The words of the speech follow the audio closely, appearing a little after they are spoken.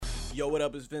Yo, what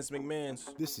up? It's Vince McMahon's.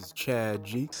 This is Chad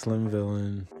G. Slim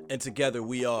Villain. And together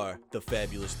we are the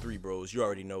Fabulous Three Bros. You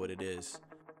already know what it is.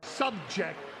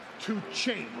 Subject to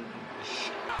change.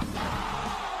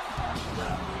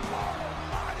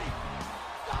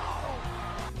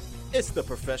 It's the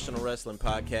Professional Wrestling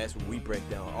Podcast where we break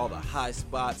down all the high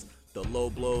spots, the low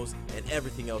blows, and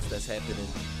everything else that's happening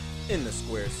in the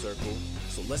square circle.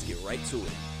 So let's get right to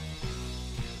it.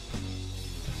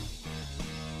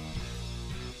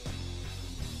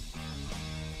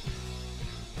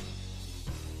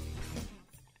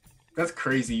 That's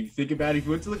crazy. If you think about it, if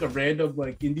you went to like a random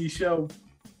like indie show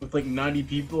with like 90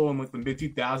 people in like the mid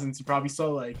 2000s, you probably saw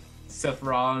like Seth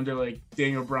Rollins or like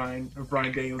Daniel Bryan or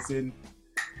Bryan Danielson.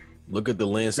 Look at the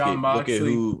landscape.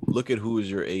 Look at who is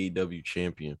your AEW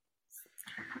champion.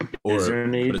 Or is there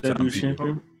an AEW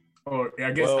champion? Or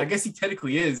I guess he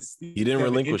technically is. He didn't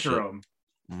relinquish it.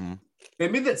 Mm-hmm. They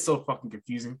made that so fucking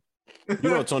confusing. You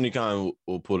know, Tony Khan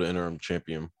will put an interim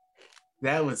champion.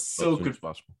 That was so good.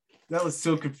 That was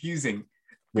so confusing.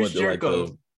 Chris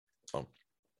Jericho.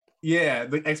 Yeah,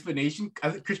 the explanation.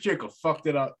 I think Chris Jericho fucked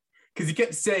it up because he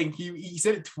kept saying he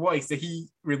said it twice that he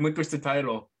relinquished the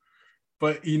title,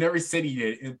 but he never said he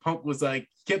did. And Punk was like,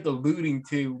 he kept alluding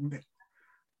to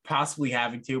possibly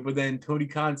having to, but then Tony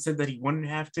Khan said that he wouldn't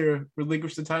have to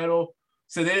relinquish the title.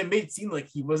 So then it made it seem like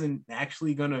he wasn't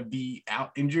actually gonna be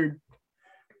out injured,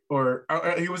 or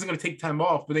he wasn't gonna take time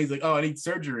off. But then he's like, "Oh, I need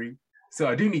surgery, so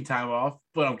I do need time off,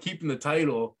 but I'm keeping the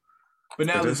title." But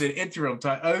now there's an interim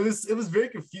title. It was very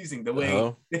confusing the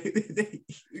way they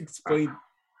explained.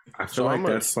 I feel like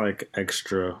that's like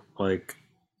extra. Like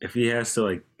if he has to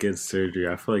like get surgery,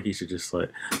 I feel like he should just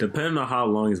like, depending on how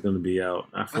long he's going to be out.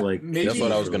 I feel like that's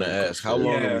what I was going to ask. How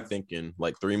long are we thinking?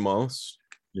 Like 3 months?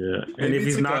 Yeah, and if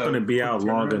he's not going to be out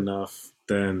long enough,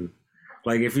 then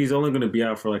like if he's only going to be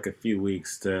out for like a few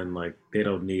weeks, then like they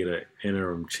don't need an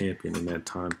interim champion in that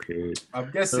time period.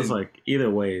 I'm guessing. So it's like either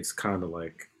way, it's kind of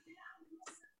like.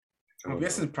 I'm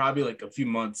guessing probably like a few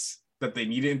months that they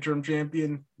need an interim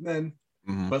champion then,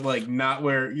 but like not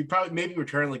where you probably maybe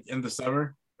return like in the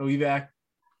summer. He'll be back.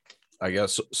 I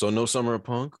guess so. No Summer of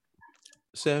Punk.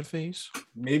 Sad face.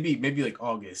 Maybe like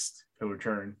August he'll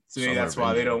return. So maybe that's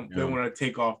why they don't want to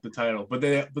take off the title, but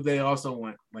they also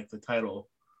want like the title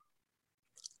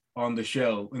on the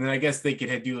show, and then I guess they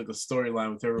could do like a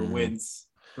storyline with whoever wins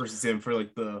versus him for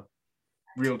like the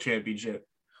real championship.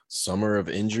 Summer of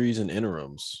injuries and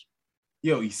interims.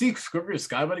 Yo, you see Scorpio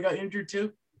Skybody got injured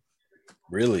too?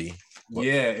 Really?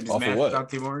 Yeah, in his match with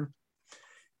Dante Martin.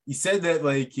 He said that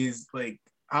like he's like,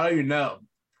 I don't even know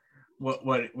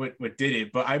what did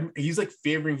it, but he's like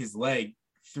favoring his leg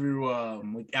through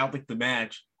like out like the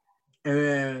match. And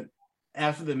then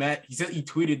after the match, he said he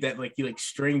tweeted that like he like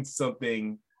strained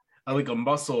something, like a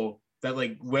muscle that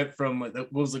like went from like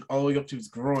that was like all the way up to his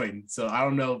groin. So I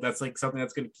don't know if that's like something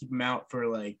that's gonna keep him out for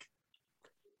like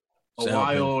a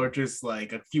while or just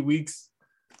like a few weeks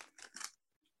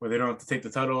where they don't have to take the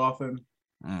title off him.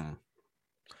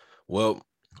 Well,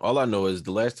 all I know is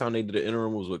the last time they did an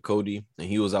interim was with Cody, and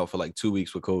he was out for like 2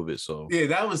 weeks with COVID. So yeah,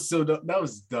 that was so dumb. That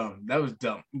was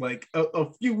dumb. Like a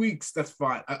few weeks, that's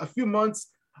fine. A few months,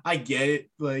 I get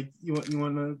it. Like you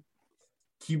want to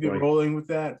keep it rolling with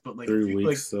that, but like 3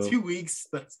 weeks, like 2 weeks,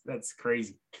 that's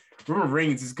crazy. Roman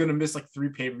Reigns is gonna miss like 3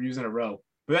 pay-per-views in a row,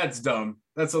 but that's dumb.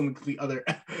 That's on the other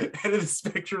end of the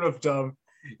spectrum of dumb.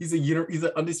 He's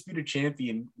an undisputed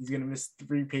champion. He's gonna miss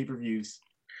 3 pay-per-views.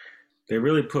 They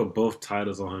really put both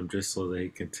titles on him just so they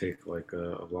can take like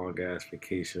a long ass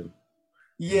vacation.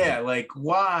 Yeah, like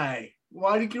why?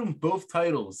 Why do you give them both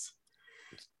titles?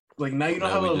 Like now you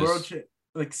don't have a world.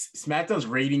 Like SmackDown's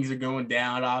ratings are going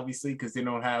down, obviously, because they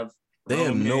don't have. They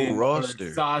have no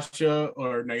roster. Sasha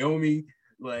or Naomi,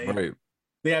 like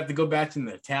they have to go back to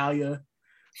Natalya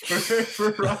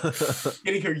for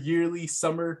getting her yearly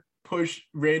summer push,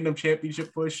 random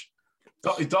championship push.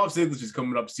 Dolph Ziggler's is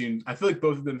coming up soon. I feel like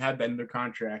both of them have that in their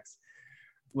contracts.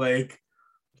 Like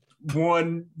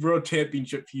one world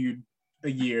championship feud a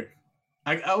year.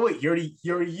 Wait, he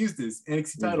already used this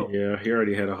NXT title. Yeah, he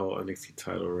already had a whole NXT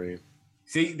title reign.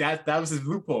 See, that was his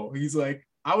loophole. He's like,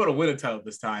 I want to win a title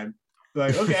this time.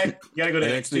 Like, okay, you gotta go to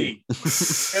NXT.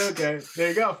 Okay, there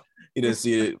you go. He didn't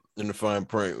see it in the fine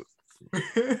print.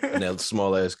 And that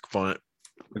small ass font.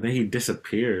 And then he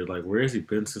disappeared. Like, where has he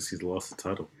been since he's lost the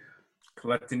title?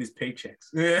 Collecting his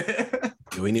paychecks.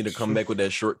 We need to come back with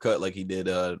that shortcut like he did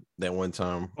that one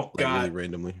time. Oh, God. Really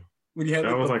randomly. When he had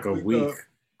that was like a week.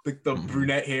 Like the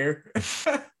brunette hair.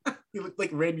 He looked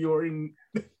like Randy Orton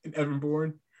and Evan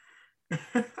Bourne.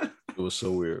 It was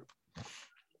so weird.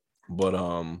 But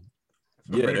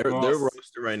yeah, their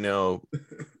roster right now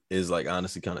is like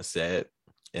honestly kind of sad.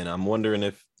 And I'm wondering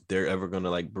if they're ever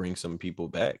gonna like bring some people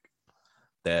back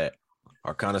that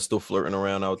are kind of still flirting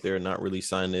around out there, not really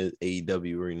signing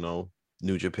AEW or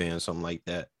New Japan, something like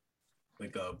that.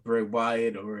 Like a Bray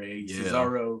Wyatt or a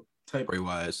Cesaro type. Bray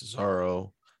Wyatt,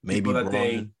 Cesaro, maybe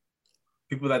Braun.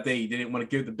 People that they didn't want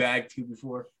to give the bag to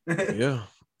before. Yeah.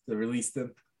 To release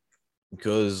them.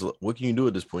 Because what can you do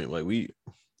at this point? Like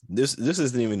this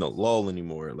isn't even a lull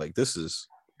anymore. Like this is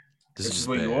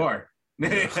what bad. You are.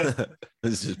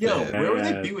 This is bad. Where would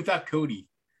they be without Cody?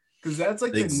 Because that's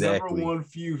like the number one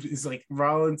feud is like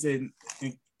Rollins and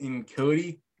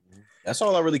Cody. That's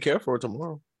all I really care for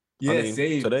tomorrow. Yeah,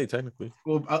 same. Today, technically.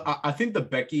 Well, I think the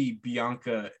Becky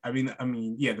Bianca.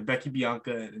 The Becky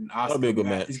Bianca and Asuka. That'll be a good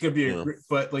match. It's gonna be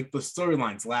but like the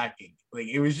storyline's lacking. Like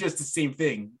it was just the same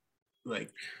thing.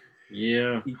 Like,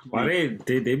 yeah. Why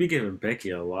they be giving Becky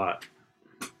a lot?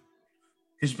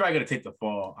 She's probably gonna take the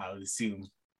fall. I would assume.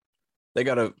 They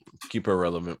gotta keep her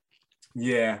relevant.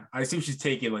 Yeah, I assume she's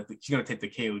taking she's gonna take the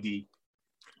KOD.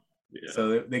 Yeah.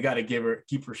 So they got to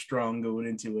keep her strong going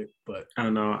into it. But I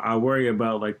don't know. I worry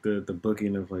about like the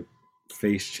booking of like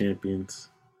face champions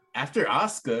after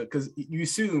Asuka, because you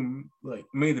assume like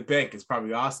Money in the Bank is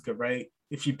probably Asuka, right?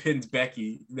 If she pins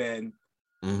Becky, then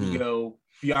you go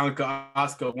Bianca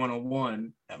Asuka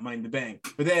 1-on-1 at Money in the Bank.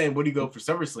 But then what do you go for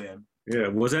SummerSlam? Yeah,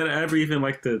 was that ever even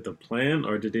like the plan,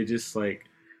 or did they just like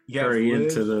hurry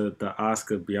into the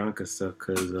Asuka Bianca stuff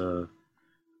because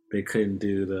they couldn't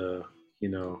do the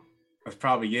That's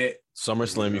probably it.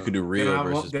 SummerSlam, you could do Rhea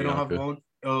versus Bianca.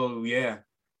 Oh yeah,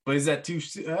 but is that too?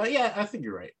 Yeah, I think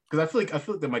you're right because I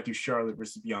feel like they might do Charlotte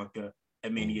versus Bianca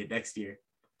at Mania next year.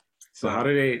 So how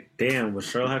do they? Damn, would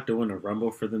Charlotte have to win a Rumble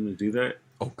for them to do that?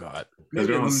 Oh God, because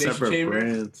they're on separate Chamber.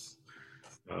 Brands.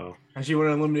 Oh, has she won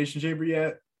an Elimination Chamber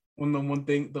yet?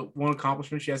 The one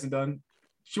accomplishment she hasn't done.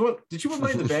 Did she win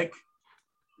Money in the Bank?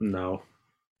 No.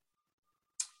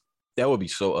 That would be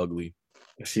so ugly.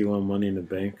 She won Money in the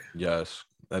Bank. Yes,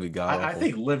 that'd be god. I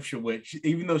think Liv should win,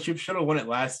 even though she should have won it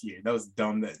last year. That was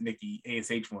dumb that Nikki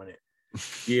ASH won it.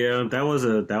 Yeah, that was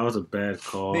a bad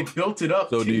call. They built it up.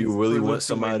 So do you really want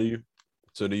somebody?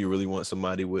 So do you really want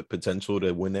somebody with potential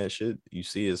to win that shit? You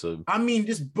see, I mean,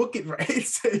 just book it right.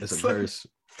 It's a curse.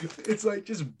 It's like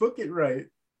just book it right.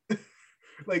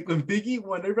 Like when Biggie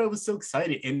won, everybody was so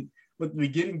excited, and what the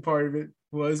beginning part of it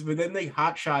was, but then they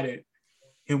hotshot it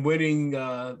him winning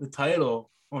the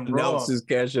title on Raw. Now it's just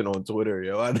cashing on Twitter,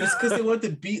 yo. Just because they wanted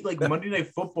to beat like Monday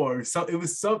Night Football or something. It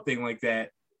was something like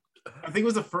that. I think it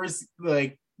was the first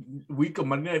like week of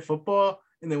Monday Night Football,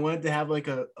 and they wanted to have like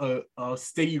a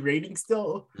steady rating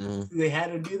still. Mm-hmm. They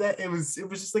had to do that. It was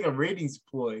just like a ratings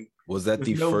ploy. Was that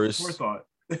the first forethought?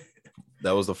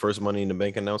 That was the first Money in the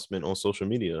Bank announcement on social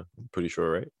media. I'm pretty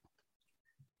sure, right?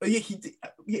 Oh, yeah, he did.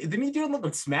 Yeah, didn't he do it on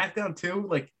SmackDown too?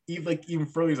 Like even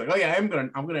Fro's like, oh yeah, I'm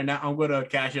gonna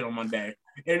cash it on Monday,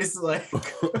 and it's like,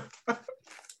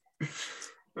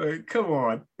 like come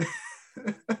on.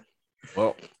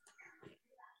 Well,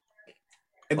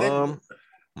 and then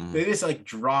they just like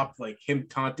dropped like him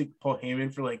taunting Paul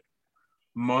Heyman for like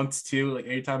months too. Like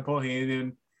every time Paul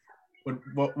Heyman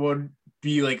would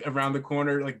be like around the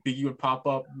corner, like Biggie would pop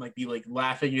up and like be like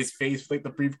laughing in his face with like the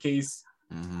briefcase.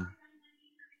 Mm-hmm.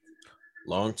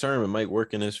 Long term, it might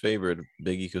work in his favor.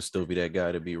 Biggie could still be that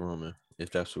guy to beat Roman if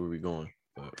that's where we're going.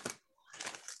 But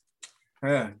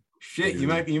yeah, shit,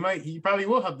 he probably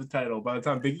will have the title by the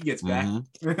time Biggie gets back.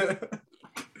 Mm-hmm.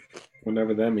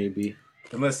 Whenever that may be,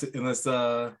 unless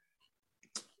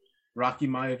Rocky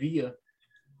Maivia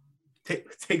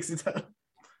takes it out.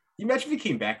 You imagine if he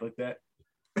came back like that?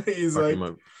 He's Rocky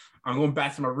like, I'm going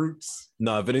back to my roots.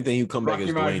 No, if anything, he'd come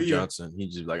Rocky back as Dwayne Johnson.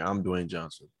 He's just like, I'm Dwayne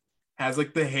Johnson. Has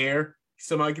like the hair.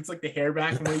 Somehow gets like the hair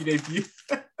back from when he debuted.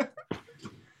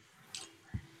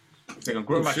 It's like I'm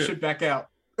growing my shit back out.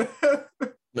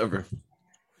 Never.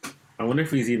 I wonder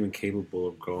if he's even capable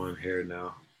of growing hair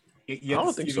now. I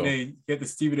don't think so. You get the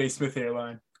Stephen A. Smith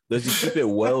hairline. Does he keep it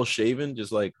well shaven,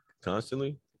 just like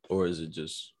constantly, or is it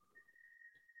just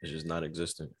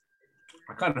non-existent?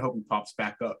 I kind of hope he pops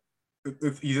back up.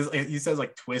 He says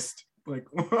like twist. Like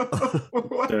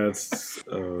that's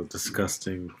a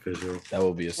disgusting visual. That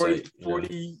will be a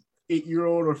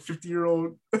 48-year-old or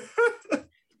 50-year-old.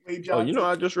 Oh,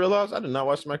 I just realized I did not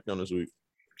watch SmackDown this week.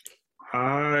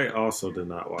 I also did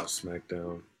not watch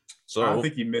SmackDown. So I don't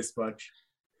think you missed much.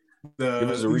 Give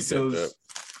us a recap.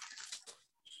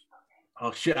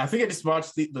 Oh shit! I think I just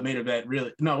watched the main event.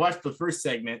 Really? No, I watched the first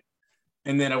segment,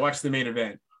 and then I watched the main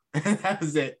event. That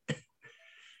was it.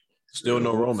 Still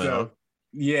no Roman. So, huh?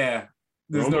 Yeah,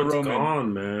 there's Roman's no Roman.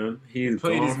 Gone, man. He's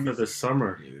gone for the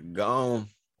summer. He's gone.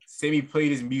 Sammy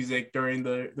played his music during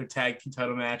their tag team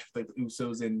title match with like the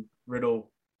Usos and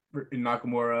Riddle and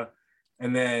Nakamura,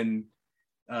 and then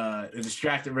the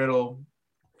distracted Riddle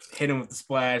hit him with the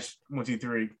splash. 1, 2,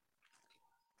 3.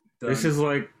 Done. This is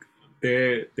like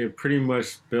they pretty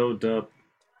much build up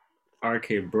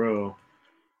RK Bro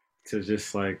to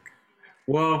just like,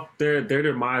 well, their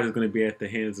demise is going to be at the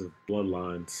hands of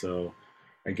Bloodline, so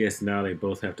I guess now they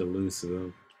both have to lose to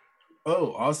them.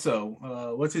 Oh,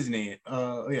 also, what's his name?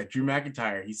 Drew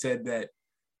McIntyre. He said that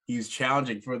he was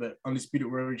challenging for the Undisputed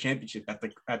World Championship at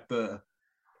the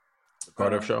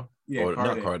Cardiff show. Yeah, or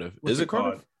Cardiff. Not Cardiff. What's is it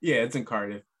Cardiff? Called? Yeah, it's in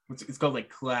Cardiff. It's called like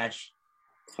Clash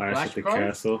at the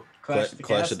Castle. Clash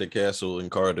at the Castle in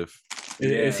Cardiff.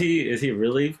 Is he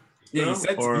really? Yeah,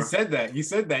 he said that. He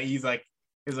said that he's like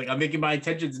I'm making my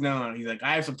intentions known. He's like,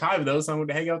 I have some time though, so I'm going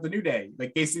to hang out with the New Day.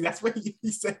 Like basically, that's what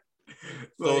he said.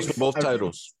 So it's for both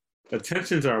titles.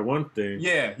 Attentions are one thing.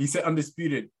 Yeah, he said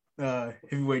Undisputed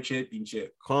Heavyweight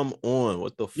Championship. Come on,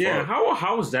 what the fuck? Yeah,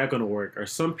 how is that going to work? Are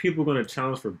some people going to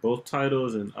challenge for both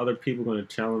titles and other people going to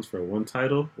challenge for one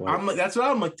title? Like, that's what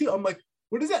I'm like too. I'm like,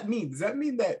 what does that mean? Does that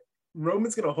mean that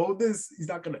Roman's going to hold this? He's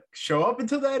not going to show up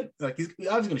until that? Like he's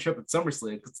obviously going to show up at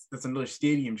SummerSlam because that's another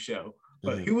stadium show.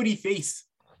 But who would he face?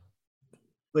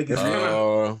 Like that's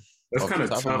kind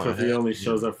of tough if he only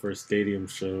shows up for stadium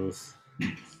shows.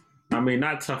 I mean,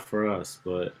 not tough for us,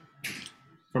 but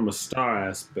from a star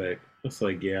aspect, it's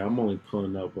like, yeah, I'm only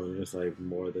pulling up when there's like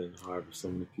more than however so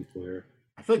many people here.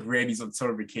 I feel like Randy's on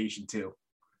summer vacation too,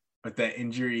 with that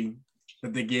injury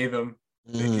that they gave him,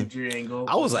 the injury angle.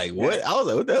 I was like, what? I was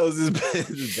like, what the hell is his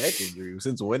back injury?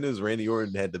 Since when has Randy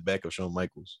Orton had the back of Shawn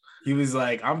Michaels? He was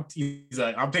like, I'm taking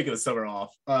the summer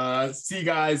off. See you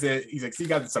guys at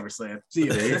SummerSlam. See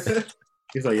you.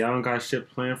 He's like, y'all don't got shit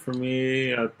planned for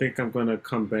me. I think I'm gonna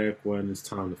come back when it's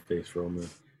time to face Roman.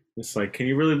 It's like, can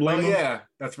you really blame him? Yeah,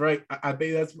 that's right. I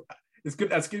bet it's good.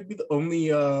 That's gonna be the only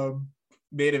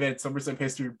main event SummerSlam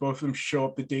history. Both of them show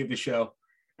up the day of the show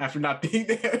after not being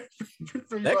there.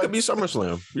 That could be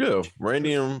SummerSlam. Yeah,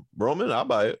 Randy and Roman, I'll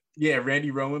buy it. Yeah,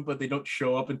 Randy Roman, but they don't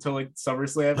show up until like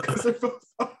SummerSlam because they're both.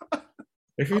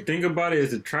 If you think about it,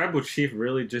 is the Tribal Chief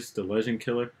really just the legend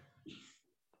killer?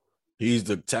 He's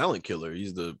the talent killer.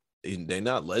 They're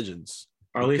not legends.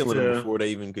 Or at least killing them before they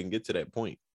even can get to that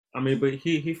point. I mean, but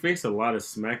he faced a lot of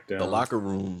SmackDown. The locker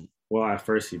room. Well, at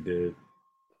first he did.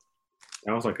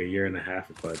 That was like a year and a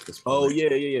half ago at this point. Oh yeah.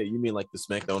 You mean like the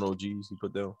SmackDown OGs he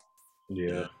put down?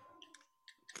 Yeah.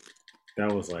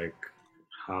 That was like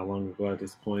how long ago at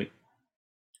this point?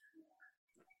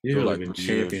 He's really been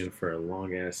champion for a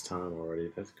long ass time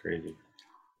already. That's crazy.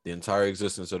 The entire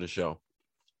existence of the show.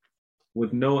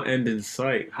 With no end in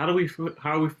sight. How are we feeling?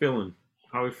 How are we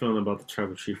feeling about the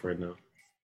Tribal Chief right now?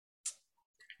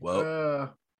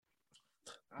 Well,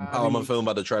 how am I feeling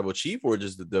about the Tribal Chief or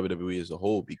just the WWE as a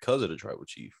whole because of the Tribal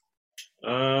Chief?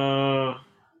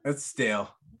 That's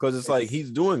stale. Because it's like he's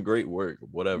doing great work,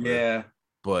 whatever. Yeah.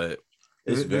 But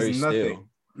it's very stale.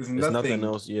 There's nothing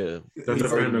else. Yeah. Nothing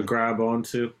for him to grab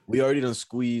onto. We already done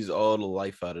squeezed all the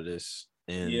life out of this.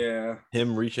 And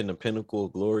him reaching the pinnacle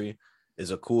of glory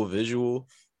is a cool visual,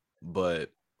 but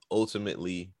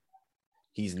ultimately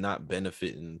he's not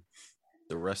benefiting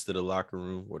the rest of the locker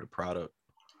room or the product.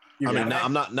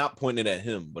 I'm not pointing at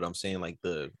him, but I'm saying like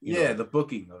the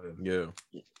booking of him. Yeah.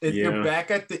 You're back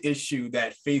at the issue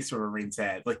that Face Reigns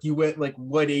had. Like you went like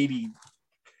 180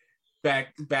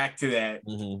 back to that.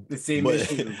 Mm-hmm. The same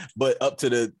issue. But up to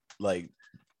the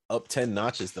up 10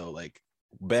 notches though. Like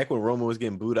back when Roman was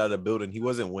getting booed out of the building, he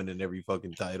wasn't winning every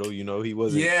fucking title. He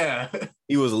wasn't. Yeah.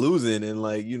 He was losing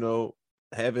and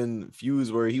having feuds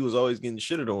where he was always getting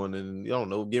shitted on and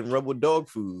getting rubbed with dog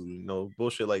food,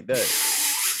 bullshit like that.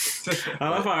 I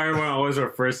love how everyone always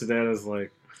refers to that as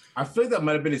like. I feel like that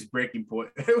might have been his breaking point.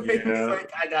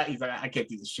 Yeah. He's like, I can't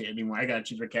do this shit anymore. I gotta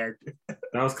choose my character.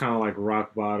 That was kind of like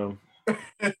rock bottom.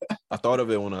 I thought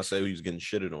of it when I said he was getting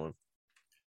shitted on.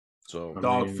 So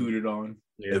dog fooded on.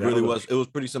 Yeah, it really was. It was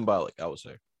pretty symbolic, I would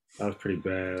say. That was pretty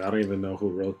bad. I don't even know who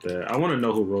wrote that. I want to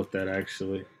know who wrote that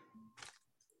actually.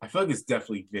 I feel like it's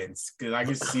definitely Vince because I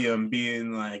can see him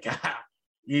being like,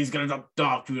 he's gonna dump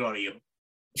dog food on you.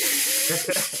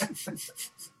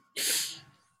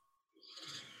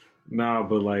 No,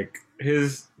 but like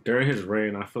during his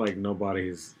reign, I feel like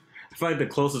the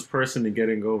closest person to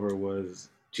getting over was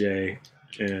Jay,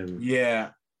 and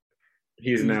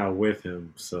he's now with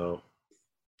him. So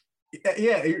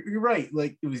yeah, you're right.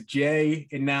 Like it was Jay,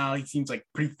 and now he seems like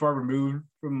pretty far removed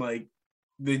from like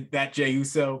that Jey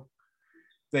Uso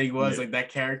that he was, like that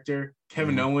character.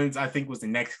 Kevin Owens, I think, was the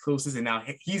next closest, and now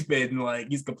he's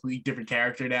a completely different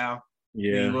character now.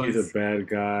 Yeah, he's a bad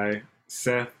guy.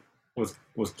 Seth, was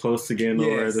close to getting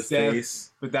over the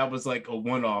face, but that was like a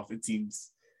one-off. It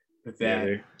seems with that.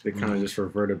 Yeah, they kind of just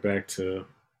reverted back to.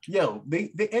 Yo,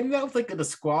 they ended up with like a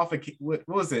disqualification. What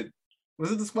was it?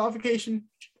 Was it disqualification?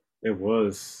 It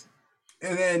was.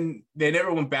 And then they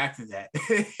never went back to that.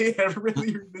 They never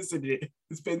really revisited it.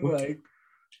 It's been like,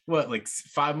 what, like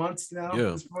 5 months now? Yeah.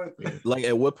 At this point? Like,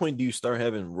 at what point do you start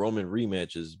having Roman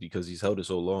rematches because he's held it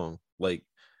so long? Like,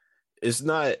 it's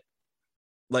not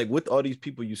like with all these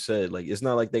people you said, like, it's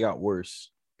not like they got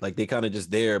worse. Like, they kind of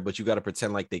just there, but you got to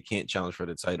pretend like they can't challenge for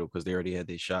the title because they already had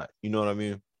their shot. You know what I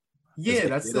mean? Yeah,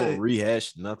 like they don't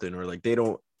rehash nothing, or like they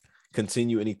don't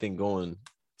continue anything going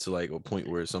to like a point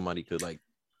where somebody could like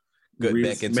get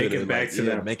back into make it back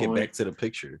to the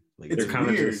picture. Like they're kind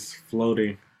of just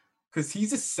floating. Because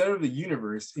he's the center of the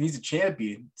universe and he's a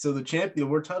champion. So the champion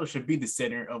world title should be the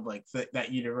center of like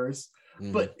that universe.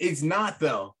 Mm-hmm. But it's not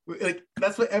though. Like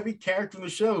that's what every character in the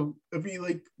show, every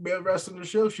like male wrestler in the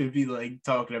show should be like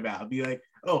talking about. Be like,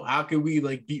 oh, how can we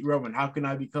like beat Roman? How can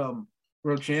I become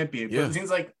world champion? But it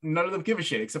seems like none of them give a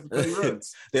shit except for Cody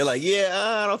Rhodes. They're like, yeah,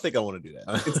 I don't think I want to do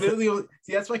that. It's literally only,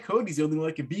 see, that's why Cody's the only one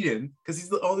that can beat him, because he's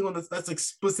the only one that's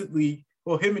explicitly,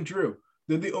 well, him and Drew,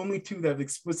 they're the only two that have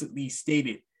explicitly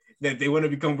stated that they want to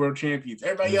become world champions.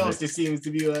 Everybody else just seems to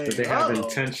be like, they have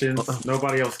intentions.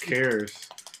 Nobody else cares.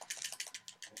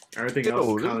 Everything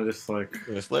else kind of just like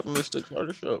slap Mr.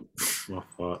 Carter up. My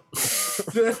fault.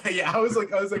 Yeah, I was like,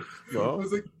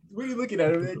 what are you looking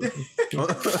at over there?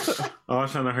 I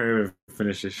was trying to hurry and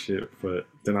finish this shit, but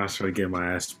then I started getting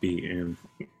my ass beat and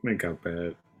it got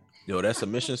bad. Yo, that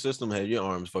submission system had your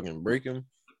arms fucking breaking.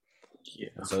 Yeah,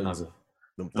 that's a lot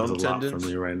for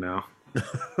me right now.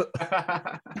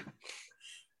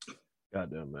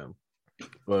 Goddamn, man.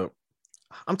 But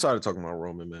I'm tired of talking about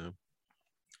Roman, man.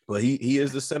 But he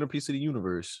is the centerpiece of the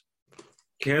universe.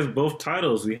 He has both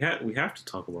titles. We have to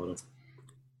talk about him.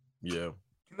 Yeah.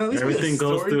 Everything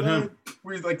goes through him.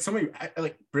 Where like somebody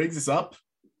like brings us up,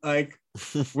 like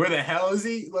where the hell is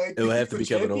he? Like it'll have to be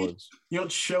Kevin Owens. You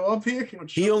don't show up here.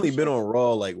 He only been on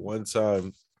Raw like one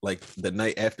time, like the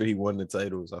night after he won the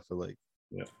titles. I feel like.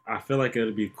 Yeah, I feel like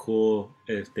it'd be cool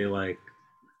if they like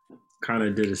kind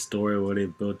of did a story where they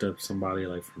built up somebody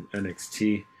like from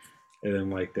NXT, and then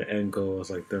like the end goal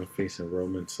was like them facing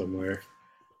Roman somewhere.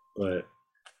 But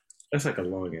that's like a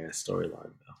long ass storyline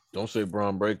though. Don't say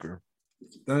Braun Breaker.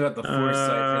 I got the foresight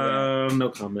for that. No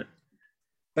comment.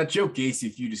 That Joe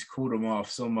Gacy feud just cooled him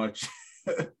off so much.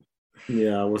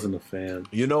 Yeah, I wasn't a fan.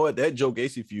 You know what? That Joe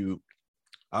Gacy feud,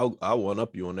 I'll one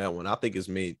up you on that one. I think it's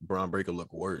made Braun Breaker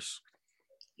look worse.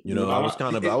 You know, I was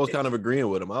kind of agreeing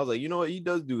with him. I was like, you know what? He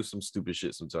does do some stupid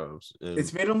shit sometimes. And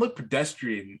it's made him look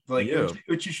pedestrian, like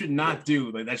which you should not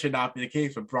do. Like that should not be the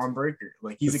case with Braun Breaker.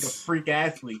 Like he's like a freak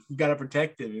athlete. You gotta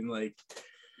protect him and like.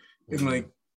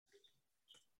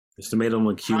 Just made him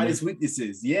look human. Hide his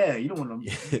weaknesses. Yeah, you don't want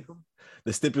to.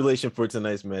 The stipulation for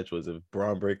tonight's match was if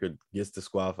Braun Breaker gets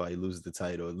disqualified, he loses the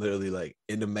title. And literally, like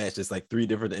in the match, it's like 3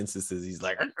 different instances. He's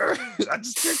like, I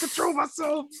just can't control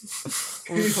myself.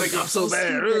 He's like, I'm so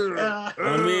bad.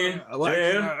 I mean,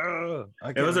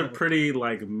 it was a pretty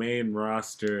like main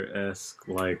roster-esque,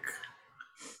 like,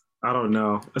 I don't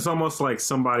know. It's almost like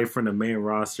somebody from the main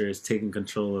roster is taking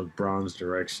control of Braun's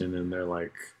direction, and they're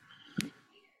like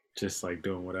just like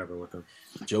doing whatever with him.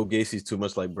 Joe Gacy's too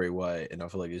much like Bray Wyatt, and I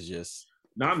feel like it's just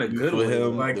not in a good way.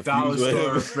 Like Dollar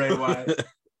Store Bray Wyatt.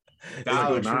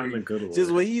 Not in a good way.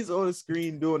 Just when he's on the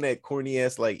screen doing that corny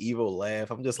ass like evil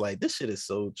laugh, I'm just like, this shit is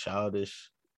so childish.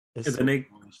 And then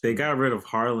they got rid of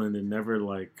Harlan and never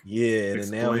like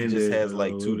and now he just has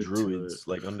like 2 druids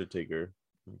like Undertaker.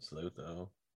 It's like, what the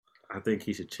hell? I think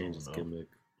he should change his gimmick.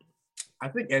 I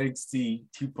think NXT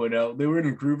 2.0, they were in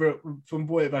a groove at some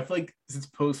point, but I feel like since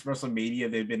post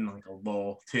WrestleMania, they've been like a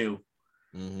lull too.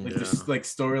 Mm-hmm. Like just like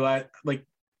storyline, like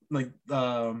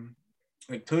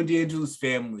Tony D'Angelo's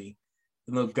family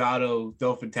and Legado,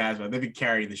 Del Fantasma, they've been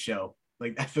carrying the show.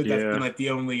 Like I feel that's been like the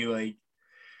only like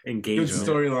engagement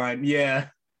storyline. Yeah.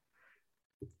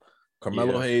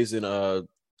 Carmelo Hayes and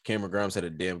Cameron Grimes had a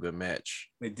damn good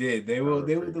match. They did. They will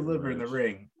deliver in the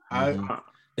ring. Mm-hmm.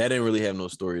 That didn't really have no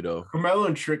story though. Carmelo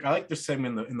and Trick, I like their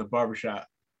segment in the barbershop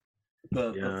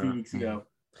a few weeks ago.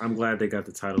 I'm glad they got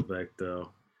the title back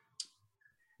though.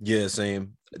 Yeah,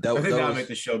 same. I think that'll make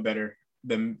the show better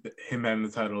than him having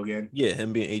the title again. Yeah,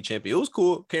 him being A champion. It was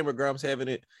cool. Cameron Grimes having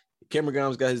it. Cameron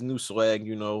Grimes got his new swag,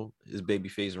 you know. His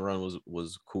babyface run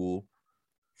was cool.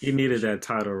 He needed that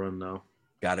title run though.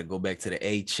 Gotta go back to the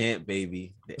A champ,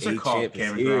 baby. The they should call it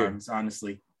Cameron Grimes,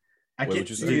 honestly. I can't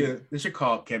see it. They should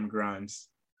call it Cameron Grimes.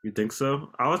 You think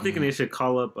so? I was thinking they should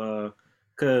call up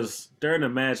because during the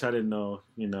match, I didn't know,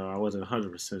 I wasn't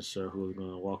 100% sure who was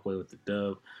going to walk away with the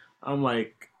dub. I'm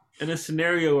like, in a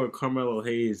scenario where Carmelo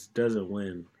Hayes doesn't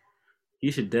win,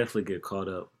 he should definitely get caught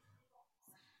up.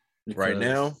 Right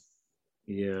now?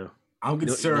 Yeah. I'm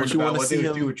concerned about what they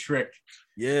would do with Trick.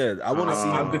 Yeah, I want to see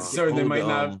him. I'm concerned they might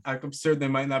not. I'm concerned they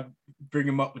might not bring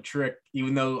him up with Trick,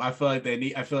 even though I feel like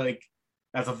I feel like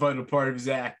that's a vital part of his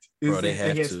act. Bro, they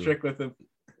have to. Trick with him.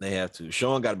 They have to.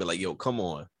 Sean got to be like, yo, come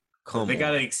on. They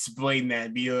got to explain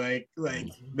that. Be like,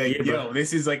 yo,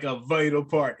 this is like a vital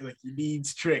part. Like, he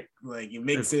needs Trick. Like, it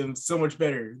makes him so much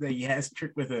better that he has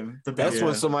Trick with him. That's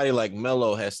when somebody like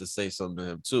Melo has to say something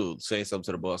to him too. Say something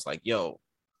to the boss like, yo,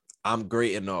 I'm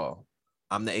great and all.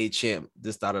 I'm the A champ,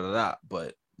 this,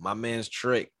 but my man's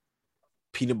Trick,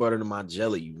 peanut butter to my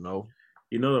jelly, You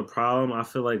know the problem? I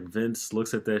feel like Vince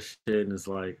looks at that shit and is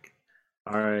like,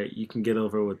 all right, you can get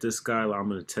over with this guy. I'm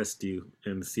going to test you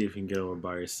and see if you can get over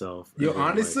by yourself. Yo,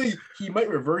 honestly, he might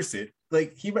reverse it.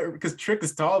 Like, he might, because Trick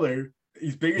is taller.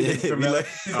 He's bigger than Carmelo.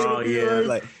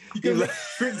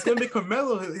 Trick's going to make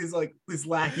Carmelo his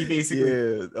lackey, basically.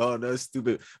 Yeah. Oh, that's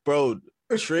stupid. Bro,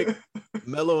 Trick,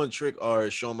 Melo and Trick are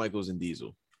Shawn Michaels and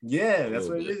Diesel. Yeah, that's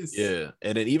what it is. Yeah,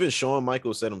 and then even Shawn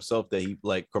Michaels said himself that he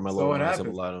like Carmelo reminds him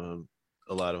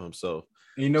a lot of himself.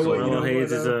 You know what? Carmelo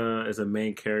Hayes is a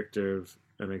main character of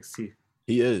NXT.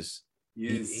 He is.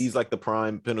 He's like the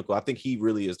prime pinnacle. I think he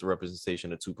really is the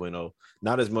representation of 2.0.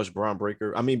 Not as much Braun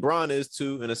Breaker. I mean, Braun is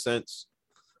too in a sense,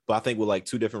 but I think with like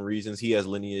two different reasons. He has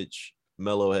lineage.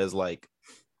 Melo has like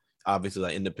obviously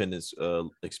like independence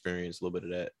experience, a little bit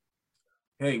of that.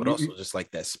 Hey, but also just like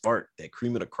that spark, that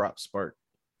cream of the crop spark.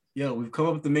 Yo, we've come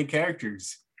up with the main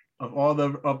characters of all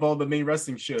the main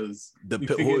wrestling shows. We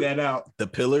figured that out. The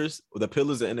pillars of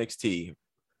NXT.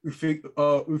 We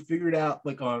figured out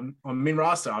like on main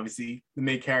roster, obviously the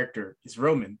main character is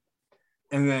Roman,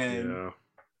 and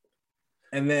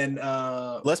then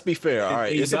let's be fair. All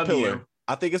right, it's a pillar.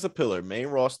 I think it's a pillar. Main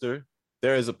roster,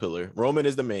 there is a pillar. Roman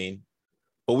is the main,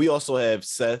 but we also have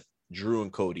Seth, Drew,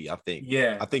 and Cody. I think.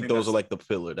 Yeah, I think those are like the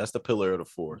pillar. That's the pillar of the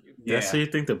four. Yeah. That's what you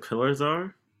think the pillars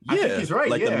are? Yeah, I think he's right.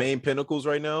 Like the main pinnacles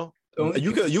right now.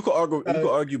 You could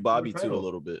argue Bobby too a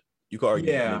little bit. You could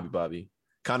argue maybe Bobby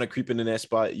kind of creeping in that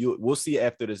spot. We'll see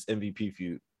after this MVP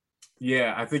feud.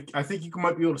 Yeah, I think you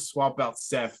might be able to swap out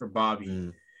Seth for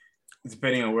Bobby,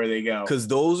 depending on where they go. Because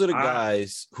those are the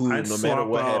guys who, no matter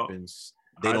what happens,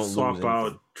 they don't swap lose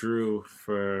out Drew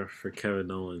for Kevin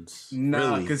Owens.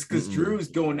 No, because Drew's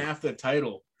going after the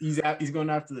title. He's going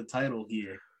after the title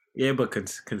here. Yeah, but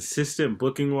consistent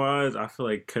booking wise, I feel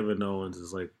like Kevin Owens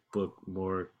is like booked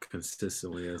more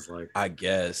consistently as like I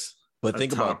guess. But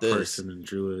think about this: person than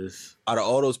Drew is. Out of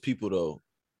all those people, though,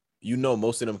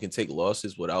 most of them can take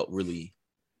losses without really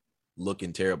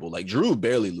looking terrible. Like Drew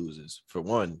barely loses for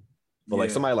one, but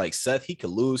like somebody like Seth, he could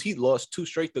lose. He lost 2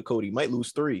 straight to Cody, might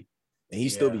lose 3, and he'd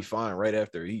still be fine right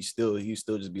after. He still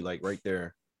just be like right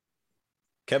there.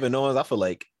 Kevin Owens, I feel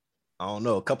like I don't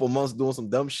know, a couple months doing some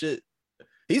dumb shit.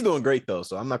 He's doing great though,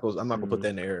 so I'm not gonna put that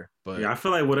in the air. But yeah, I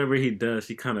feel like whatever he does,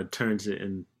 he kind of turns it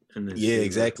in this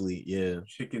exactly. Yeah,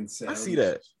 chicken salad. I see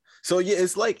that. So yeah,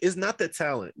 it's not the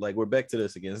talent. Like we're back to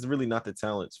this again. It's really not the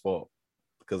talent's fault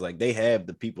because like they have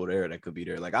the people there that could be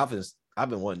there. Like I've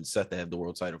been wanting Seth to have the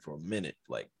world title for a minute.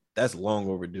 Like that's long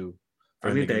overdue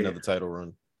for another title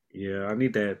run. Yeah, I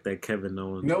need that Kevin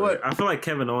Owens. You know what? I feel like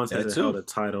Kevin Owens hasn't held a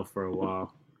title for a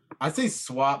while. I'd say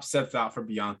swap Seth out for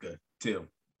Bianca too.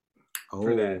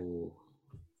 For that.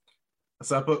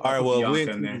 So I put all right. Well, Bianca we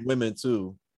in there. Women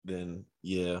too. Then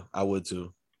yeah, I would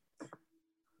too.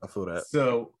 I feel that.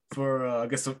 So for I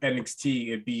guess of NXT,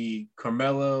 it'd be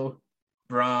Carmelo,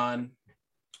 Braun,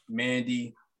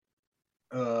 Mandy.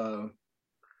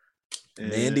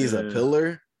 Mandy's a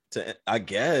pillar. I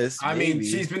guess. I mean,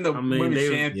 she's been the women's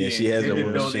champion. Yeah, she has a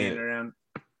women's champion.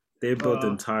 They built the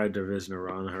entire division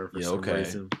around her for some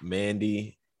reason.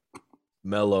 Mandy,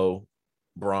 Melo,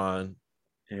 Braun,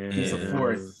 and there's a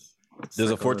fourth. Does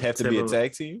a fourth have to be a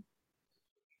tag team?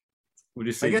 Would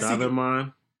you say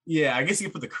Diamond? Yeah, I guess you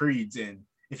could put the Creeds in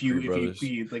if you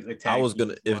like the tag. I was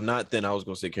gonna, if not, then I was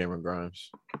gonna say Cameron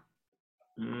Grimes.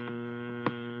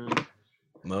 No,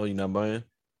 you're not buying?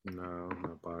 No, I'm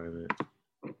not buying it.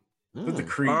 Put the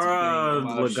Creeds.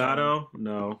 Legato?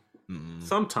 No. Mm-mm.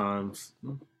 Sometimes.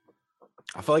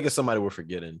 I feel like it's somebody we're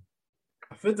forgetting.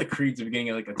 I feel like the Creeds have been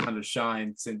getting like a ton of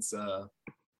shine since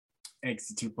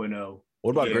NXT 2.0.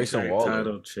 What about Grayson Waller?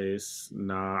 Title chase?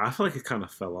 Nah, I feel like it kind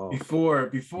of fell off.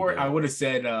 Before I would have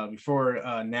said before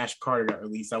Nash Carter got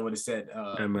released, I would have said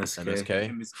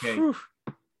MSK.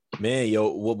 Man,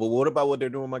 yo, but what about what they're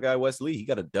doing with my guy Wesley? He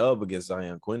got a dub against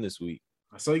Zion Quinn this week.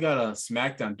 I saw you got a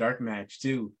SmackDown dark match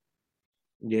too.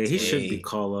 Yeah, he should be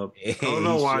call up. I don't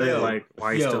know why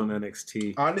he's still in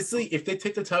NXT. Honestly, if they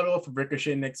take the title off of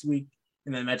Ricochet next week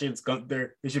and then match against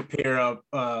Gunther, they should pair up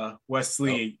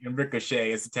Wesley and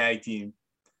Ricochet as a tag team.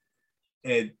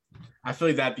 And I feel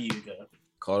like that'd be good.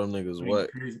 Call them niggas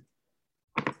what?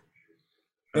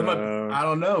 They might, I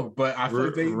don't know, but I feel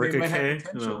like they might have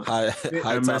potential. High top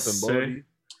and body.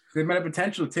 They might have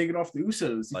potential to take it off the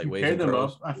Usos. Like pair them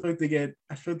up. I feel like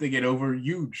they get over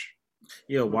huge.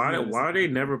 Yeah, why they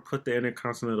never put the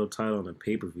Intercontinental title on the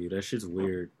pay-per-view? That shit's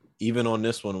weird. Even on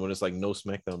this one, when it's like no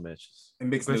SmackDown matches, it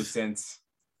makes no sense.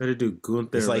 Better do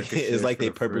Gunther. It's like they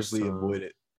purposely avoid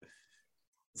it.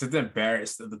 So they're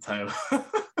embarrassed of the title.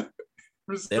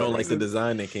 They don't like the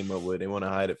design they came up with. They want to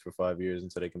hide it for 5 years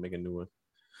until they can make a new one.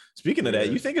 Speaking of that,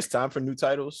 you think it's time for new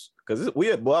titles? Because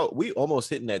we almost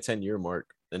hitting that 10-year mark,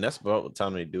 and that's about the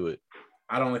time they do it.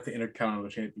 I don't like the Intercontinental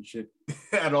Championship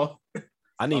at all.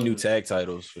 I need new tag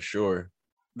titles for sure.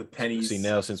 The pennies. See,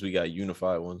 now since we got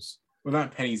unified ones. Well,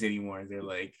 not pennies anymore. They're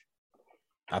like.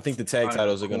 I think the tag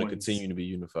titles are going to continue to be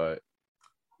unified.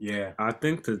 Yeah. I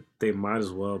think that they might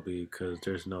as well be because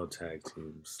there's no tag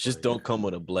teams. Just don't come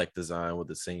with a black design with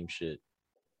the same shit.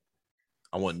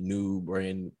 I want new,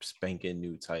 brand spanking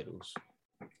new titles.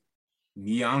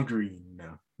 Neon green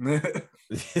now.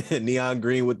 Neon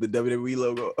green with the WWE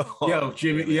logo. Yo,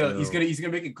 Jimmy. Yo, he's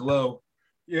gonna make it glow.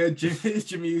 Yeah,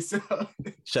 Jimmy Uso.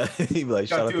 Shout out to my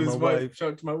wife.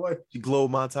 Shout out to my wife. She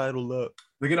glowed my title up.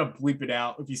 They're gonna bleep it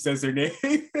out if he says her name.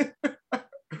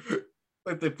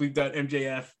 Like they bleeped out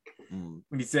MJF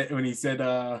when he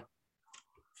said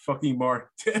fucking Mark.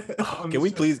 Can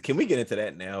we get into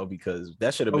that now, because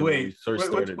that should have been when we first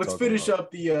started. Let's finish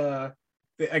up the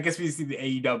I guess we see the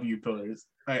AEW pillars.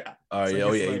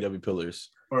 AEW pillars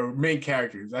or main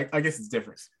characters. I guess it's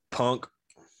different. Punk,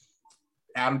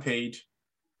 Adam Page,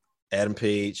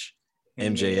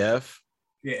 MJF.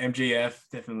 Yeah, MJF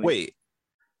definitely. Wait,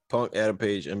 Punk, Adam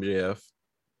Page, MJF.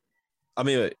 I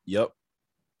mean, yep.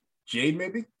 Jade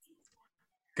maybe,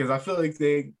 because I feel like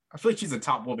she's a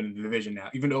top woman in the division now,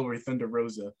 even over Thunder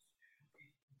Rosa.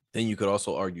 Then you could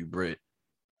also argue Britt.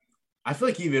 I feel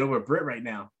like even over Britt right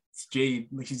now, it's Jade.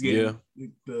 Like she's getting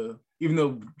even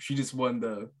though she just won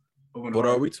the. But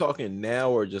are we talking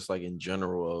now or just like in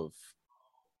general of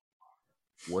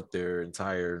what their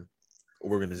entire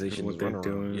organization is running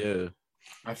around? Yeah,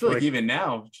 I feel like even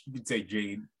now you could say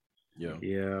Jade.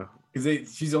 Yeah,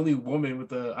 because she's the only woman with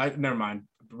the. Never mind,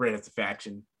 Britt has a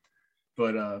faction,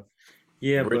 but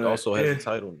Britt also has a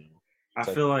title now. I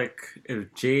feel like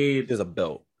if Jade there's a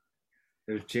belt.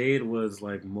 If Jade was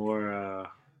like more,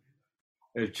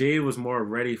 if Jade was more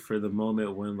ready for the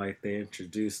moment when like they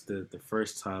introduced the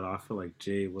first title, I feel like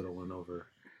Jade would have went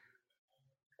over.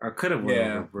 Or could have went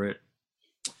over Britt.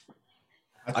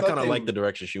 I kind of like the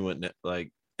direction she went,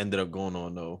 like ended up going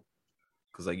on though,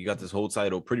 because like you got this whole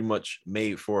title pretty much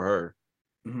made for her,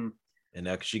 and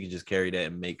now she can just carry that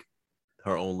and make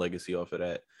her own legacy off of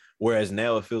that. Whereas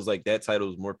now it feels like that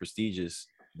title is more prestigious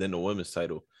than the women's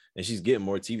title, and she's getting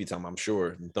more TV time, I'm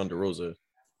sure, than Thunder Rosa.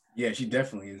 Yeah, she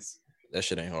definitely is. That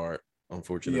shit ain't hard,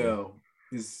 unfortunately. Yo,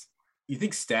 you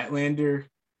think Statlander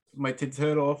might take the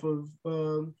title off of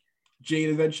Jade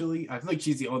eventually? I feel like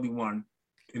she's the only one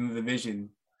in the division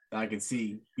that I can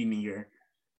see beating her.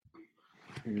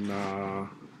 Nah,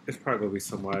 it's probably gonna be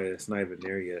somebody that's not even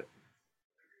there yet.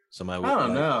 Somebody I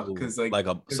don't know, because like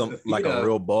a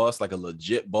real boss, like a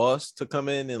legit boss to come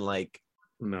in and like.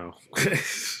 No.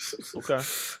 Okay.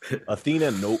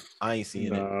 Athena, nope. I ain't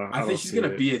seeing it. I think she's gonna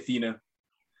be Athena.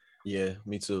 Yeah,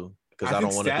 me too. Because I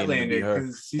don't want Athena to be her.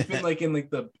 She's been like in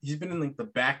the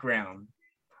background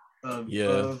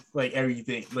of like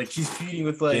everything. Like she's feuding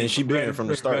with like she been it from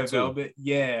the start Red too. Velvet.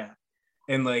 Yeah.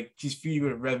 And like she's feuding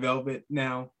with Red Velvet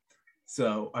now.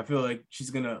 So I feel like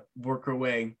she's gonna work her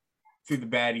way through the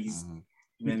baddies.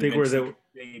 You think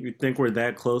we're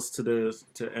that close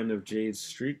to end of Jade's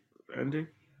streak ending?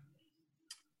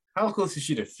 How close is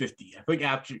she to 50? I think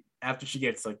after she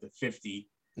gets like the 50.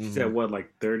 She's at what,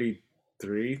 like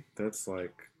 33? That's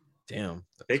like damn.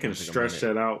 They can stretch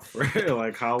that out for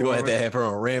like how long? Go ahead to have her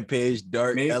on Rampage,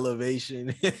 Dark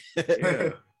Elevation.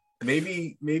 Yeah.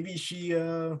 Maybe she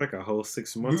like a whole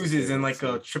 6 months loses in like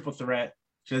a triple threat.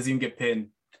 She doesn't even get pinned.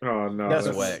 Oh no,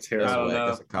 that's whack. Terrible.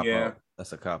 That's a cop out.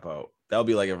 That's a cop out. That would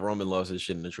be like if Roman lost his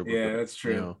shit in the triple threat. Yeah, that's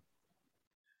true. You know?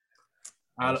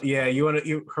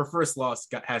 Her first loss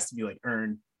has to be like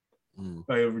earned.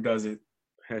 Whoever does it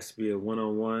has to be a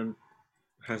one-on-one.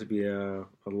 Has to be a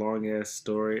long ass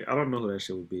story. I don't know who that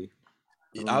shit would be.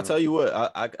 I'll tell you what.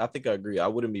 I think I agree. I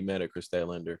wouldn't be mad at Chris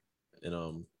Statlander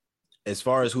and As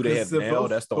far as who they have now,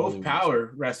 that's the only both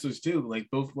power wrestlers too, like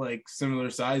both like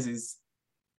similar sizes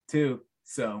too.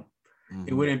 So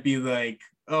it wouldn't be like,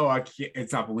 oh, I can't.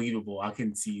 It's not believable. I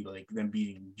can see like them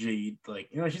beating Jade. Like,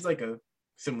 you know, she's like a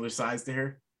similar size to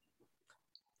her.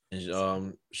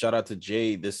 And shout out to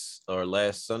Jade this or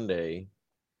last Sunday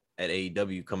at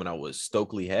AEW coming out with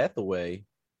Stokely Hathaway.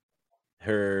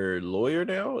 Her lawyer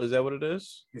now, is that what it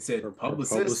is? It said her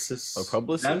publicist. A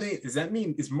publicist. Does that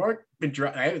mean is Mark been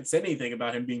dropped? I haven't said anything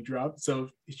about him being dropped. So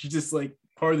is she just like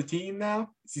part of the team now?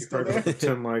 Is he still there?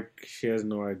 Pretend like she has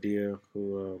no idea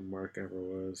who Mark ever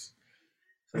was.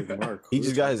 It's like Mark. He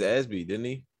just got his ass beat, didn't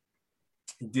he?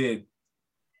 He did.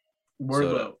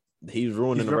 Wardlow. So he's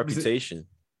ruining the reputation.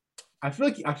 I feel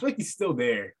like he's still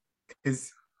there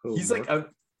because he's Mark?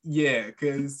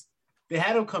 Because they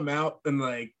had him come out and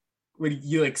like. When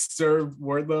you like serve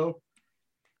Wardlow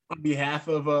on behalf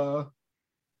of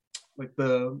like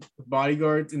the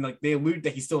bodyguards, and like they allude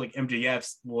that he's still like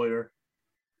MJF's lawyer.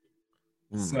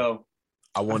 So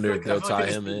I wonder if they'll tie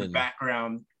him in the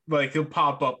background. Like he'll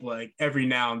pop up like every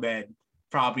now and then,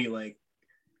 probably like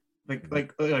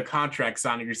a contract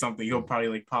signing or something. He'll probably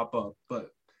like pop up, but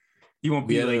he won't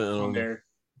be like on there.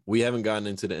 We haven't gotten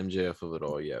into the MJF of it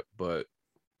all yet, but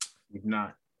we've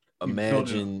not.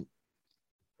 Imagine.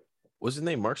 What's his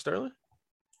name? Mark Sterling?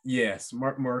 Yes,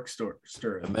 Mark Sterling.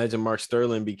 Imagine Mark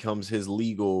Sterling becomes his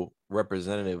legal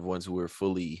representative once we're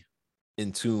fully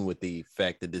in tune with the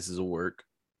fact that this is a work.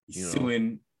 He's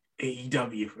suing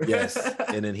AEW. Yes,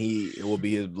 and then it will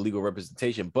be his legal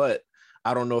representation. But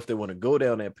I don't know if they want to go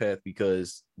down that path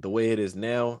because the way it is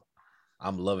now,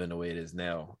 I'm loving the way it is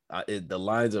now. The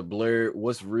lines are blurred.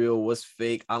 What's real? What's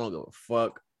fake? I don't give a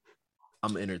fuck.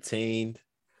 I'm entertained.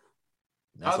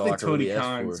 I don't think Tony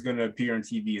Khan's going to appear on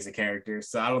TV as a character,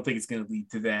 so I don't think it's going to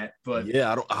lead to that. But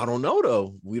yeah, I don't know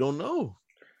though. We don't know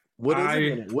what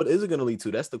is it going to lead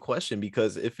to. That's the question,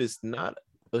 because if it's not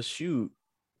a shoot,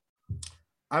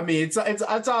 I mean, it's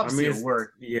obviously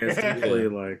work. Yeah, it's definitely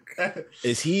like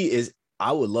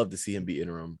I would love to see him be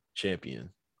interim champion,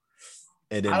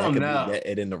 and then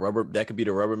that could be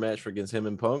the rubber match against him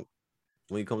and Punk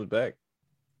when he comes back.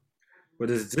 But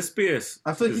is this be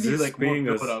I feel like you need like more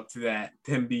build up to that,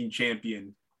 him being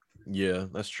champion. Yeah,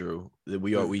 that's true.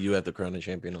 We do have to crown the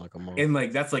champion in like a month. And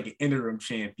like that's like an interim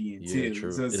champion too.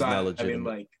 True. So it's not legitimate.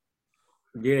 I mean,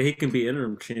 yeah, he can be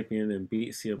interim champion and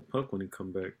beat CM Punk when he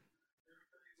come back.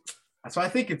 So I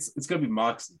think it's gonna be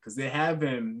Moxley because they have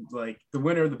him like the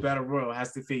winner of the Battle Royal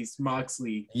has to face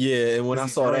Moxley. Yeah, and when I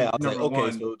saw that, I was like,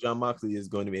 okay, so Jon Moxley is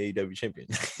going to be AEW champion.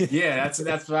 Yeah,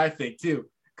 that's what I think too.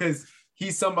 Because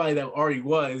he's somebody that already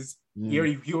was. He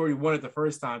already won it the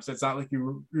first time, so it's not like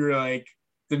you're like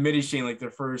diminishing like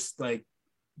their first like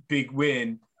big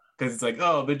win because it's like,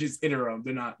 oh, they're just interim.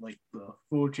 They're not like the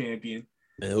full champion.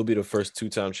 And he'll be the first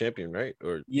 2-time champion, right?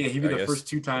 Or yeah, he'll be the first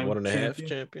 2-time 1.5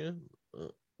 champion.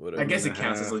 I guess it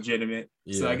counts as legitimate.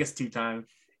 Yeah. So I guess 2-time.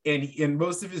 And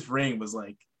most of his reign was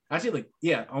like actually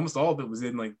like almost all of it was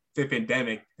in like the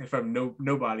pandemic and from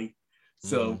nobody.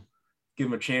 So give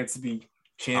him a chance to be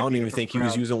champion. I don't even think he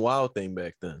was using Wild Thing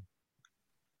back then.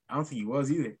 I don't think he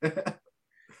was either.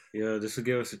 Yeah, this will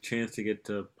give us a chance to get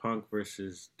to Punk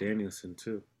versus Danielson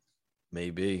too.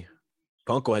 Maybe.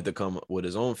 Punk will have to come with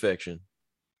his own faction.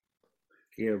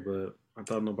 Yeah, but I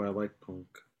thought nobody liked Punk.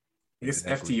 I guess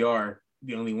FTR,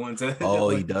 the only ones that. Oh,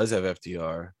 he does have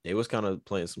FTR. They was kind of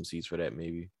playing some seats for that,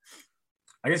 maybe.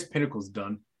 I guess Pinnacle's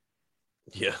done.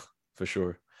 Yeah, for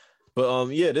sure. But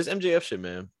this MJF shit,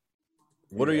 man.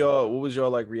 What was y'all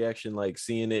like reaction like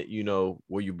seeing it? You know,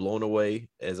 were you blown away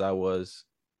as I was?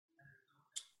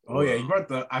 Oh yeah, you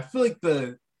brought I feel like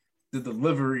the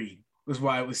delivery was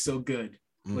why it was so good.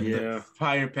 Like the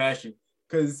fire and passion.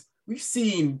 Because we've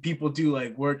seen people do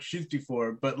like work shoots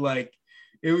before, but like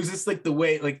it was just like the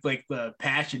way like the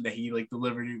passion that he like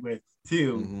delivered it with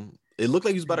too. Mm-hmm. It looked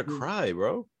like he was about to cry,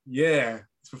 bro. Yeah,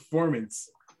 his performance.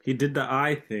 He did the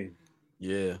eye thing.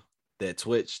 Yeah, that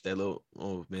twitch, that little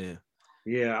man.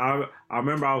 Yeah, I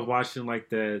remember I was watching like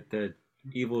that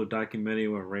evil documentary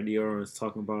when Randy Orton was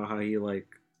talking about how he like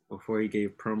before he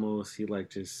gave promos he like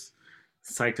just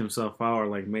psyched himself out or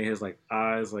like made his like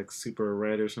eyes like super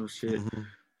red or some shit. Mm-hmm.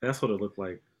 That's what it looked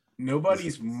like.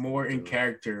 Nobody's more in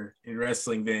character in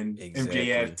wrestling than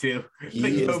MJF too.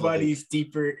 Like nobody's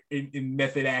deeper in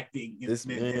method acting. This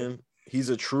man, he's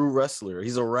a true wrestler.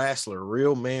 He's a wrestler,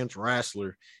 real man's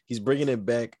wrestler. He's bringing it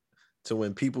back to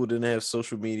when people didn't have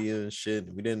social media and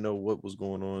shit. We didn't know what was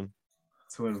going on.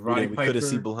 So when Roddy Piper, couldn't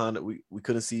see behind it. We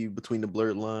couldn't see between the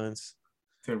blurred lines.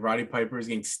 So Roddy Piper is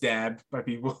getting stabbed by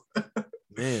people.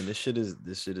 Man, this shit is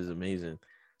amazing.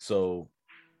 So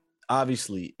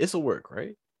obviously it's a work,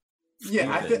 right?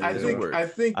 Yeah, I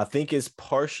think it's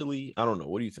partially. I don't know.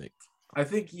 What do you think? I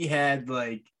think he had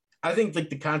like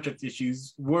the contract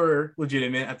issues were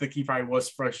legitimate. I think he probably was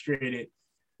frustrated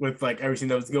with like everything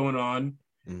that was going on.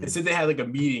 Mm-hmm. And so they had like a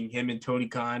meeting, him and Tony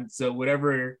Khan. So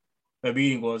whatever the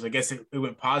meeting was, I guess it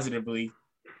went positively,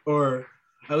 or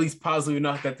at least positive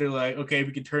enough that they're like, okay,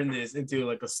 we can turn this into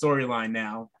like a storyline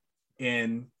now,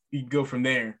 and you can go from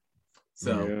there.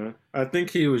 So yeah, I think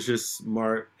he was just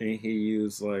smart, and he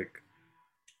used like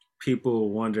people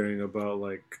wondering about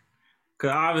like,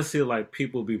 because obviously like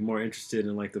people be more interested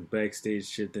in like the backstage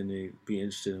shit than they be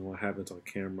interested in what happens on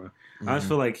camera. Mm-hmm. I just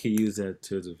feel like he used that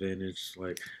to his advantage.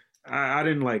 Like I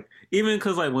didn't like, even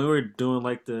because like when we were doing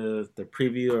like the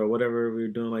preview or whatever, we were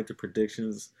doing like the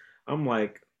predictions, I'm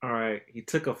like, all right, he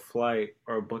took a flight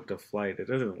or booked a flight. It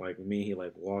doesn't like mean he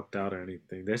like walked out or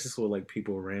anything. That's just what like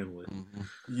people ran with. Mm-hmm.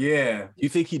 Yeah. You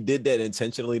think he did that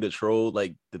intentionally to troll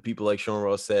like the people like Sean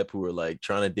Ross Sapp who were like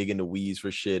trying to dig in the weeds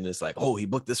for shit? And it's like, oh, he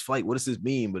booked this flight. What does this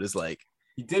mean? But it's like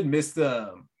he did miss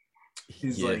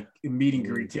his like meet and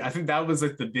greet too. I think that was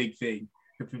like the big thing.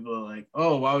 People are like,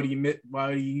 oh, why would he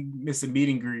miss a meet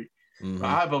and greet?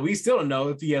 Mm-hmm. But we still don't know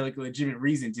if he had like a legitimate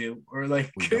reason to, or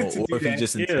like, or if he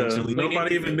just intentionally.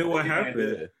 Nobody even knew what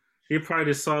happened. Yeah. He probably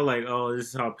just saw like, oh, this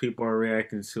is how people are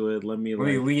reacting to it. Let me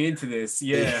lean into this.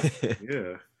 Yeah,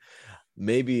 yeah.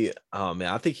 Maybe, man,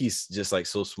 I think he's just like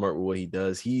so smart with what he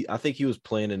does. I think he was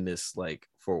planning this like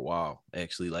for a while,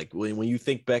 actually. Like when you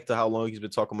think back to how long he's been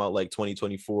talking about like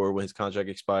 2024 when his contract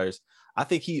expires, I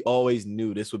think he always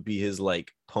knew this would be his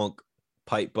like Punk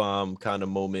pipe bomb kind of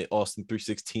moment, Austin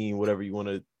 316, whatever you want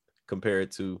to compare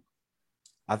it to.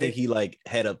 I think he like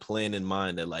had a plan in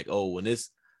mind that like, oh,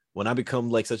 when I become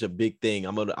like such a big thing, I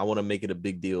want to make it a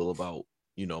big deal about,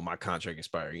 you know, my contract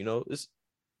expiring. You know, it's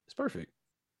perfect.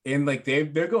 And like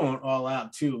they're going all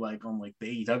out too, like on like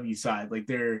the AEW side, like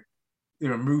they're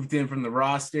moved in from the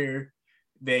roster.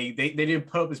 They didn't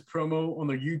put up his promo on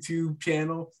their YouTube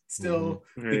channel. Still,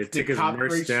 they took his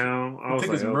merch down.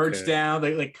 Merch down.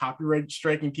 They like copyright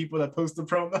striking people that post the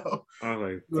promo. I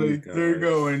was like they're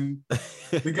going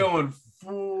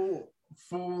full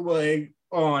like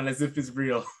on as if it's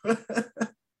real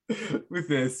with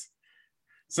this.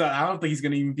 So I don't think he's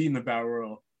gonna even be in the Battle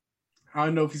Royal. I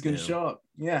don't know if he's gonna show up.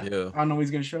 Yeah, I don't know if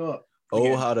he's gonna show up.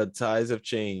 Oh, how the ties have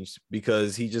changed,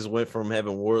 because he just went from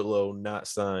having Wardlow not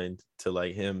signed to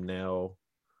like him now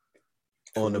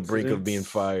on the brink of being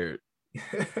fired.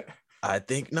 I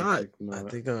think not. I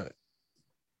think not.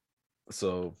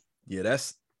 So yeah,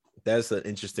 that's an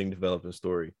interesting developing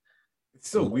story. It's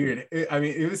so weird.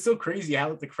 It was so crazy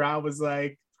how the crowd was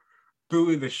like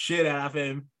booing the shit out of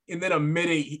him, and then a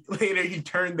minute later he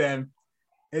turned them,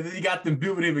 and then he got them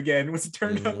booing him again. Once he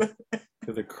turned them,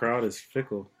 because the crowd is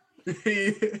fickle.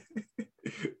 He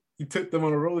took them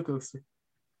on a roller coaster.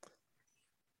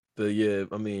 But yeah,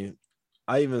 I mean,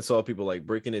 I even saw people like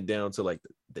breaking it down to like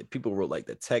the people wrote like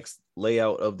the text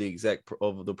layout of the exact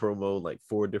of the promo, like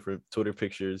 4 different Twitter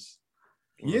pictures.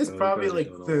 He is probably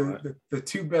like the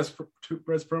two best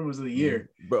promos of the year,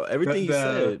 bro. Everything he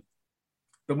said.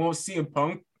 The most CM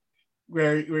Punk,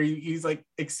 where he's like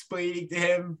explaining to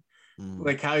him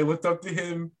like how he looked up to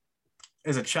him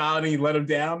as a child and he let him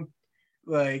down.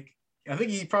 Like I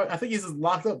think he's just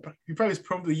locked up. He probably is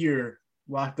promo of the year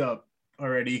locked up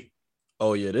already.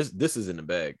 Oh yeah, this is in the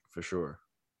bag for sure.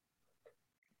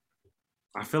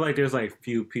 I feel like there's like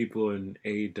few people in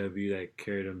AEW that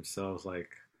carry themselves like,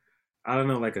 I don't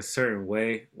know, like a certain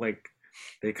way. Like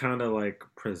they kind of like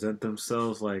present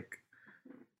themselves like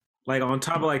on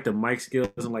top of like the mic skills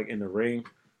and like in the ring.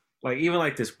 Like even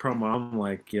like this promo, I'm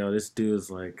like, yo, this dude's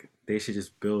like, they should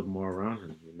just build more around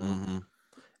him, you know? Mm-hmm.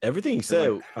 Everything he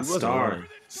said, like a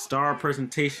star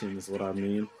presentation is what I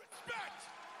mean.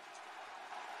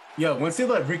 Yeah, once they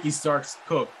let Ricky Starks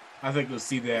cook, I think you'll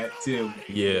see that too.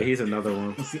 Yeah, he's another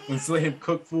one. Once they let him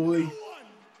cook fully. Everything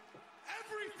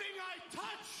I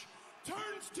touch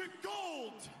turns to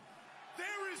gold.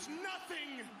 There is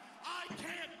nothing I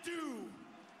can't do.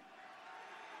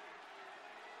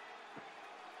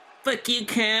 Fuck you,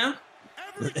 Cam.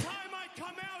 Every time I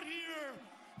come out here,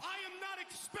 I am not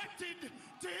expected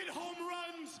to hit home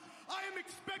runs. I am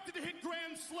expected to hit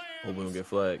grand slams. Hope we don't get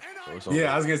flagged.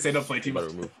 Yeah, I was gonna say don't play too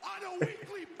much. On a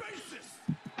weekly basis.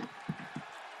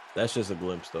 That's just a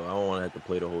glimpse, though. I don't want to have to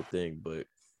play the whole thing, but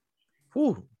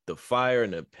the fire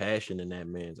and the passion in that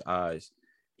man's eyes.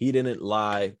 He didn't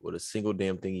lie with a single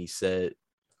damn thing he said.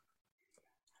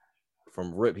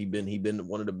 From rip, he been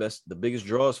one of the biggest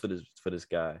draws for this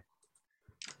guy.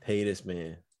 Pay this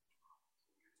man.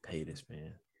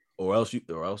 Or else.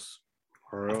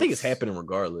 I think it's happening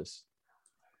regardless.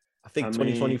 I think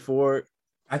 2024.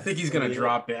 I think he's gonna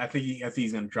drop it. I think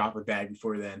he's gonna drop a bag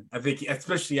before then. I think,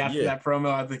 especially after that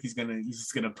promo, I think he's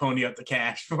just gonna pony up the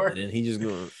cash for it. And he just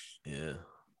gonna, yeah.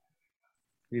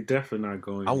 You're definitely not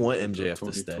going. I want MJF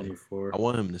to stay. I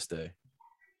want him to stay.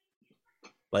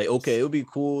 Like, okay, it would be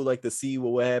cool, like, to see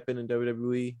what would happen in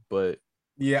WWE, but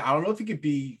yeah, I don't know if he could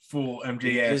be full MJF.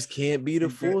 It just can't be the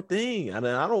full thing. I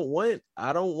mean, I don't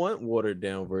want watered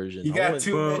down version. He got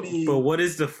too many. But what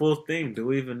is the full thing? Do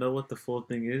we even know what the full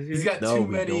thing is yet? He's got too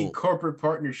many corporate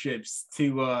partnerships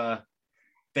to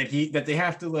that they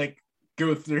have to like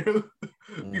go through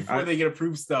before they get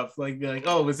approved stuff. Like, be like,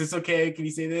 oh, is this okay? Can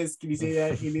you say this? Can you say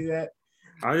that? Can you do that?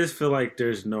 I just feel like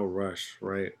there's no rush,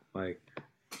 right? Like,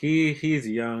 he's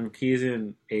young. He's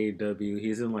in AEW.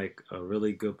 He's in like a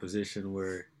really good position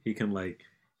where he can like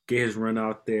get his run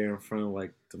out there in front of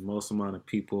like the most amount of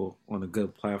people on a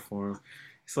good platform.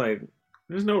 It's like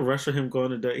there's no rush for him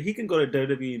going to WWE. He can go to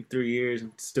WWE in 3 years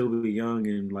and still be young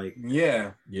and like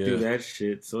do that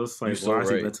shit. So it's like why is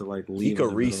he about to like leave? He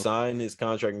could re-sign his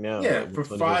contract now. Yeah, for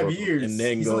 5 years and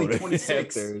then he's go only to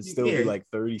 26. and still be like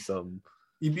 30 something.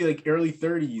 You'd be like early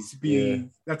 30s.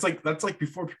 That's like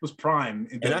before people's prime.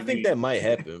 And I think that might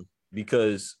happen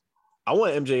because I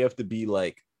want MJF to be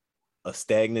like a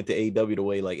stagnant to AEW the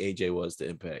way like AJ was to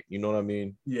Impact. You know what I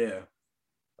mean? Yeah.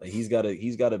 Like he's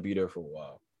gotta be there for a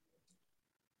while.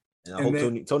 And I hope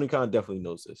Tony Khan definitely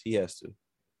knows this. He has to.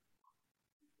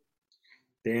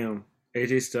 Damn.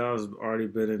 AJ Styles has already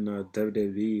been in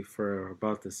WWE for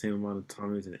about the same amount of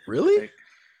time as Impact. Really?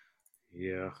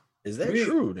 Yeah. Is that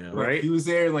true now? Right. He was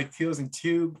there in like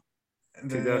 2002.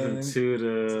 2002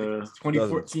 to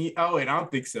 2014. Oh, wait, I don't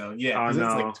think so. Yeah, because it's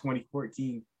like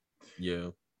 2014. Yeah.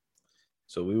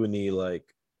 So we would need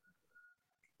like.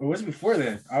 What was it before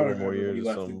then? 4 more years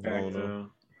or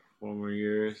something. 4 more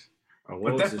years.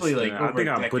 But definitely like I think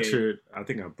I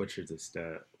butchered the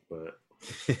stat, but.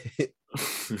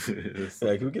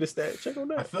 Like, can we get a stat check on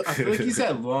that? I feel like he's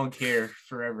had long hair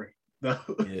forever. No.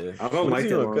 Yeah, I don't like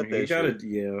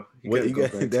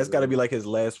that. That's got to be like his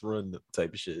last run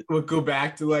type of shit. We'll go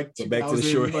back to like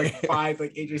 2000, like 5,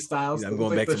 like AJ Styles. Yeah, I'm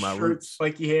going back to my roots,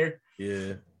 spiky hair.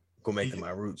 Yeah, go back to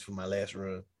my roots for my last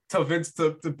run. Tell Vince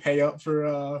to pay up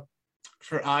for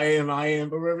I am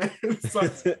or whatever.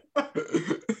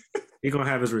 He's gonna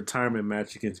have his retirement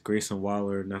match against Grayson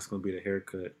Waller, and that's gonna be the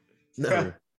haircut.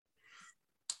 No.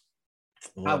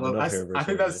 I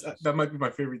think that might be my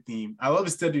favorite theme. I love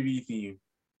his WWE theme,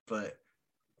 but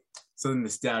something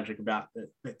nostalgic about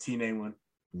that TNA one.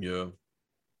 Yeah.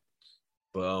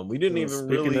 But we didn't even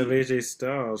Speaking of AJ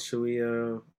Styles, should we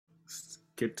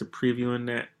get to previewing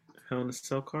that Hell in a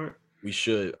Cell card? We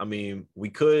should. I mean, we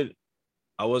could.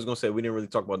 I was gonna say we didn't really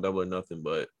talk about Double or Nothing,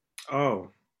 but oh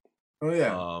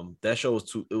yeah. That show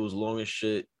was it was long as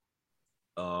shit.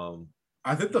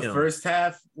 I think the first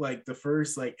half, like the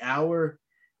first like hour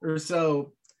or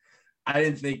so, I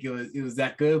didn't think it was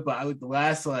that good, but I like the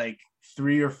last like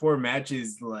 3 or 4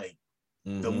 matches like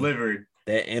delivered.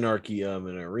 That Anarchy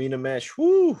an arena match,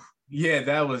 whoo! Yeah,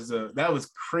 that was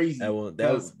crazy.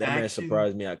 That match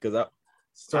surprised me out because I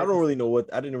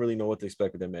didn't really know what to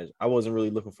expect with that match. I wasn't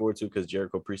really looking forward to because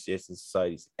Jericho Appreciation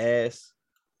Society's ass.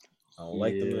 I don't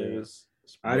like them niggas.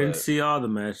 I didn't see all the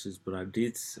matches, but I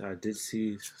did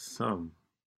see some.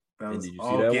 That was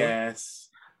all gas.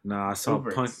 Nah, I saw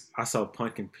Punk. I saw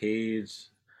Punk and Page.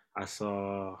 I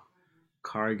saw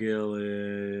Cargill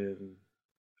and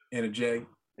Anna Jay.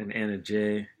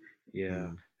 Yeah.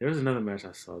 There was another match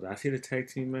I saw. Did I see the tag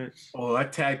team match? Oh,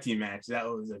 that tag team match. That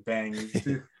was a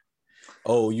banger.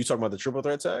 Oh, you talking about the triple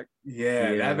threat tag?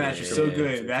 Yeah, that match was so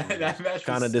good. That match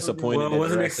kind of disappointed. Well, I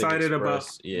wasn't excited about.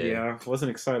 Yeah, I wasn't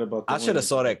excited about. I should have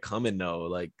saw that coming though.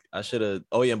 Like I should have.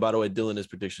 Oh yeah, and by the way, Dylan is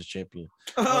predictions champion.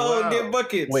 Oh, wow. Get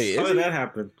buckets. Wait, how did that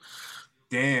happen?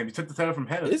 Damn, you took the title from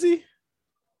Heather. Is he?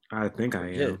 I think I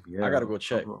am. Yeah, I gotta go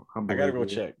check. I gotta go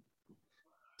check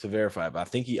to verify, but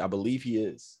I believe he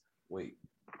is. Wait,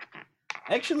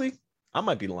 actually, I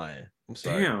might be lying. I'm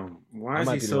sorry. Damn, why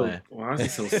is he so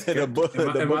scared?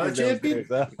 Am I the champion?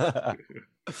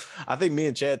 I think me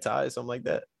and Chad tied something like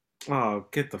that. Oh,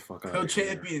 get the fuck out!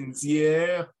 Co-champions,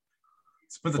 yeah.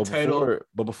 Split the title.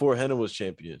 But before Henna was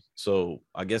champion, so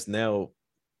I guess now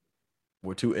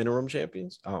we're 2 interim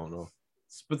champions. I don't know.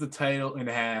 Split the title in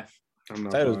half.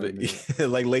 Titles big.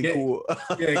 Like Lake Cool.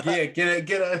 Get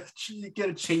a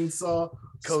chainsaw.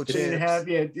 Coach in half.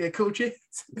 Yeah, coach.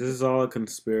 This is all a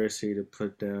conspiracy to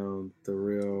put down the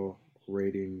real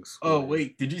ratings. Oh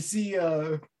wait, did you see?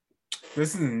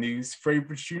 This is in the news. Freddie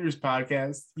Prinze Jr.'s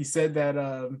podcast. He said that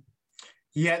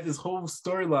he had this whole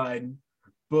storyline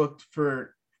booked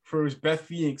for his Beth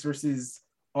Phoenix versus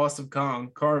Awesome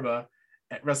Kong Carva,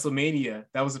 at WrestleMania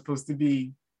that was supposed to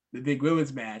be the big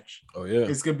women's match. Oh yeah,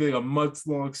 it's gonna be like a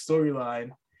month-long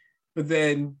storyline, but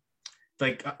then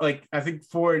like I think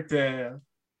for it to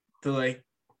like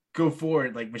go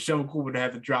forward, like Michelle McCool would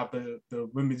have to drop the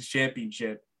women's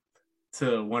championship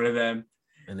to one of them,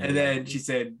 and then she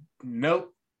said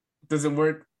nope, doesn't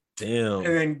work. Damn.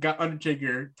 And then got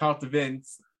Undertaker, talked to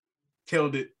Vince,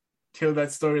 killed that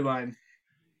storyline.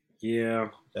 Yeah,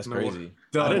 that's crazy.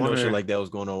 I didn't know shit like that was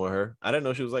going on with her. I didn't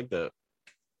know she was like that.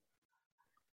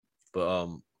 But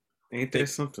ain't there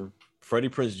something? Freddie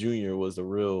Prinze Jr. was the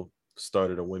real start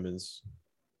of the women's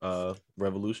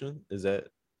revolution. Is that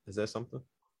something?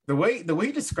 The way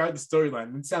he described the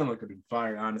storyline, it sounded like it would be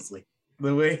fire, honestly.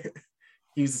 The way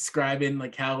he was describing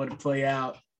like how it would play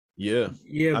out. Yeah.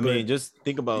 I mean, just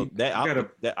think about that.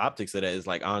 That optics of that is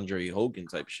like Andre Hogan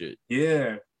type shit.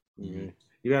 Yeah. Mm-hmm.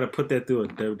 You got to put that through a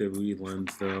WWE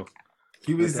lens, though.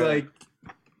 He was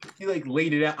he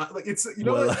laid it out. Like it's what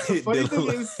the funny thing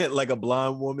is, like a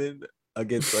blonde woman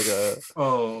against like a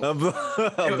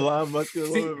blonde muscular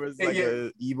woman versus like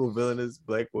a evil villainous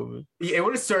black woman. Yeah, it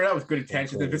would have started out with good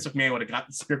intentions. Then Vince McMahon would have got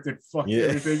the script and fucked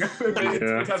everything.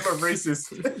 That's about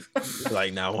racist.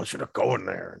 Like, now I want you to go in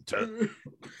there and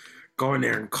go in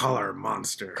there and color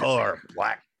monster, color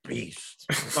black beast.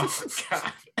 Oh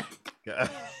God.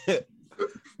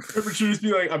 Remember, she just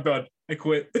be like, "I'm done. I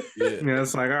quit." Yeah,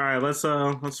 it's like, all right, let's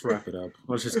wrap it up.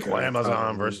 Let's just go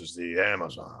Amazon versus the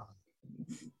Amazon.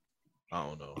 I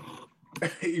don't know.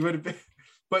 He would have been,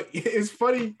 but it's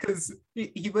funny because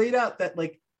he laid out that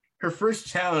like her first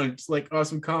challenge, like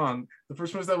Awesome Kong, the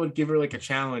first ones that would give her like a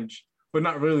challenge, but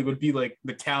not really, would be like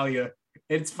Natalya.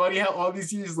 And it's funny how all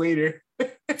these years later,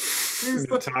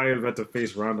 Natalya about to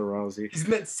face Ronda Rousey. He's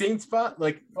in that same spot.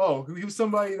 Like, oh, he was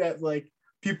somebody that like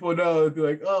people know, they'd be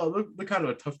like, oh, look kind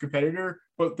of a tough competitor,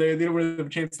 but they don't really have a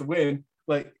chance to win.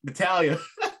 Like Natalya.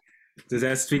 Does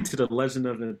that speak to the legend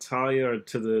of Natalya or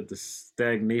to the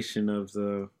stagnation of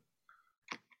the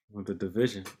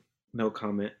division? No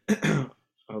comment.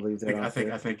 I'll leave that out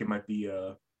there. I think it might be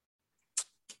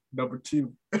number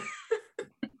 2.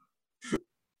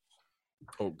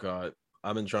 Oh God,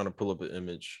 I've been trying to pull up an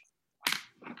image.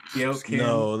 Yeah, okay.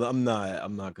 No, I'm not.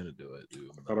 I'm not gonna do it,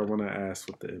 dude. I don't want to ask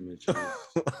what the image is.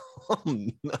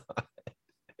 I'm not.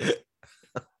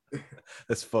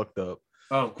 That's fucked up.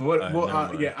 Oh, what?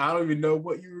 Right, yeah, I don't even know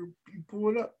what you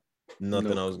pulling up.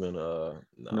 Nothing. I was gonna.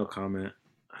 No comment.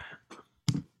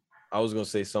 I was gonna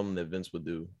say something that Vince would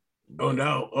do. Oh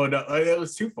no! That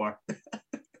was too far.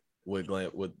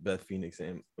 with Beth Phoenix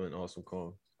and Awesome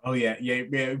Kong. Oh yeah.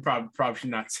 We probably should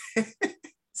not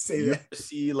say that.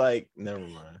 See, like, never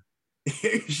mind.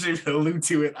 You should allude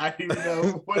to it. I don't even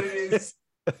know what it is.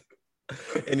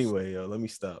 Anyway, let me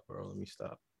stop, bro. Let me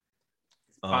stop.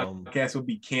 Podcast will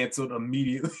be canceled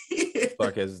immediately.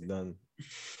 Podcast is done.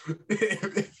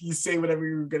 If you say whatever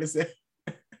you were gonna say.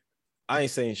 I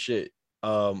ain't saying shit.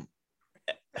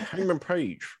 Hangman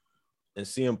Page and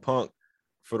CM Punk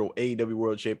for the AEW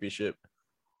World Championship.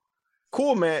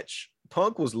 Cool match.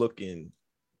 Punk was looking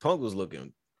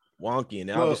wonky, and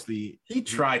obviously he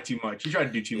tried too much. He tried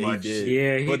to do too much.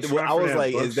 Yeah, but I was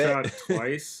like, "Is that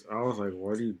twice?" I was like,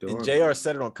 "What are you doing?" And JR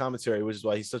said it on commentary, which is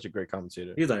why he's such a great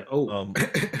commentator. He's like, "Oh,"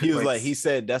 he was like, he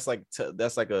said that's like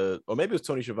or maybe it was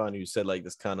Tony Schiavone who said like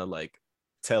this kind of like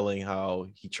telling how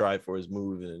he tried for his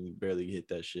move and he barely hit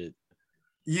that shit.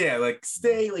 Yeah, like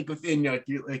stay like within like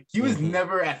he was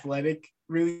never athletic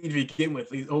really to begin with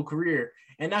his whole career.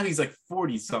 And now he's like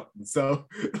 40 something. So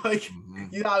like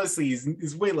he obviously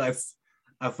is way less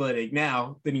athletic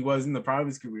now than he was in the prime of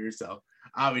his career. So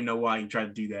I don't even know why he tried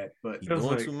to do that. But doing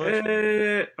like, too much.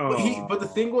 But the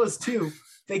thing was too,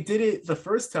 they did it the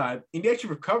first time and he actually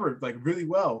recovered like really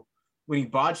well when he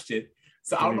botched it.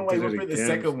 So I don't know why he went for the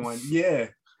second one. Yeah.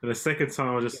 And the second time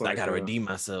I was just like, I gotta redeem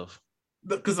myself.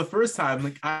 Because the first time,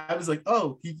 like I was like,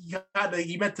 oh,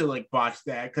 he meant to like botch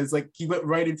that because like he went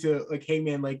right into like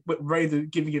Heyman, like went right into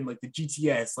giving him like the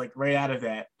GTS, like right out of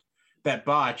that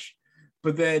botch.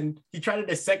 But then he tried it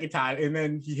a second time, and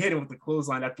then he hit him with the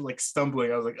clothesline after like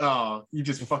stumbling. I was like, oh, you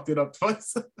just fucked it up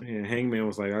twice. Yeah, Hangman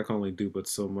was like, I can only do but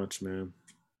so much, man.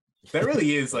 That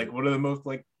really is like one of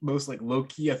the most low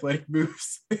key athletic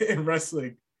moves in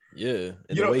wrestling. Yeah,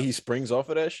 and the way he springs off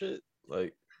of that shit,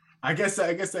 like. I guess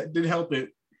that did help it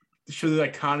to show the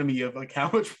economy of like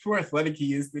how much more athletic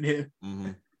he is than him.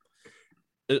 Mm-hmm.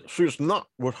 It's not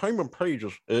with Heyman Page.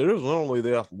 It is not only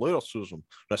the athleticism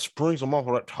that springs him off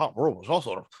of that top rope. It's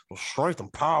also the strength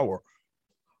and power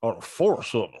of the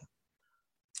force of him.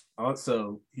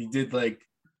 Also, he did like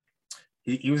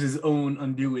he was his own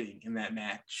undoing in that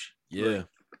match. Yeah,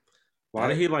 Why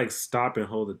did he like stop and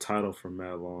hold the title for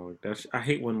that long? I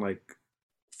hate when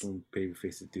baby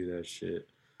faces do that shit.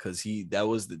 Cause that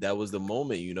was the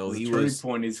moment, you know. He turning was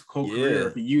point his whole career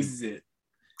if he uses it.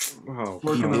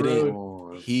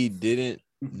 He didn't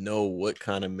know what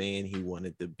kind of man he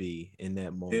wanted to be in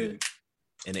that moment.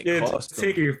 And it cost him.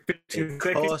 Take your 15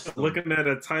 seconds looking at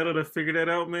a title to figure that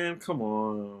out, man. Come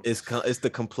on. It's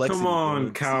the complexity. Come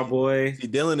on, cowboy. See,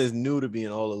 Dylan is new to being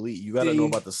all elite. You got to know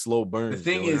about the slow burn. The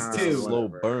thing is, too, slow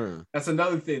burn. That's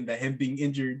another thing that him being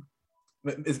injured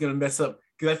is going to mess up.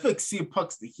 Because I feel like CM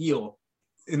Punk's the heel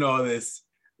in all this.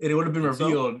 And it would have been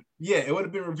revealed. So? Yeah, it would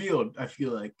have been revealed, I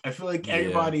feel like.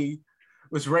 Everybody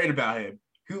was right about him.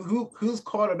 Who's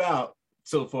caught him out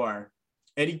so far?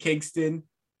 Eddie Kingston,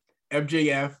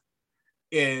 MJF,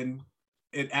 and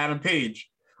Adam Page,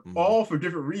 all for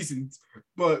different reasons,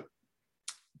 but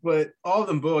all of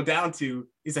them boil down to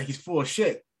is like he's full of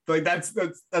shit. Like that's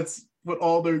what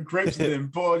all their gripes of them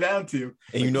boil down to.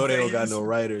 And you know they don't got no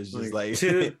writers, just like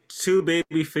two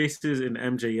baby faces in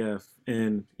MJF,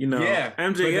 and you know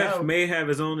MJF may have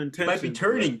his own intentions. Might be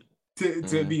turning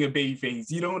to being a baby face.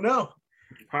 You don't know.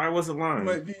 Probably wasn't lying.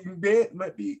 Might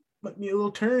be a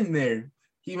little turn there.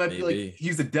 He might be like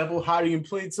he's the devil hiding in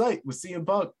plain sight with CM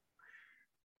Punk.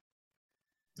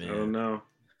 Man. I don't know.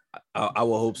 I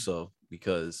will hope so,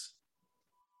 because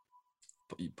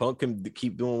Punk can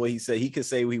keep doing what he said. He can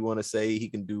say what he want to say. He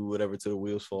can do whatever till the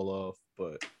wheels fall off.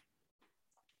 But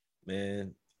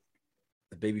man,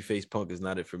 the babyface Punk is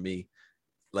not it for me.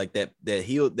 Like that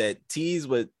tease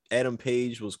with Adam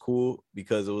Page was cool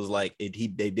because it was like they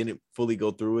didn't fully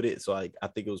go through with it. So I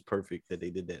think it was perfect that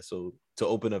they did that. So to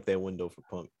open up that window for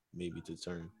Punk maybe to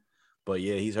turn. But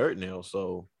yeah, he's hurt now.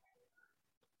 So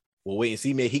we'll wait and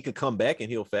see. Maybe he could come back in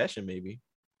heel fashion, maybe.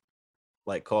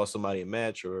 Like cost somebody a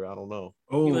match, or I don't know.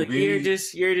 Oh, like, you're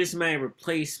just my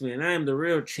replacement. I'm the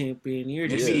real champion. You're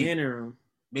just the interim.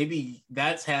 Maybe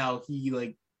that's how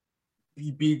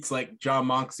he beats like John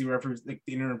Moxley, reference like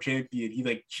the interim champion. He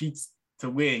like cheats to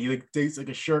win. He like takes like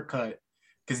a shortcut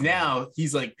because now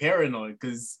he's like paranoid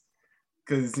because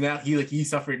now he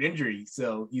suffered injury.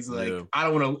 So he's like,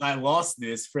 I lost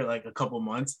this for like a couple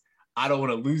months. I don't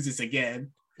want to lose this again.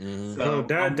 Mm-hmm.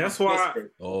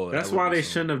 So that's why they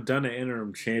shouldn't have done an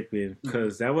interim champion,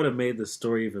 because that would have made the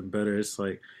story even better. It's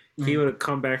like he would have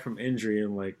come back from injury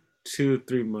in like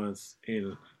 2-3 months,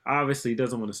 and obviously he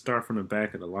doesn't want to start from the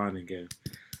back of the line again.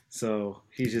 So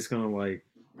he's just gonna like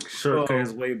shortcut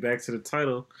his way back to the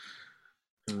title,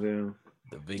 and then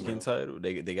the vacant title.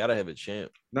 They gotta have a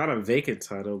champ, not a vacant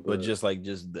title, but just the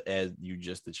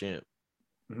champ.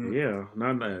 Mm-hmm. Yeah,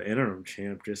 not an interim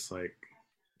champ, just like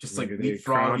they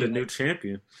crowned a new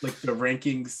champion, like the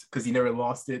rankings, because he never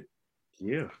lost it.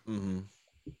 Yeah,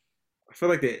 I feel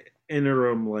like the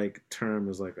interim like term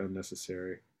is like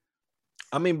unnecessary.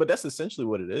 I mean, but that's essentially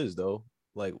what it is, though.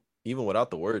 Like even without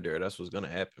the word there, that's what's gonna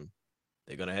happen.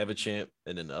 They're gonna have a champ,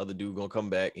 and then the other dude gonna come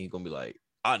back, and he's gonna be like,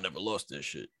 "I never lost this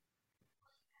shit."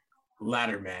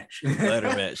 Ladder match.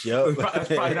 Yep.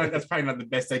 That's probably not the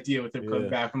best idea with him coming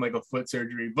back from like a foot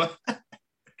surgery, but.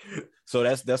 So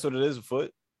that's what it is, a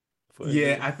foot.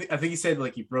 Yeah, I think he said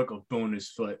like he broke a bone in his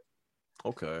foot.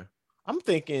 Okay, I'm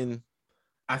thinking.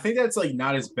 I think that's like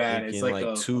not as bad. It's like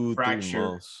a 2-3 fracture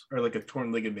months. Or like a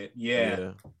torn ligament.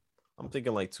 Yeah. I'm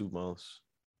thinking like 2 months,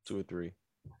 2 or 3,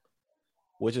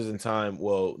 which is in time.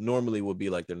 Well, normally would be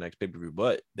like their next pay-per-view,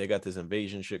 but they got this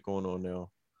invasion shit going on now.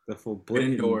 The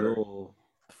Forbidden Door.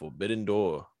 Forbidden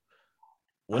Door.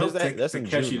 When is that? That's in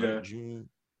June, right? June.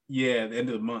 Yeah, the end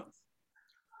of the month.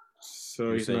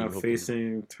 So he's not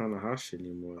facing Tanahashi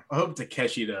anymore. I hope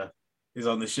Takeshita is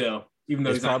on the show, even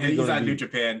though he's not New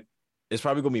Japan. It's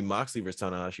probably gonna be Moxley versus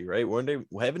Tanahashi, right?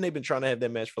 Haven't they been trying to have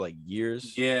that match for like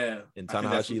years? Yeah. And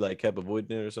Tanahashi like kept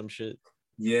avoiding it or some shit.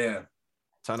 Yeah.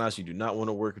 Tanahashi do not want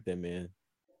to work with that man.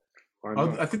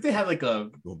 I think they had like a.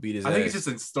 We'll beat his I ass. think it's just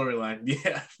a storyline.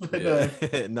 Yeah.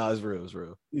 But, no, it's real. It's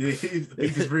real. Yeah,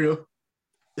 it's real.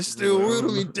 It's still real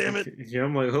to me, damn it. Yeah,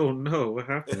 I'm like, oh no, what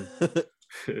happened?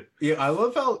 Yeah, I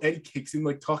love how Eddie Kingston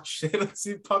like talks shit on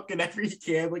CM Punk whenever he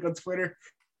can, like on Twitter.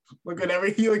 Like whenever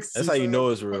he like. That's how you know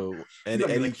it's real. And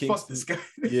Eddie like, Kingston, fuck this guy.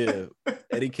 Yeah,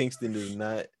 Eddie Kingston does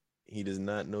not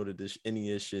know that any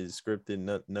of this shit is scripted.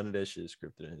 None of that shit is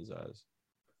scripted in his eyes.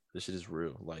 This shit is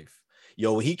real life.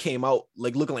 Yo, when he came out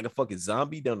like looking like a fucking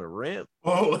zombie down the ramp.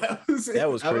 Oh, that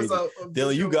was crazy.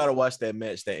 Dylan, you gotta watch that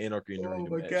match, that Anarchy in the Ring.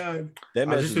 Oh my god. That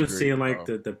match. I just been seeing like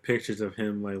the pictures of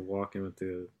him like walking with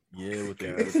the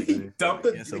he dumped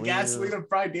the gasoline on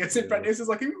Brian Danielson. Brian Danielson's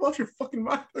like, "You lost your fucking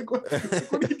mind. Like, what are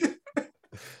you doing?"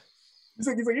 He's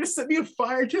like, "You're just setting me on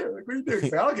fire too. Like, what are you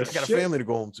doing?" Like, I got a family to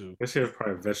go home to. That shit is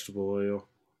probably vegetable oil.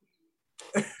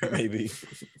 Maybe.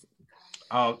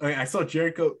 Oh, I saw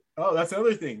Jericho. Oh, that's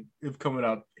another thing coming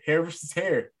up. Hair versus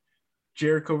hair.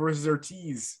 Jericho versus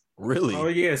Ortiz. Really? Oh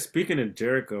yeah. Speaking of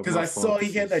Jericho, because I saw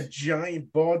he had that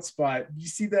giant bald spot. Did you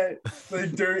see that?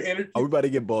 During interview? Are we about to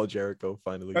get bald Jericho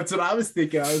finally? That's what I was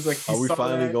thinking. I was like, are we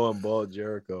finally going bald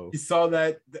Jericho? He saw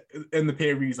that in the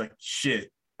pay-per-view. He's like,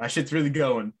 shit, my shit's really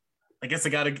going. I guess I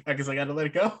gotta let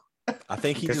it go. I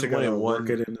think he just wanted one. Work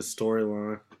it in the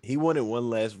storyline. He wanted one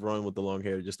last run with the long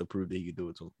hair just to prove that he could do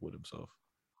it with himself.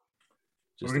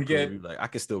 Just to prove, like, I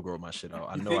can still grow my shit out.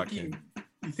 I know I can.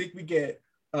 You think we get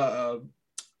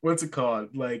what's it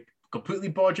called? Like completely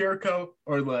bald Jericho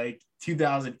or like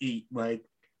 2008, like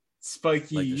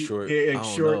spiky like short,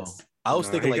 shorts? Know. I was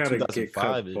thinking like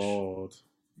 2005-ish. Bald.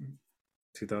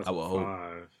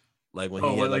 2005. Like when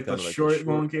he had like the short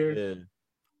long hair. Yeah.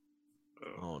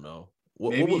 I don't know.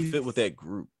 What would fit with that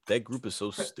group? That group is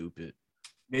so stupid.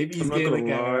 Maybe he's getting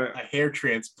like a hair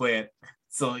transplant.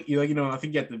 So you know, I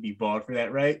think you have to be bald for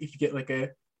that, right? If you get like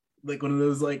one of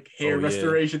those like hair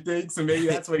restoration things, so maybe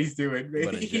that's what he's doing.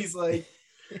 Maybe he's like,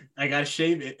 I gotta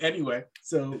shave it anyway.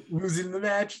 So losing the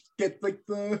match, get like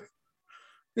the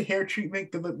hair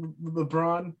treatment, the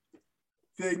LeBron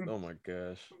thing. Oh my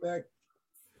gosh! Back.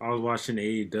 I was watching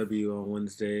AEW on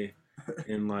Wednesday,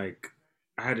 and like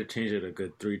I had to change it a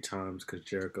good 3 times because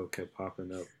Jericho kept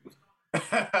popping up.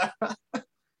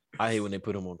 I hate when they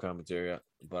put him on commentary,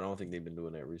 but I don't think they've been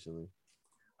doing that recently.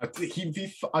 I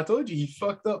told you he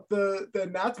fucked up the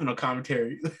announcement on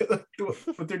commentary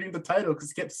when they're doing the title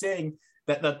because he kept saying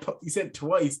that he said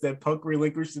twice that Punk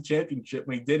relinquished the championship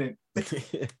when he didn't.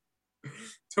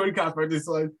 Tony Khan just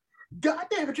like, God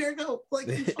damn it, Jericho! Like,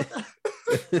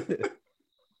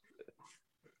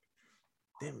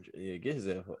 damn, yeah, get his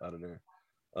ass out of there.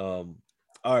 All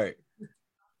right,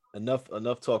 enough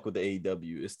talk with the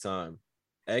AEW. It's time.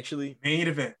 Actually, main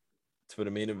event. It's for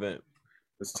the main event.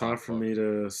 It's time for me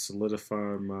to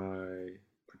solidify my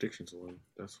predictions one.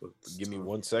 That's what. Give me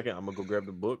 1 second. I'm gonna go grab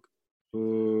the book.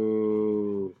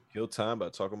 Ooh. Kill time by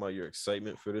talking about your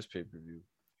excitement for this pay-per-view.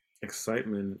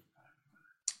 Excitement.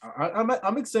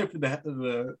 I'm excited for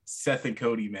the Seth and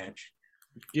Cody match.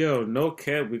 Yo, no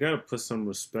cap. We gotta put some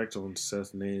respect on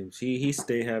Seth's names. He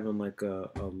stay having like a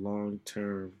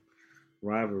long-term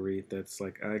rivalry that's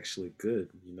like actually good.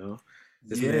 You know.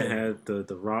 This man had the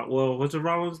well, was it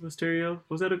Rollins Mysterio?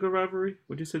 Was that a good rivalry?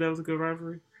 Would you say that was a good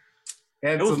rivalry?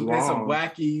 And some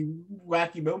wacky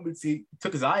moments. He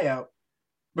took his eye out.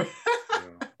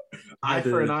 Eye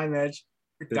for an eye match.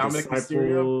 Dominic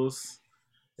Mysterio.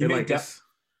 He like this.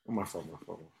 Oh, my fault.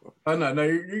 Oh no,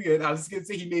 you're good. I was just gonna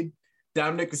say he made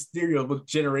Dominic Mysterio look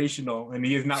generational, and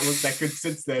he has not looked that good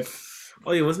since then.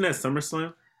 Oh yeah, wasn't that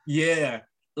SummerSlam? Yeah,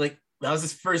 like. That was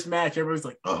his first match. Everybody's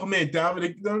like, "Oh man,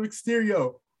 Dominic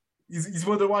Mysterio, he's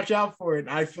one to watch out for." And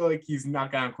I feel like he's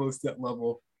not gotten close to that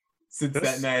level since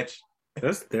that match.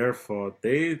 That's their fault.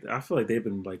 I feel like they've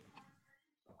been like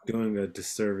doing a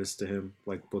disservice to him,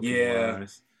 like booking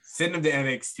wise. Send him to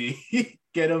NXT.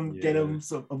 get him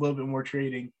a little bit more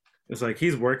trading. It's like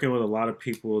he's working with a lot of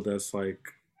people that's like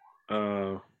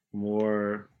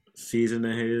more seasoned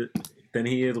than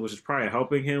he is, which is probably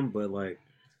helping him, but like.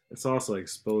 It's also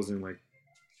exposing like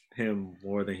him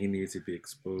more than he needs to be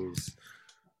exposed.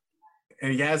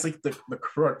 And he has like the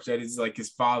crutch that is like his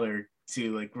father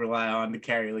to like rely on to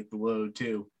carry like the load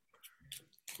too.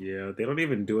 Yeah, they don't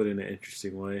even do it in an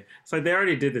interesting way. It's like they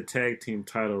already did the tag team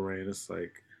title reign. It's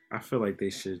like I feel like they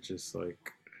should just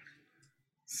like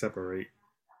separate.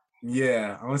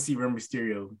 Yeah, I want to see Rey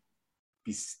Mysterio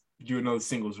do another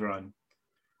singles run.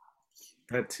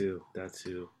 That too.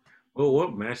 Well,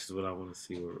 what matches would I want to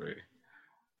see with Ray?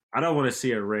 I don't want to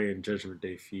see a Ray and Judgment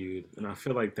Day feud, and I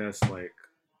feel like that's like,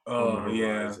 oh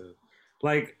yeah,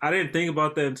 like I didn't think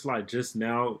about that until I just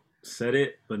now said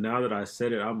it, but now that I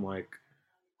said it, I'm like,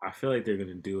 I feel like they're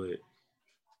gonna do it.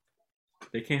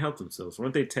 They can't help themselves.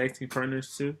 Weren't they tag team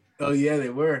partners too? Oh yeah, they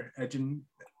were. Edge and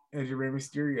Rey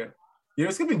Mysterio. You know,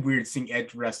 it's gonna be weird seeing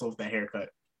Edge wrestle with that haircut.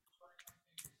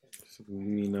 You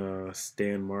mean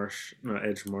Stan Marsh? No,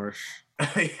 Edge Marsh.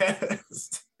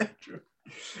 Yes.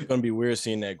 It's gonna be weird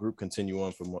seeing that group continue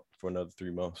on for another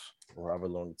 3 months or however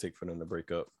long it takes for them to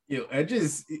break up. Yo, Edge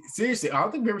is seriously. I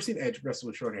don't think we've ever seen Edge wrestle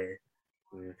with short hair.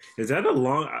 Yeah. Is that a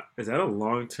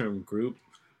long-term group?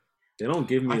 They don't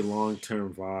give me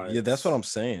long-term vibes. Yeah, that's what I'm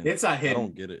saying. It's not him. I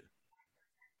don't get it.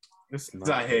 It's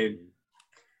not him.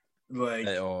 Like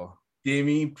at all.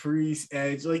 Damian Priest,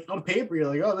 Edge. Like on paper, you're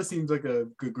like, oh, this seems like a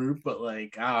good group, but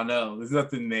like I don't know, there's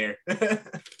nothing there.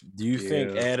 Do you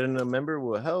think adding a member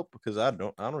will help? Because I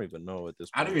don't even know at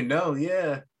this point. I don't even know.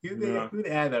 Yeah, who they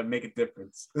add that would make a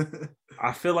difference?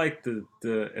 I feel like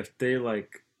if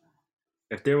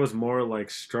there was more like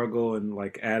struggle and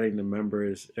like adding the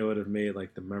members, it would have made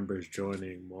like the members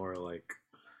joining more like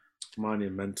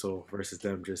monumental versus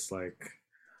them just like,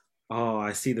 oh,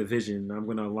 I see the vision. I'm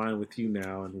gonna align with you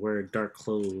now and wear dark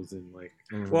clothes and like.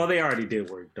 Well, they already did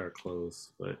wear dark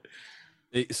clothes, but.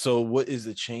 So what is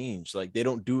the change? Like they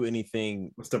don't do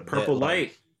anything. What's the purple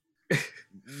light?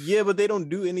 Yeah, but they don't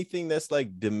do anything that's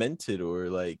like demented or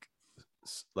like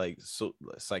so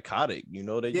psychotic. You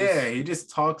know? He just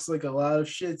talks like a lot of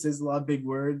shit, says a lot of big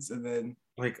words, and then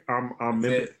like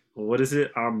what is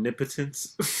it?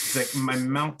 Omnipotence. It's like my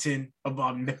mountain of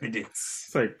omnipotence.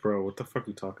 It's like, bro, what the fuck are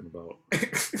you talking about?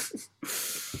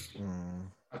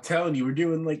 I'm telling you, we're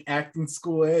doing like acting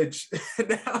school Edge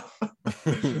now.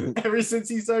 Ever since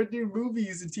he started doing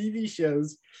movies and TV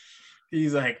shows,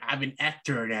 he's like, I'm an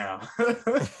actor now.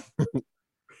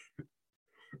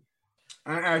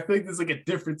 I think there's like a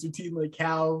difference between like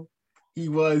how he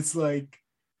was like,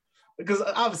 because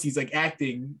obviously he's like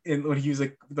acting and when he was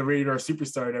like the rated R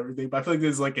superstar and everything, but I feel like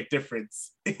there's like a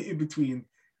difference in between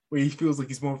where he feels like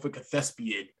he's more of like a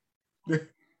thespian.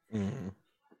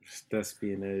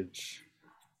 Thespian Edge.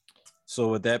 So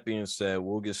with that being said,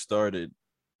 we'll get started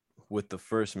with the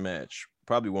first match.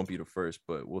 Probably won't be the first,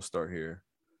 but we'll start here.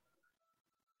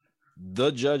 The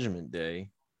Judgment Day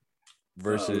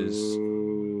versus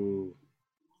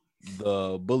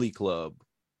the Bully Club.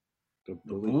 The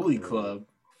Bully Club.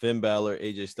 Finn Balor,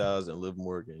 AJ Styles, and Liv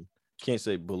Morgan. Can't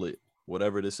say Bullet.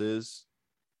 Whatever this is.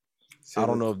 I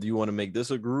don't know if you want to make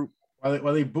this a group. Why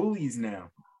are they bullies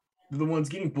now? They're the ones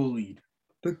getting bullied.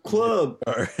 The club.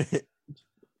 All right.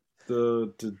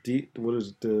 What could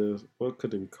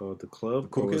it be called? The club? The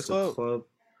Cool Kids Club?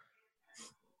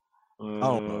 I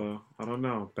don't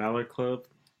know. Balor Club?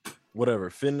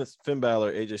 Whatever. Finn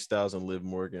Balor, AJ Styles, and Liv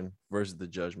Morgan versus the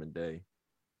Judgment Day.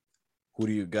 Who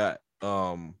do you got?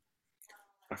 I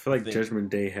feel like Judgment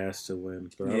Day has to win.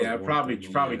 Yeah, probably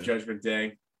Judgment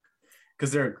Day.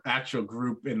 Because they're an actual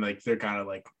group and like they're kind of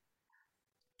like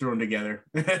thrown together.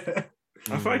 I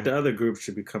feel like the other group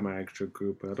should become an actual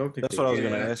group, but I don't think that's what I was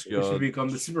going to ask you. They should become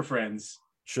the Super Friends.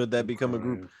 Should that become a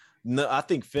group? No, I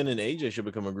think Finn and AJ should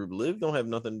become a group. Liv don't have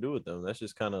nothing to do with them. That's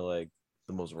just kind of like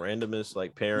the most randomest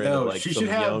like parent of like she some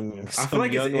should have, young, I feel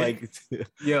like young like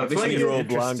yeah, 20-year-old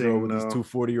blonde girl with these 2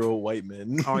 40-year-old white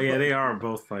men. Oh yeah, they are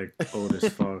both like old as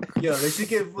fuck. Yeah, they should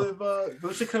give Liv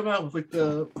they should come out with like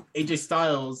the AJ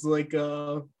Styles like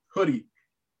hoodie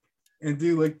and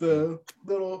do like the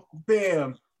little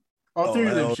bam. All three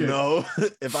of them shit. No,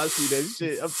 if I see that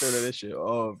shit, I'm turning that shit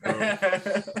off, bro.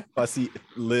 If I see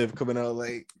Liv coming out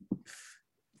like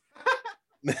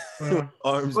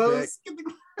arms back.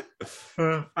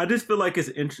 I just feel like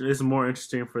it's more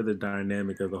interesting for the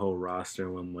dynamic of the whole roster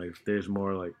when like there's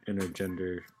more like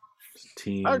intergender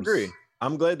teams. I agree.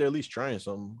 I'm glad they're at least trying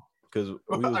something because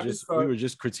we were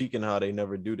just critiquing how they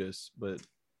never do this. But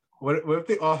what if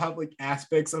they all have like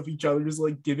aspects of each other's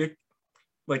like gimmick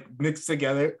like mixed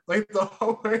together, like the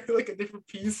whole way like a different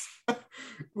piece?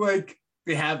 Like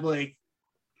they have like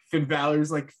Finn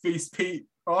Balor's like face paint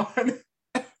on.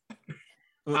 I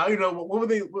don't know what would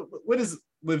they. What is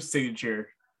Liv's signature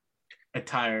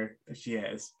attire that she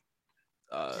has?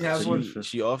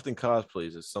 She often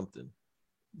cosplays as something.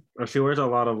 Or she wears a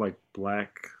lot of like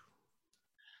black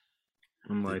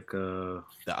and like the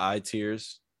eye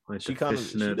tears. Like she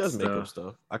does makeup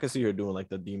stuff. I can see her doing like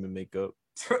the demon makeup.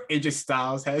 AJ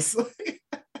Styles has like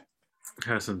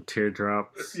has some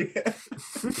teardrops. Yeah.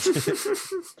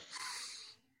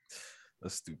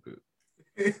 That's stupid.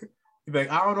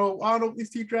 Like, I don't know what these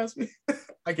teardrops mean.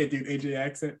 I can't do an AJ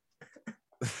accent.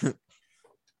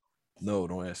 No,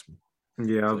 don't ask me.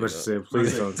 Yeah, I was about to say,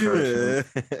 please don't do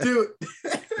it.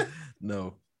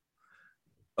 No.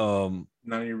 None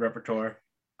of your repertoire.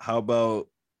 How about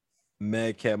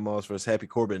Madcap Moss versus Happy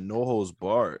Corbin? No holds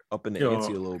barred, up in the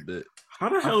ante a little bit. How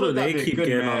the hell do they keep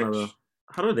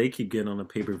getting on a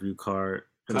pay-per-view card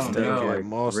instead of like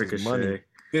Moss Ricochet? Money.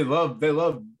 They love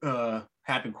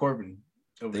Happy Corbin.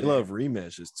 They love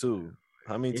rematches too.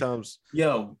 How many times?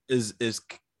 Yo, is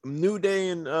New Day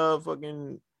and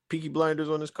fucking Peaky Blinders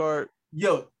on this card?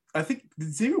 Yo, I think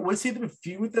did Xavier Woods say they've been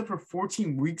feuding with them for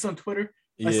 14 weeks on Twitter?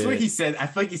 Yeah. I swear he said. I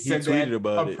feel like he said that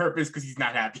on purpose because he's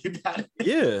not happy about it.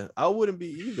 Yeah, I wouldn't be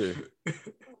either.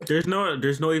 There's no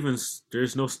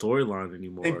storyline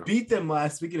anymore. They beat them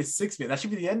last week in a 6-man. That should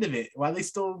be the end of it. Why are they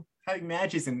still having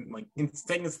matches and like in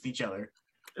segments with each other?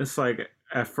 It's like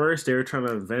at first they were trying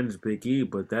to avenge Big E,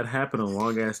 but that happened a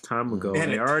long ass time ago.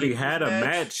 And they already had a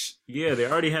match. Yeah, they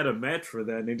already had a match for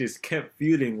that, and they just kept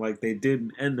feuding like they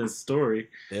didn't end the story.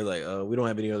 They're like, we don't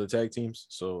have any other tag teams,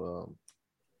 so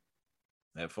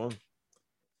have fun.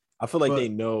 I feel like they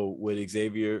know with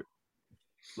Xavier,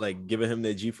 like giving him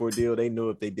that G4 deal, they know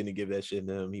if they didn't give that shit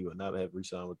to him, he would not have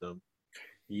re-signed with them.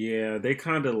 Yeah, they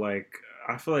kind of like,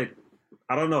 I feel like,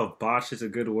 I don't know if botch is a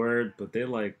good word, but they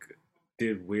like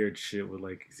did weird shit with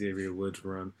like Xavier Woods'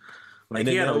 run. Like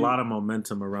he had a lot of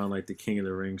momentum around like the King of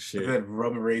the Ring shit. And then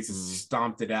Roman Reigns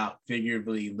stomped it out,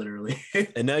 figuratively, literally.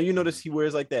 And now you notice he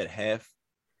wears like that half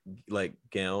like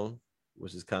gown,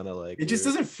 which is kind of like it just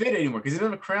doesn't fit anymore because he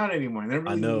doesn't have a crown anymore. And really,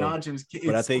 I know,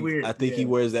 but I think he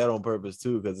wears that on purpose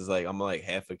too, because it's like I'm like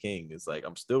half a king. It's like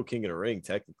I'm still King of the Ring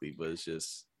technically, but it's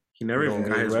just he never even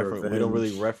got his revenge. We don't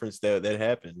really reference that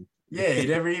happened. Yeah, he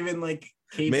never even like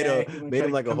made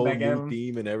him like a whole new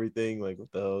theme and everything. Like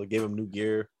what the hell? Gave him new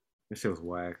gear. This shit was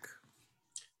whack.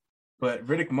 But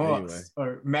Riddick Moss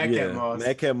or Madcap Moss.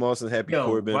 Madcap Moss and Happy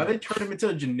Corbin. Why they turn him into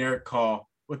a generic call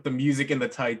with the music and the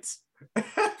tights?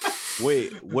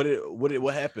 Wait, what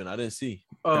happened? I didn't see.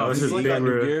 That was his new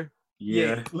gear.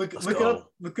 Yeah. Look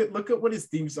at what his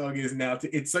theme song is now.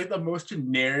 It's like the most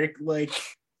generic like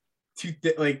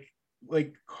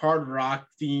hard rock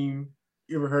theme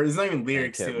you ever heard. There's not even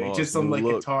lyrics to it. It's just some like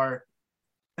guitar.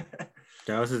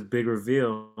 That was his big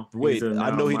reveal. Wait, I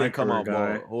know he didn't come out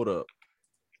bald. Hold up.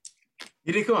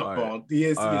 He didn't come out bald. He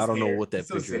has I don't know what that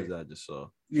picture is I just saw.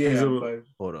 Yeah,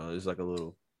 hold on. It's like a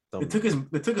little. They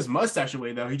took his mustache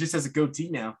away though. He just has a goatee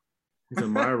now. He's a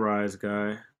My Rise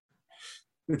guy.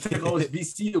 They took all his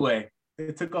VC away.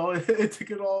 It took all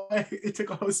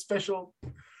his special.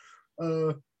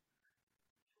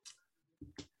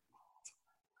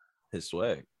 His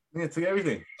swag. Yeah, it took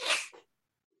everything.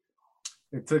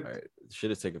 It took. Right.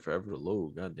 Shit is taking forever to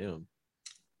load. Goddamn.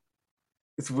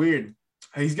 It's weird.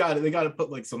 They got to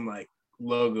put like some like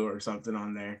logo or something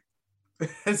on there,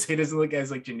 so he doesn't look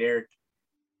as like generic.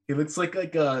 He looks like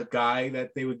a guy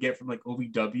that they would get from like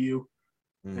OVW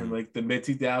in like the mid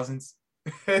 2000s.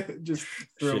 Just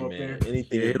throw him up there.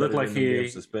 Anything. He looked like he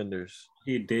suspenders.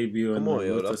 He debuted in the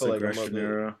Ruthless Aggression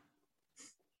era.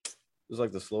 It was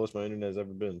like the slowest my internet has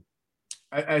ever been.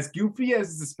 As goofy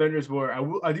as the suspenders were, I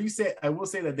will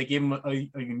say that they gave him a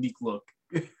unique look.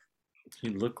 He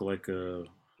looked like a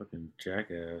fucking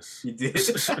jackass. He did.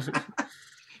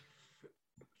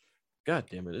 God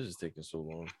damn it! This is taking so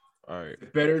long. All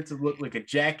right. Better to look like a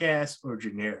jackass or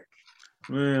generic.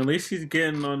 Man, at least he's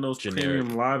getting on those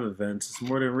premium live events. It's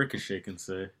more than Ricochet can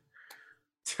say.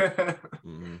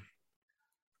 Mm-hmm.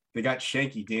 They got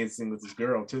Shanky dancing with his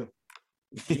girl too.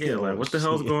 Yeah, like what the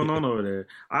hell's going on over there?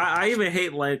 I even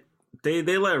hate like they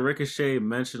let Ricochet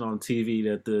mention on TV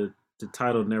that the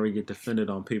title never get defended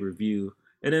on pay-per-view,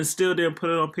 and then still didn't put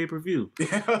it on pay-per-view.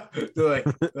 Yeah, they're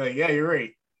like, yeah, you're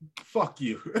right. Fuck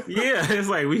you. Yeah, it's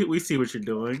like we see what you're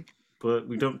doing, but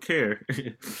we don't care.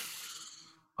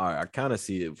 All right, I kind of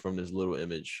see it from this little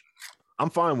image. I'm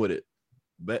fine with it,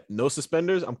 but no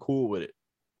suspenders. I'm cool with it.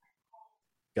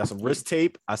 Got some wrist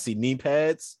tape. I see knee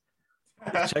pads.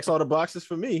 Checks all the boxes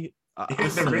for me.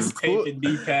 The wrist tape and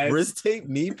knee pads. Wrist tape,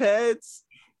 knee pads.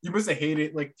 You must have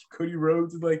hated like Cody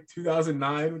Rhodes in like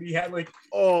 2009 when he had like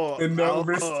no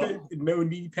wrist tape and no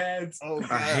knee pads.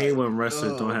 I hate when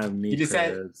wrestlers don't have knee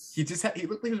pads. He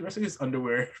looked like he was wrestling his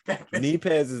underwear back then. Knee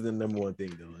pads is the number one thing,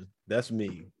 Dylan. That's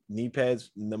me. Knee pads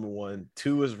number one.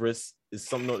 Two is wrist. Is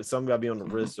something gotta be on the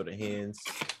wrist or the hands.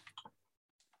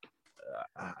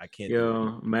 I can't.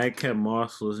 Yo, Madcap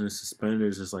Moss losing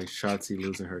suspenders is like Shotzi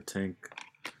losing her tank.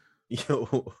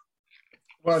 Yo.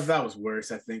 Well, that was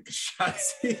worse, I think.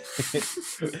 Shotzi.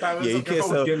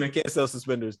 You can't sell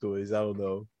suspenders toys. I don't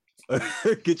know.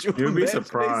 You'd be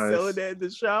surprised. Selling that in the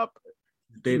shop.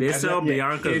 They sell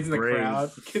Bianca's kids in the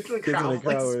crowd. Kids in the crowd.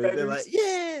 They're like,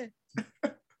 yeah.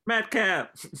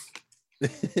 Madcap.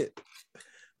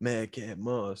 Madcap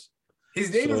Moss.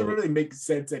 His name doesn't really make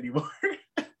sense anymore.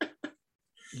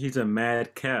 He's a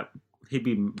mad cap. He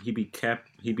be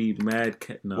mad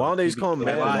cap. No, why don't they just call him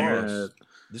Mad Moss?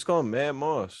 Just call him Mad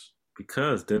Moss.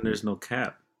 Because then there's no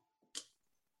cap.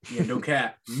 Yeah, no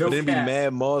cap. No but then cap. Be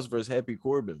Mad Moss versus Happy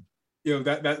Corbin. Yo,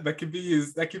 that could be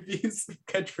his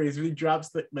catchphrase when he drops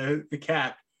the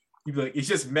cap. He'd be like, "It's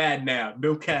just mad now,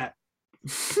 no cap."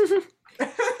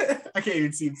 I can't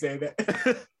even see him saying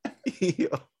that. Yo,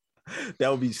 that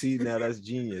would be seen now. That's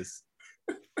genius.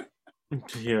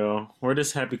 Yo, where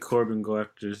does Happy Corbin go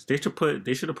after this? They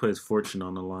should have put his fortune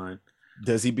on the line.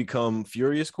 Does he become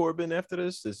Furious Corbin after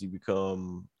this? Does he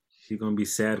become? He's gonna be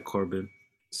Sad Corbin.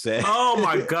 Sad. Oh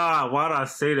my God! Why did I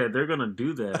say that? They're gonna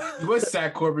do that. He was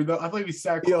Sad Corbin though. I thought he was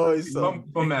Sad Corbin.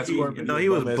 Bum ass Corbin. No, he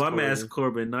was bum ass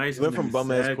Corbin. Nice. He went from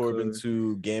bum ass Corbin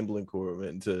to gambling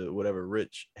Corbin to whatever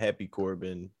rich happy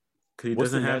Corbin. Because he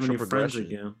doesn't have any friends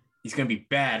again. He's gonna be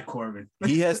bad Corbin.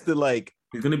 He has to like.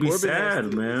 He's gonna be Corbin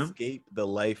sad, man. Escape the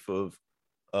life of,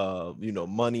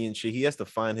 money and shit. He has to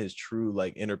find his true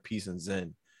like inner peace and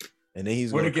zen. And then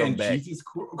he's going to come back. Jesus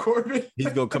Corbin.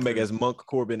 He's going to come back as Monk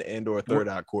Corbin and or Third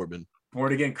Eye Corbin.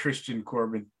 Born again Christian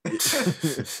Corbin.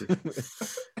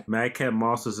 Madcap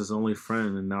Moss is his only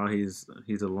friend, and now he's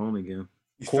alone again.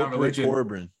 Corporate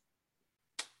Corbin.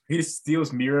 He just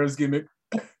steals Miro's gimmick.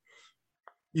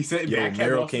 He said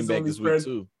Miro came back this week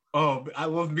too. Oh, I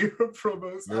love Miro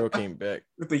promos. Miro came back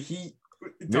with the heat.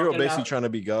 Miro basically trying to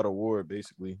be God of War,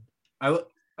 basically. I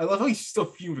love how he's still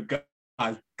feud with God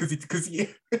because he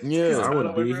yeah. I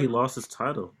would be. He lost his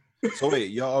title. So wait,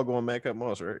 y'all all going Madcap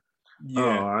Moss, right?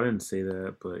 Yeah. Oh, I didn't say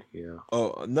that, but yeah.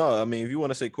 Oh no, I mean, if you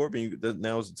want to say Corbin,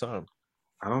 now's the time.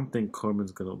 I don't think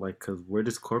Corbin's gonna because where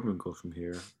does Corbin go from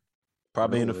here?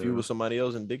 Probably in a feud with somebody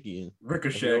else and Dickie and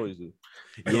Ricochet.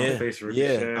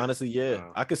 Yeah. Honestly, yeah.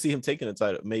 I could see him taking the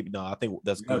title. Maybe no. I think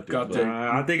that's Gunther.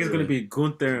 I think it's gonna be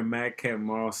Gunther and Madcap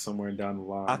Moss somewhere down the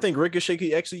line. I think Ricochet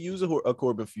could actually use a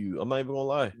Corbin feud. I'm not even gonna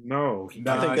lie. No, I think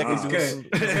that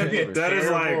could that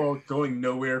is like going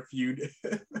nowhere feud.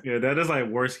 Yeah, that is like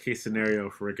worst case scenario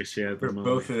for Ricochet for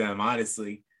both of them.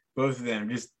 Honestly, both of them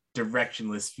just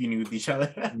directionless feuding with each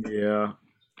other. Yeah,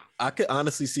 I could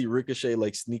honestly see Ricochet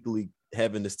like sneakily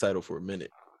having this title for a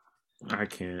minute. I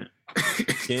can't.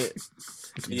 Can't.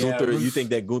 Gunther, you think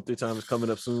that Gunther time is coming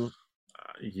up soon?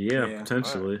 Yeah,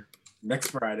 potentially. Right.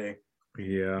 Next Friday.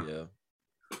 Yeah.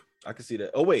 I can see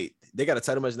that. Oh wait, they got a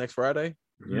title match next Friday?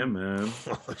 Yeah, man.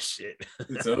 Oh shit.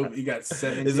 It's over. You got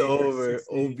 7 It's over.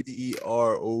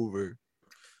 OVER over.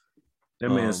 That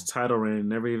man's title reign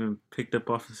never even picked up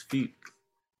off his feet.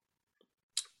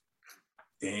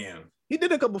 Damn. He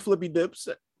did a couple flippy dips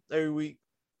every week.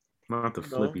 Not the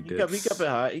flippy dips. He kept it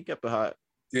hot. He kept it hot.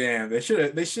 Damn, they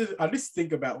should. I just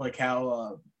think about like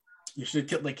how you should have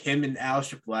kept like him and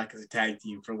Aleister Black as a tag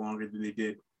team for longer than they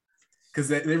did, because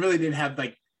they really didn't have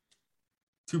like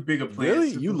too big a plan.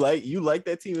 Really, you like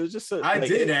that team? It was just so, I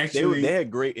did actually. They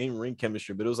had great in-ring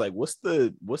chemistry, but it was like, what's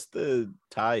the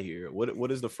tie here?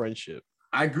 What is the friendship?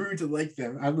 I grew to like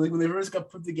them. I like when they first got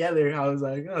put together. I was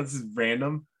like, oh, this is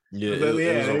random. Yeah, it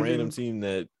was a random team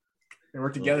that they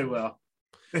worked together well.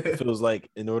 It feels like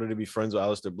in order to be friends with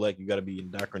Aleister Black, you got to be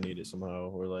indoctrinated somehow,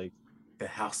 or like the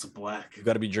House of Black. You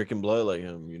got to be drinking blood like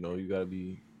him. You got to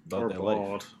be about that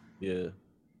life. Yeah.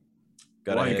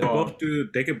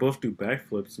 They could both do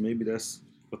backflips. Maybe that's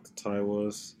what the tie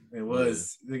was. It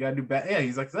was. Yeah. They got to do back. Yeah,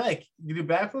 he's like, you do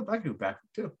backflip? I can do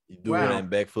backflip too. You do it in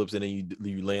backflips, and then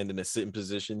you land in a sitting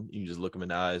position. You just look him in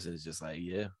the eyes, and it's just like,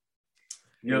 yeah.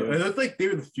 It looked like they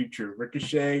were the future.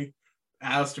 Ricochet,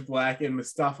 Aleister Black, and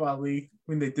Mustafa Ali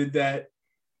when they did that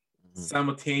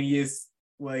simultaneous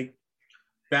like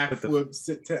backflip it's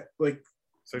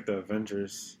like the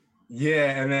Avengers.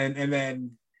 Yeah, and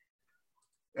then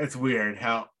it's weird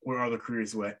where all the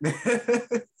careers went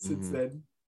since then.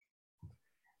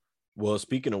 Well,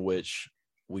 speaking of which,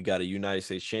 we got a United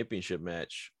States Championship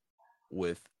match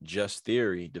with Just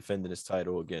Theory defending his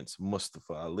title against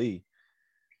Mustafa Ali.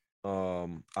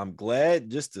 I'm glad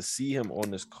just to see him on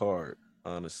this card,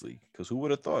 honestly, because who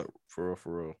would have thought, for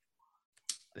real.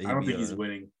 I don't think he's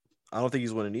winning. I don't think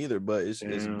he's winning either, but it's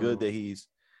good that he's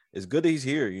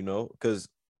here, because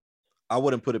I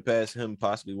wouldn't put it past him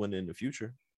possibly winning in the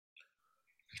future.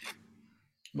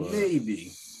 But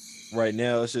maybe right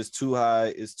now it's just too high.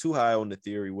 It's too high on the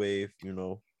Theory wave.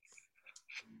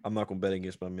 I'm not gonna bet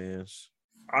against my man's.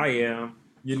 I am.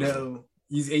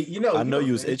 I know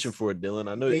you was itching for it, Dylan.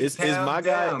 I know it's my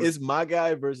guy. It's my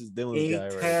guy versus Dylan's guy.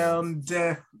 A-Town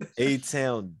down.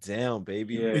 A-Town down,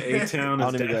 baby. Yeah, A-Town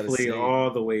is definitely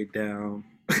all the way down.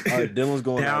 All right, Dylan's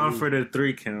going down for the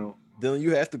 3 count. Dylan,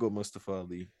 you have to go Mustafa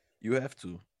Ali. You have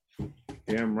to.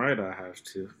 Damn right, I have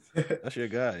to. That's your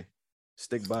guy.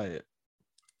 Stick by it.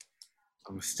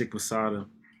 I'm gonna stick beside him.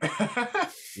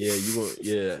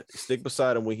 Stick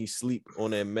beside him when he sleep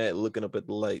on that mat, looking up at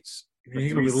the lights.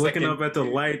 He's gonna be looking up at the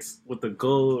lights with the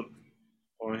gold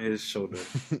on his shoulder.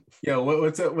 Yo,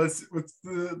 what's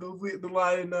the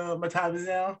line in My Time Is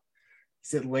Now? He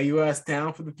said, "Lay your ass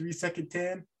down for the 3-second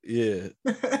 10." Yeah.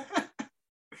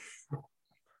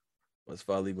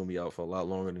 Mustafa Ali gonna be out for a lot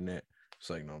longer than that. It's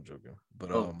like, no, I'm joking.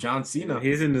 But John Cena.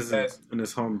 He's in his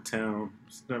hometown.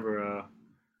 It's never a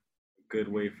good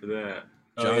way for that.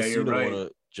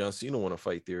 John Cena want to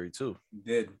fight Theory too. He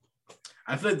did.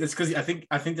 I feel like that's because I think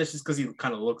that's just because he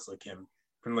kind of looks like him.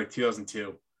 from like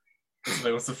 2002.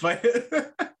 Like, what's the fight?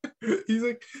 He's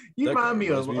like, you remind me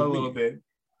a little bit.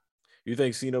 You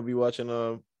think Cena be watching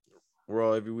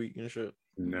Raw every week and shit?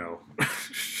 No.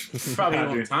 Probably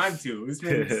on time to. This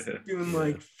man's doing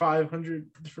like 500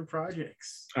 different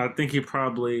projects. I think he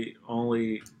probably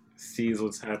only sees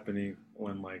what's happening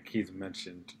when like he's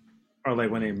mentioned, or like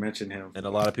when they mention him. And a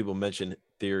lot of people mention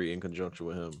Theory in conjunction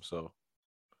with him. So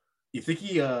you think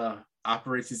he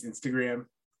operates his Instagram?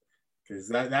 Because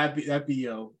that'd be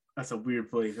that's a weird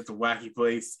place. That's a wacky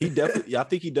place. He definitely, I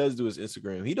think he does do his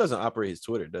Instagram. He doesn't operate his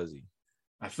Twitter, does he?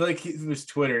 I feel like there's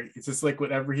Twitter. It's just like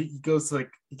whatever he goes to,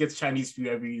 like he gets Chinese food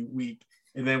every week,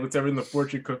 and then whatever in the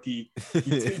fortune cookie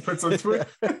he puts on Twitter.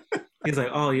 He's like,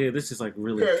 oh yeah, this is like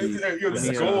really deep. This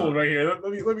is gold right here.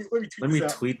 Let me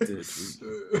tweet this.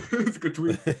 It's a good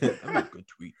tweet. I'm a good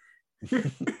tweet.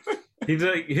 He's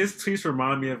like, his tweets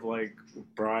remind me of like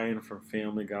Brian from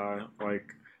Family Guy.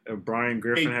 Like Brian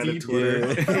Griffin had a Twitter.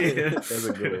 Yeah. That's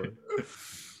a good one.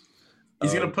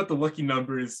 He's gonna put the lucky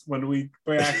numbers 1 week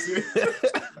by accident.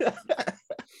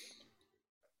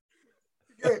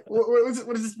 Yeah,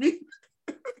 what does this mean?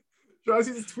 Trying to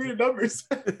see the tweeted numbers.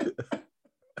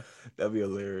 That'd be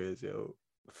hilarious, yo.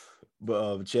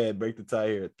 But Chad, break the tie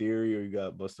here. Theory, or you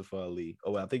got Mustafa Ali?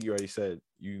 Oh, I think you already said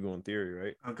you going Theory,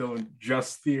 right? I'm going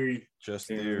just Theory. Just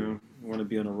Theory. Want to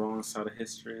be on the wrong side of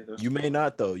history? Though. You may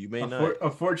not, though. You may not.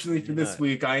 Unfortunately for this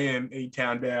week, I am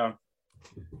A-Town down.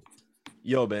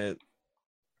 Yo, man.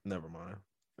 Never mind.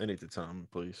 I need the time,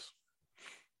 please.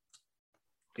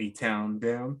 A-Town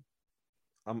down.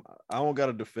 I don't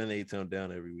gotta defend A-Town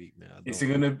down every week, man.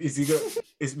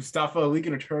 Is Mustafa Ali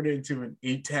gonna turn it into an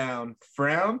A-Town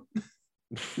frown?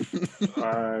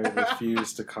 I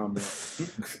refuse to comment.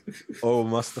 Oh,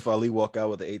 Mustafa Ali walk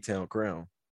out with the A-Town crown.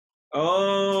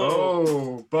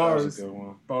 Oh, bars. That was a good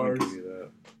one. Bars. I'll give you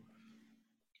that.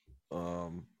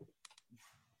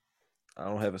 I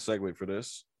don't have a segue for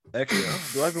this. Actually,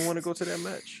 do I even want to go to that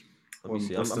match? Let me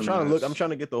see. I'm trying to look. I'm trying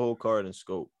to get the whole card in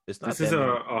scope. It's not. This is a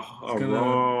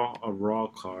raw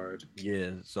card.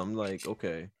 Yeah. So I'm like,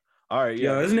 okay, all right.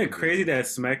 Yeah. Isn't it crazy that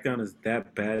SmackDown is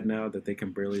that bad now that they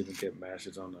can barely even get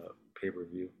matches on the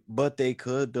pay-per-view? But they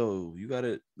could though. You got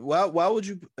to. Why would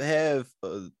you have?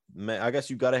 I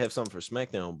guess you got to have something for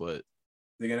SmackDown, but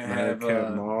they're gonna have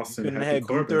Moss and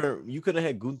you couldn't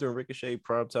have Gunther and Ricochet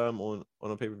prime time on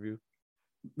a pay-per-view.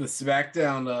 The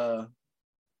SmackDown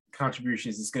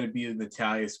contributions is going to be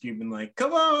Natalya screaming like,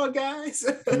 "Come on, guys!"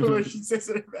 when she says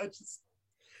her matches.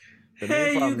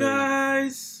 Hey, you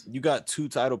guys! You got 2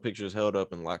 title pictures held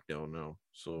up in lockdown now,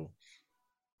 so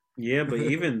yeah. But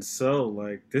even so,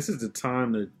 like this is the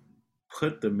time to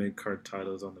put the mid-card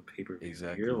titles on the pay-per-view.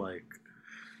 Exactly. You're like,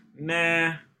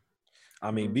 nah. I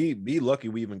mean, be lucky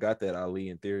we even got that Ali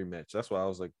and Theory match. That's why I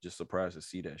was like just surprised to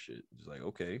see that shit. Just like,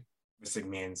 okay, Mr.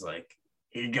 McMahon's like,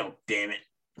 here you go, damn it.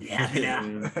 You happy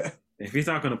now? If he's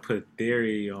not gonna put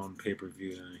Theory on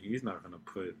pay-per-view, then he's not gonna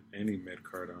put any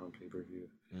mid-card on pay-per-view.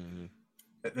 Mm-hmm.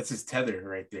 That's his tether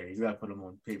right there. He's gotta put him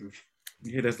on pay-per-view.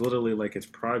 Yeah, that's literally like his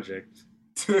project.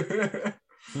 That's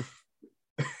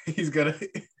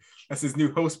his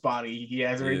new host body he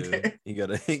has right there. He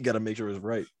gotta make sure it's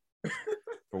right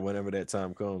for whenever that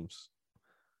time comes.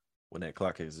 When that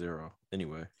clock hits 0.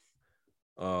 Anyway.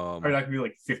 Probably not gonna be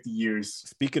like 50 years.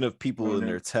 Speaking of people in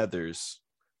their tethers,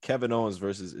 Kevin Owens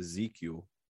versus Ezekiel,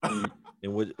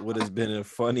 and what has been a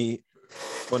funny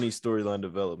storyline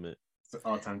development. It's an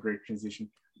all-time great transition.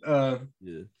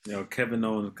 Kevin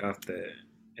Owens got that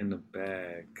in the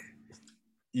bag.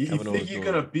 You think he's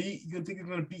gonna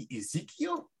beat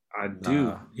Ezekiel? I do.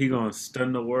 Nah. He gonna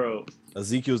stun the world.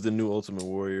 Ezekiel's the new Ultimate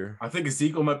Warrior. I think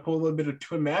Ezekiel might pull a little bit of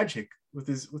twin magic with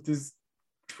his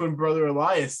twin brother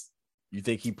Elias. You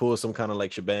think he pulls some kind of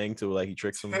like shebang to like he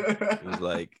tricks him? He's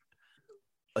like,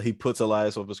 he puts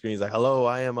Elias off the screen. He's like, "Hello,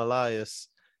 I am Elias,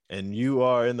 and you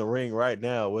are in the ring right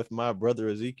now with my brother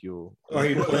Ezekiel." Or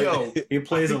he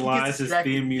plays Elias's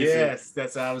theme music. Yes,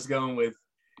 that's what I was going with.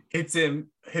 Hits him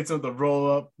with the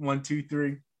roll up 1, 2,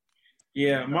 3.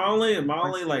 Yeah, my only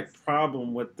like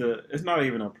problem with it's not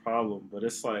even a problem, but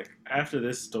it's like after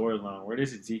this storyline, where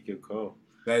does Ezekiel go?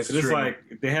 That's true. It's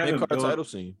like they haven't built title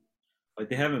scene. Like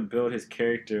they haven't built his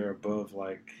character above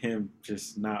like him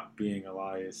just not being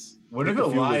Elias. What if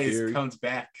Elias comes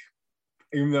back?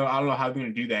 Even though I don't know how they're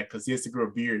gonna do that because he has to grow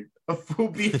a beard, a full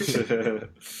beard.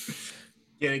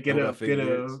 get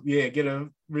a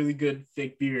really good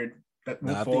fake beard that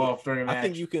won't fall off during a match. I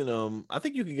think you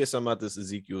can get some out this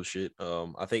Ezekiel shit.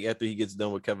 I think after he gets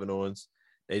done with Kevin Owens,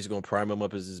 they're just gonna prime him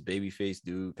up as this babyface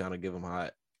dude, kind of give him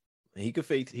hot. And he could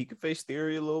face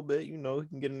Theory a little bit, he can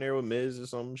get in there with Miz or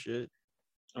some shit.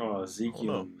 Oh,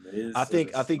 Ezekiel. I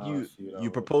think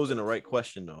you're proposing the right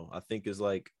question though. I think is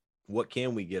like, what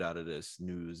can we get out of this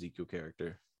new Ezekiel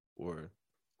character, or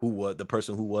who was the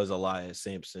person who was Elias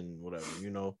Sampson, whatever, you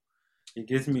know? It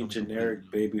gives me generic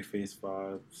babyface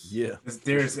vibes. Yeah,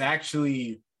 there's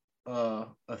actually a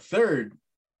third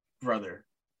brother,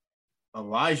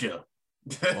 Elijah.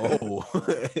 Oh,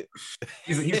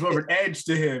 he's more of an edge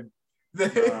to him.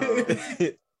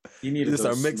 You need this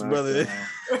our mixed brother.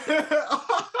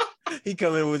 He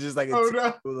come in with just like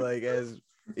a like as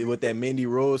with that Mandy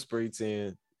Rose spray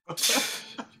tan.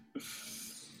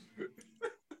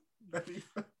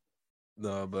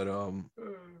 No, but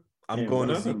I'm going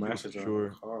to Ezekiel for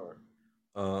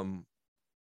sure.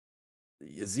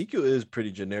 Ezekiel is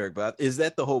pretty generic, but is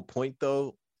that the whole point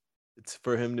though? It's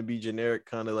for him to be generic,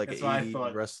 kind of like an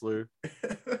 80s wrestler,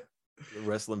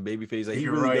 wrestling babyface. Like, he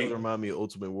really does remind me of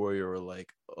Ultimate Warrior, or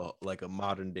like a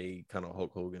modern day kind of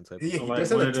Hulk Hogan type. Yeah, of he does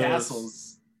have the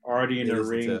tassels. Already in the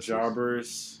ring,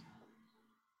 jobbers.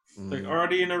 Like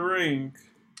already in the ring,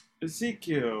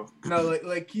 Ezekiel. No,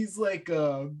 like he's like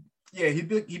he'd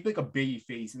be like a baby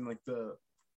face in like the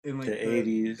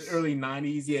 80s, early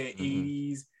 90s,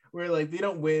 80s, where like they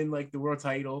don't win like the world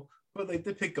title, but like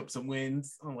they pick up some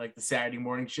wins on like the Saturday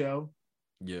morning show.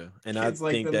 Yeah, and I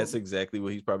think that's exactly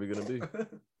what he's probably gonna do.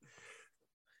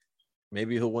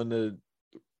 Maybe he'll win the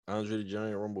Andre the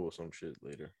Giant Rumble or some shit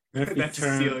later. He's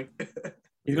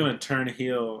gonna turn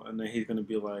heel, and then he's gonna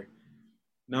be like,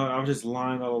 "No, I was just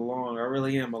lying all along. I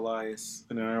really am Elias."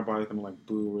 And then everybody's gonna like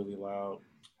boo really loud.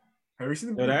 Have you seen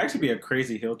the movie? It'd actually be a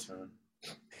crazy heel turn.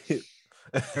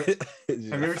 Have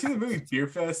you ever seen the movie Beer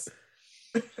Fest?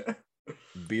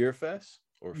 Beer Fest?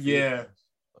 Or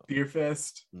Beer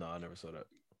Fest. No, I never saw that.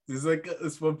 There's like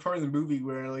this one part of the movie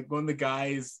where like one of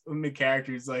the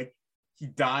characters, like he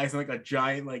dies in like a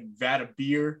giant like vat of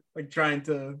beer, like trying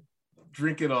to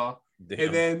drink it all. Damn.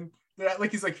 And then they're at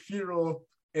like his like funeral,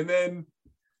 and then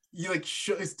he like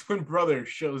his twin brother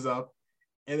shows up,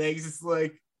 and then he's just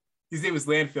like, his name was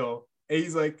Landfill, and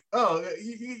he's like, "Oh,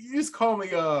 you just call me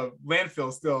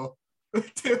Landfill still,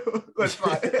 too. That's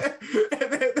fine."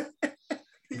 And then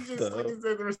he just like said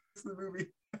the rest of the movie.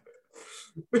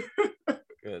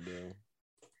 God damn.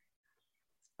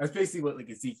 That's basically what like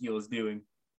Ezekiel is doing.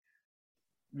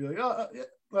 Be like,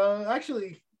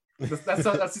 actually,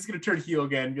 that's he's gonna turn heel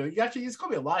again. Be like, actually, he's call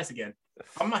me Elias again.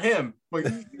 I'm not him, but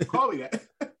you call me that.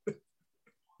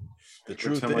 The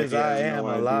truth is, I am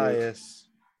Elias.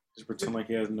 Just pretend like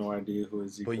he has no idea who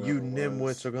Ezekiel is. But you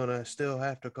nimwits are gonna still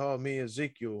have to call me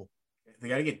Ezekiel. They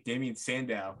gotta get Damien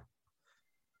Sandow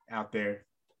out there.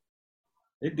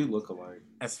 They do look alike.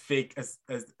 As fake as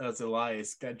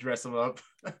Elias. Gotta dress him up.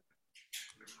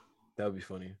 That would be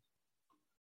funny.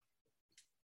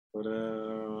 But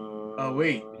oh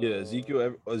wait, yeah,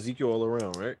 Ezekiel all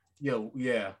around, right? Yo,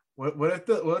 yeah. What if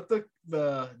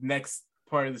the next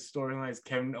part of the storyline is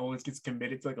Kevin Owens gets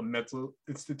committed to like a mental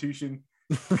institution?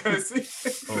 Because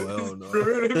oh hell no.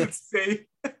 Remember him say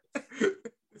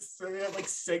so they have like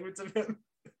segments of him.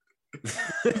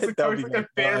 Like, that would be like a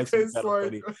therapist.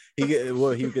 Like he get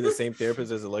the same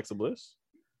therapist as Alexa Bliss.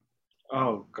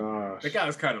 Oh gosh, that guy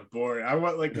was kind of boring. I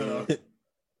want like a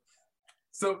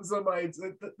somebody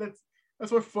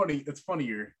that's more funny. It's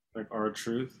funnier. Like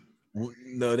R-Truth.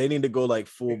 No, they need to go like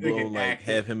full blown, like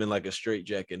have him in like a straight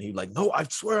jacket. And he's like, "No, I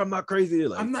swear I'm not crazy."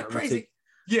 Like, I'm not crazy.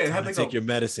 Yeah, have to take your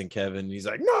medicine, Kevin. And he's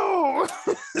like, "No."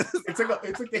 it's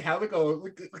like they have like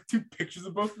two pictures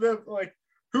of both of them. Like,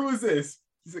 who is this?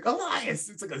 He's like, Elias.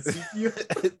 It's like Ezekiel.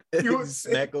 You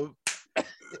snack him.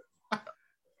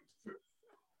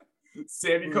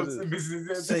 Sammy comes and visits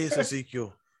him. Say it's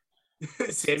Ezekiel.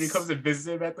 Sammy comes and visits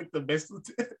him at like the best.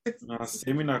 Nah,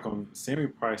 Sammy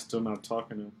probably still not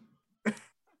talking to him.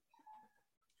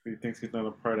 He thinks he's not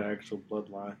a part of the actual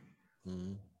bloodline.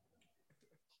 Mm-hmm.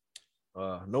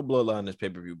 No bloodline in this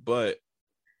pay-per-view, but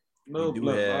no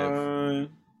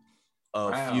bloodline.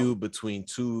 A feud between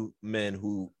two men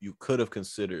who you could have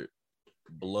considered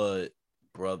blood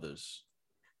brothers.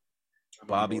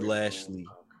 Bobby Lashley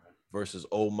versus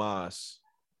Omos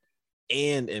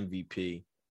and MVP.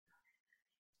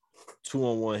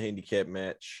 2-on-1 handicap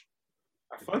match.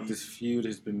 I feel like this feud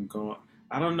has been going.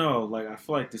 I don't know. Like, I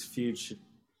feel like this feud should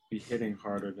be hitting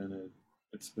harder than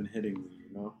it's been hitting me,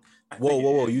 you know?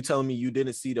 Whoa. You telling me you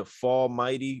didn't see the Fall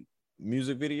Mighty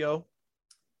music video?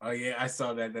 Oh yeah, I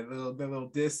saw that little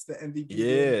disc, the MVP.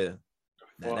 Yeah.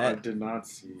 Well, I did not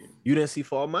see it. You didn't see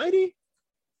Fall Mighty?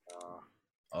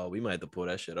 Oh, we might have to pull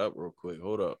that shit up real quick.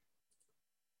 Hold up.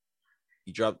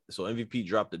 MVP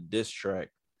dropped a diss track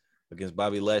against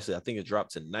Bobby Lashley. I think it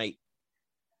dropped tonight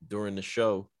during the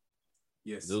show.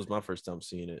 Yes. It was my first time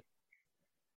seeing it.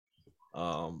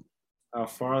 How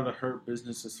far the Hurt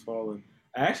Business has fallen.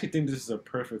 I actually think this is a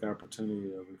perfect opportunity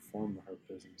to reform the Hurt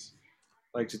Business,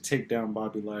 like to take down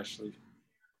Bobby Lashley.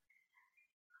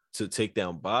 To take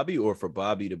down Bobby, or for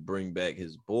Bobby to bring back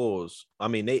his Bulls? I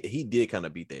mean, he did kind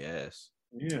of beat their ass.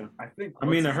 Yeah, I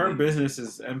mean, the Hurt Business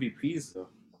is MVPs though.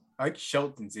 I think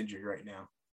Shelton's injured right now.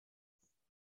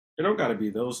 It don't got to be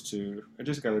those two. It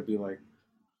just got to be like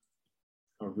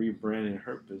a rebranded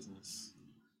Hurt Business.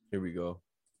 Here we go.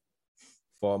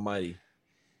 For Almighty.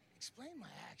 Explain my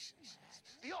actions.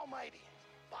 The Almighty,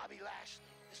 Bobby Lashley.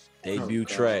 Debut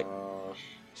track.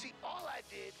 See, all I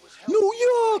did was help New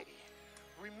York.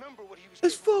 Remember what he was.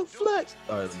 It's Funk Flex.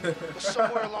 But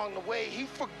somewhere along the way, he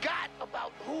forgot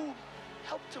about who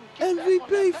helped him get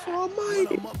MVP for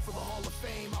Almighty.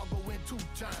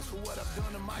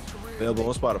 Available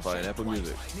on Spotify and Apple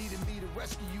Music.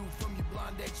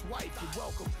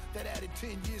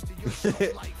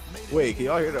 Wait, can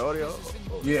y'all hear the audio?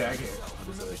 Oh. Yeah, I can.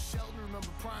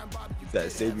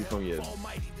 That save you from your.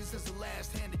 This is the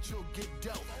last hand that you'll get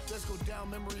dealt. Let's go down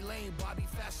memory lane, Bobby.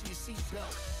 Fasten your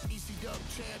seatbelt.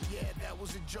 ECW champ, yeah, that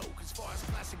was a joke. As far as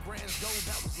classic brands go,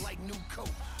 that was like new coat.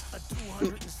 A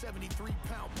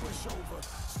 273-pound pushover,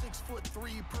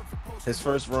 6'3", perfect post. His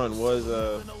first run was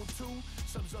a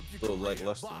little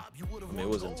lackluster. I mean, it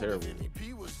wasn't terrible.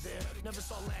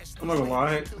 I'm not gonna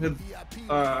lie,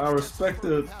 I respect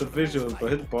the visuals,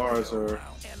 but his bars are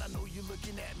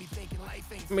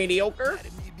mediocre.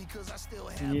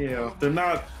 Yeah, they're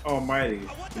not almighty,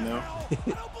 you know.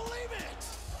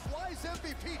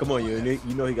 Come on, you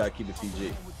know he gotta keep it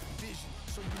PG.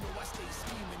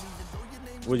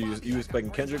 What you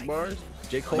expecting Kendrick bars?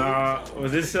 J. Cole? Nah,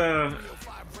 was this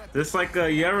like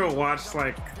you ever watch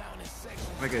like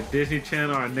a Disney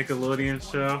Channel or a Nickelodeon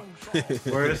show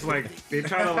where it's like they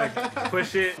try to like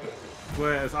push it,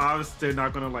 but it's obvious they're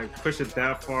not gonna like push it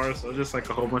that far, so just like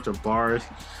a whole bunch of bars,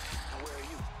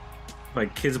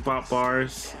 like Kids Bop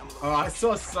bars. Oh, I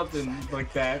saw something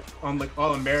like that on like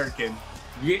All American.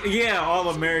 Yeah, All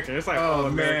American. It's like All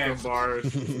American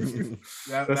bars.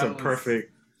 That's a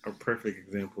perfect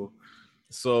example.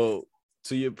 So,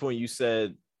 to your point, you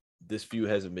said this feud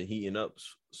hasn't been heating up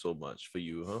so much for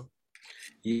you, huh?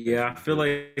 Yeah, I feel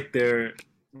like they're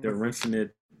rinsing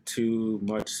it too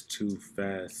much too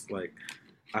fast. Like,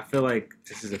 I feel like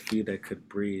this is a feud that could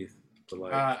breathe. But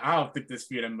like, I don't think this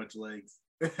feud had much legs.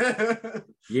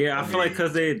 Yeah, I feel like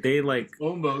because they like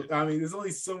Omos. I mean, there's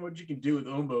only so much you can do with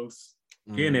Omos.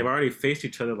 Yeah, and they've already faced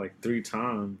each other like 3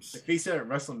 times. They faced it at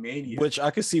WrestleMania. Which I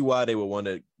could see why they would want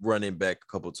to run it back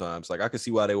a couple times. Like, I could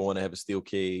see why they would want to have a steel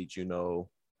cage, you know,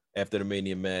 after the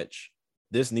Mania match.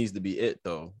 This needs to be it,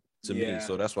 though, to me.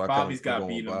 So that's why Bobby's I'm going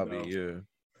beat Bobby. Him, yeah,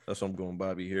 that's why I'm going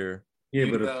Bobby here. Yeah,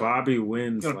 but if Bobby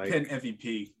wins, like pin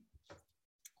MVP.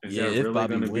 Is that really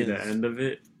going to be the end of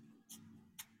it?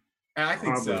 I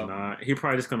think probably so. Not. He's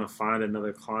probably just going to find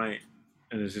another client,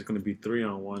 and it's just going to be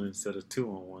 3-on-1 instead of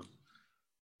 2-on-1.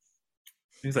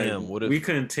 He's like, we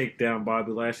couldn't take down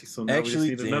Bobby Lashley, so now we just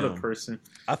need another person.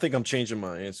 I think I'm changing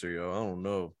my answer, yo. I don't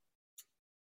know.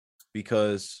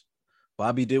 Because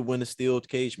Bobby did win a steel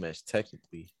cage match,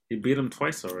 technically. He beat him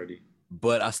twice already.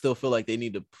 But I still feel like they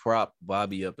need to prop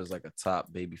Bobby up as like a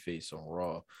top babyface on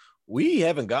Raw. We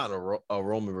haven't gotten a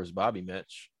Roman versus Bobby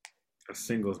match. A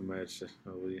singles match, at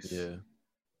least. Yeah.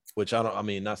 Which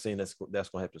not saying that's going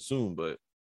to happen soon, but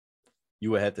you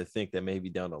would have to think that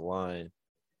maybe down the line,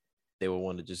 they would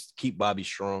want to just keep Bobby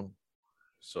strong.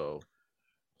 So,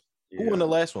 who won the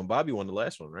last one? Bobby won the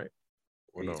last one, right?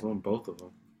 Or He's won both of them.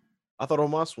 I thought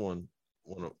Omos won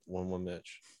one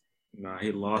match. Nah,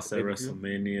 he lost at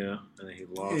WrestleMania, and then he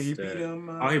lost he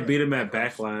beat him at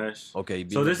Backlash. Okay,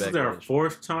 so this is their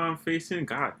 4th time facing?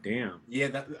 God damn.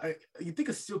 Yeah, you think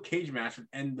a steel cage match would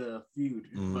end the feud.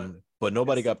 But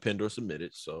nobody got pinned or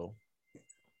submitted, so.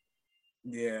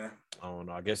 Yeah. I don't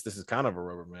know. I guess this is kind of a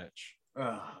rubber match.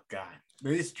 Oh God,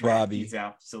 this Bobby's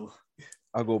out. So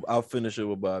I'll finish it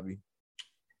with Bobby.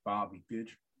 Bobby, bitch.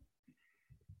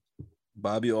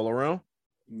 Bobby all around.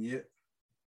 Yeah.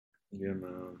 Yeah,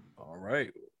 man. All right.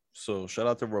 So shout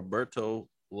out to Roberto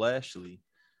Lashley.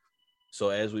 So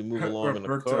as we move along in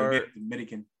the card,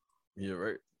 Dominican. Yeah,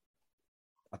 right.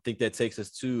 I think that takes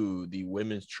us to the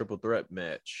women's triple threat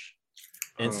match.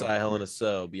 Inside Hell in a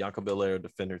Cell, Bianca Belair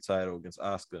defend her title against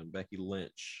Asuka and Becky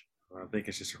Lynch. I think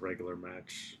it's just a regular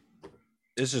match.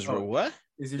 It's just what?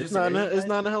 Is it it's not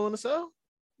a Hell in a Cell?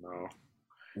 No.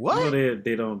 What? No,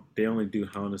 they only do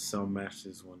Hell in a Cell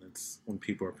matches when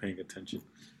people are paying attention.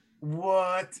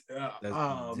 What?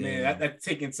 Man, that's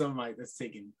taking some like that's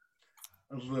taking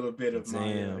a little bit of my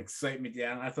excitement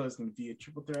down. I thought it was going to be a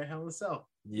triple threat Hell in a Cell.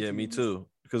 Yeah, me too.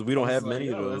 Because we don't have many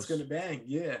of those. That's going to bang.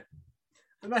 Yeah.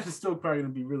 The match is still probably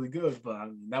going to be really good, but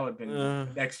that would have been an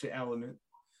extra element.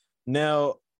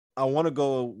 Now, I want to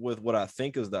go with what I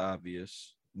think is the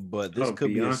obvious, but this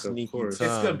could Bianca, be a sneaky time. It's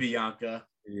going to be Bianca.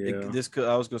 Yeah.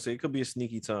 I was going to say, it could be a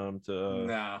sneaky time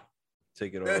to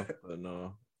take it off, but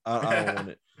no. I don't want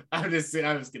it. I was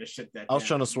just gonna shut that. I was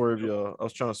trying to swerve y'all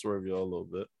a little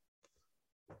bit.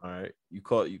 All right, you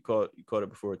caught it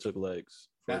before it took legs.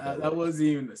 That wasn't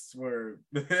even a swerve.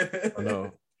 I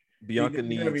know. Bianca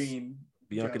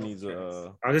needs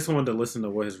a. I just wanted to listen to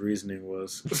what his reasoning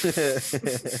was.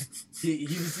 he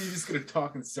was just gonna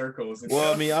talk in circles.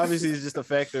 Well, I mean, obviously, it's just a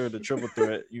factor of the triple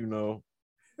threat. You know,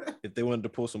 if they wanted to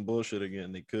pull some bullshit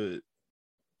again, they could.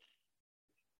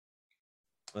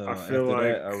 I feel like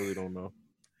I really don't know.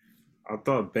 I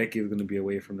thought Becky was going to be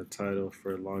away from the title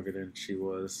for longer than she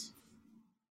was.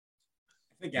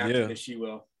 I think after this she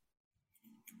will.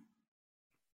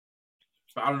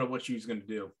 But I don't know what she's going to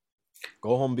do.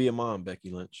 Go home, be a mom,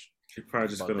 Becky Lynch. She's probably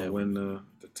just going to win the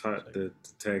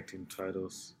tag team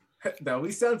titles. No,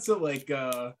 we sound so like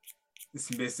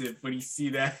dismissive when you see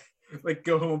that. Like,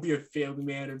 go home, be a family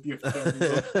man, or be a family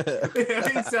woman.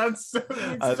 It sounds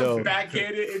so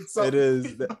backhanded. It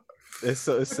is. It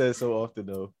says so often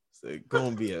though. It's like, go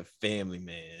and be a family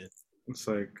man. It's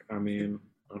like, I mean,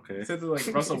 okay. It says like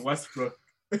Russell Westbrook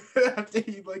after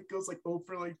he like goes like 0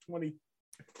 for like 20.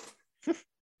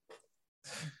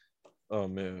 Oh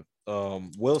man.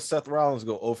 Will Seth Rollins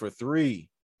go 0 for 3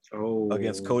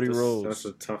 against Cody Rhodes? That's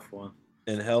a tough one.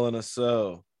 In Hell in a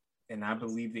Cell. And I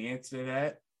believe the answer to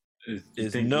that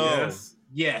is no.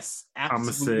 Yes,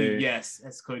 absolutely yes,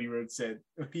 as Cody Rhodes said.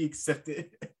 He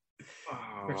accepted.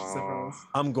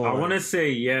 I'm going. I want to say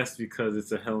yes because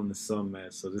it's a Hell in a Cell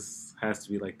match, so this has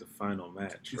to be like the final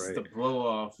match, it's right? The blow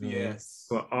off, yes.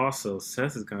 But also,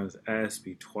 Seth has gotten his ass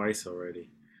beat twice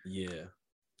already. Yeah,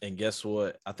 and guess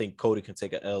what? I think Cody can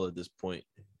take an L at this point.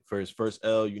 For his first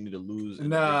L, you need to lose.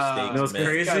 Nah, no, it's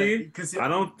crazy. I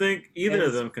don't think either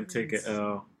of them can take an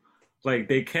L. Like,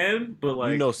 they can, but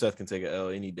like... You know Seth can take an L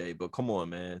any day, but come on,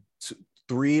 man.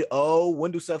 3-0? When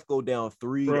do Seth go down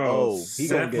 3-0?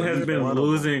 Seth has been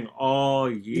losing all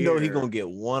year. You know he's going to get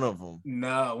one of them.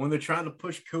 No, when they're trying to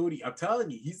push Cody, I'm telling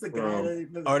you, he's the guy.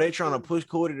 Are they trying to push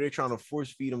Cody? Or are they trying to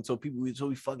force feed him so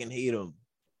we fucking hate him?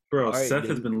 Bro, Seth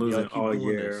has been losing all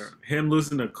year. Him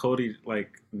losing to Cody,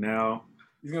 like, now...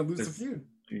 He's going to lose the feud.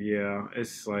 Yeah,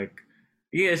 it's like...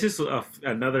 Yeah, it's just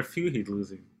another feud he's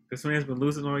losing. This man's been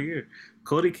losing all year.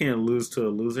 Cody can't lose to a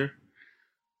loser.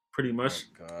 Pretty much.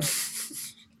 Oh, God.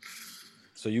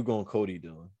 So you going Cody,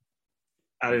 Dylan?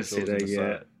 I didn't say that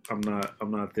yet. I'm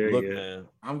not there yet. Man,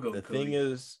 I'm going. The Cody. Thing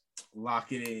is,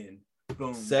 lock it in.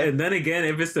 Boom. And then again,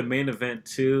 if it's the main event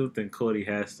too, then Cody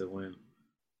has to win.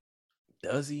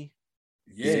 Does he?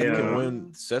 Yeah, Seth can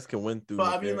win. Seth can win through.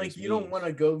 But I mean, like, you don't want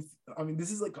to go. I mean,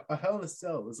 this is like a Hell in a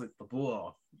Cell. It's like the blow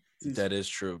off. That is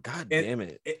true. God damn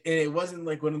it! And it wasn't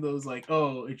like one of those like,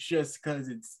 oh, it's just because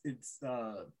it's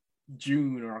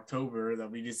June or October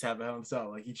that we just have a Hell in a Cell.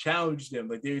 Like, he challenged them.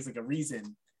 Like, there's like a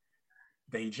reason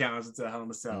that he challenged it to a Hell in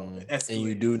a Cell. And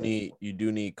you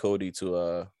do need Cody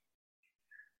to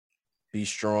be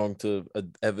strong to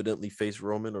evidently face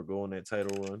Roman or go on that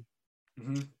title run.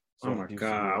 Mm-hmm. Oh my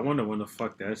God! I wonder when the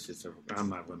fuck that shit's. I'm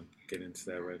not gonna get into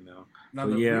that right now.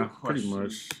 But yeah, pretty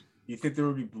much. You think there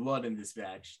would be blood in this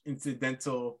match?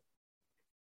 Incidental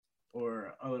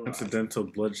or otherwise? Incidental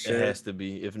bloodshed. It has to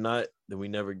be. If not, then we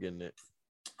never getting it.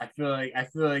 I feel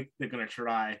like they're gonna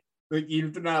try. Like, even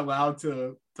if they're not allowed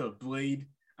to bleed,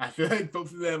 I feel like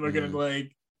both of them are gonna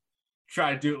like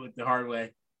try to do it like the hard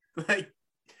way. Like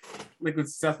when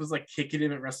Seth was like kicking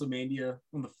him at WrestleMania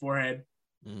on the forehead.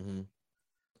 Mm-hmm.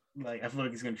 Like, I feel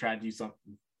like he's gonna try to do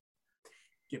something.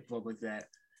 Get blood like that.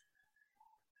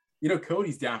 You know,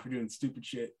 Cody's down for doing stupid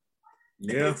shit.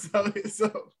 Yeah.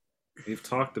 so we've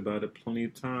talked about it plenty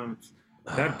of times.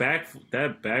 That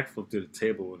backflip to the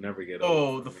table will never get old.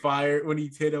 Oh, the fire when he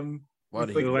hit him.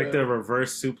 Like the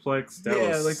reverse suplex. That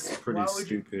was like, pretty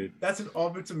stupid. That's an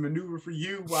offensive maneuver for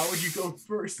you. Why would you go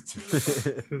first?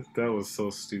 That was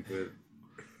so stupid.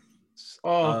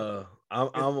 Oh, I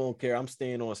don't care. I'm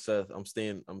staying on Seth. I'm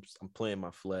playing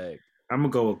my flag. I'm gonna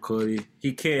go with Cody.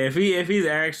 He can't if he's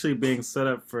actually being set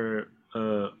up for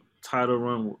a title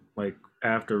run like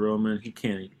after Roman, he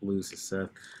can't lose to Seth.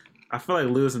 I feel like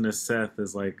losing to Seth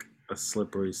is like a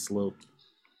slippery slope.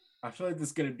 I feel like this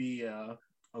is gonna be a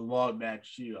long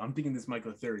match too. I'm thinking this might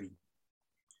go 30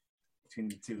 between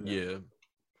the two. Yeah,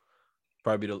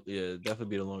 probably definitely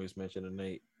be the longest match of the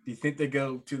night. Do you think they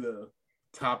go to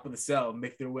top of the cell,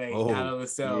 make their way out of the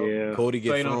cell. Yeah. Cody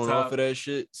get thrown off of that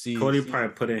shit. Cody probably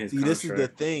put in his contract. This is the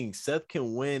thing. Seth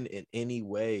can win in any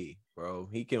way, bro.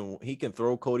 He can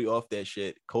throw Cody off that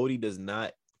shit. Cody does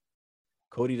not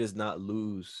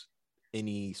lose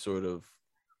any sort of.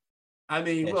 I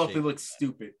mean, well, if it looks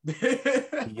stupid,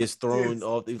 he gets thrown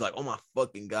off. He's like, "Oh my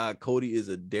fucking god, Cody is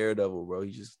a daredevil, bro."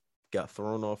 He just got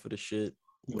thrown off of the shit.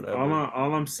 Whatever.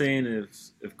 All I'm saying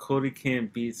is, if Cody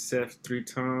can't beat Seth 3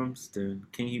 times, then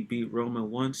can he beat Roman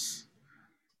once?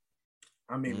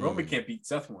 I mean, Roman can't beat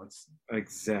Seth once.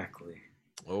 Exactly.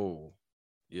 Oh,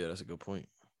 yeah, that's a good point.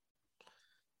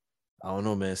 I don't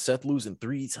know, man. Seth losing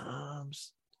 3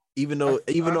 times. Even though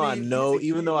I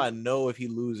know if he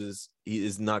loses, he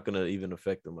is not gonna even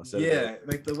affect him. Like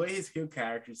the way his heel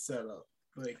character is set up,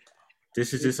 like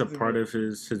this is just a part of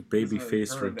his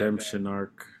babyface redemption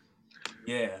arc.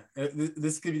 Yeah,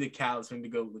 this could be the catalyst for him to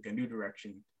go like a new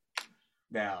direction.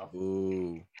 Now,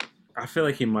 boo. I feel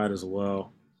like he might as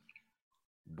well.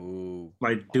 Boo.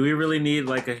 Like, do we really need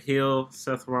like a heel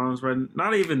Seth Rollins right now?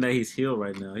 Not even that he's heel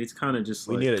right now. He's kind of just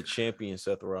we need a champion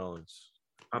Seth Rollins.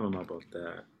 I don't know about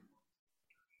that.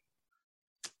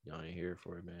 Y'all ain't here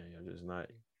for it, man. Y'all just not.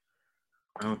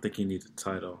 I don't think he needs a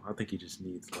title. I think he just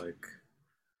needs like,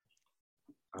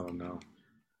 I don't know.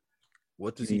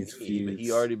 What does he need?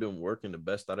 He already been working the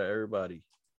best out of everybody.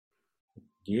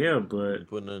 Yeah, but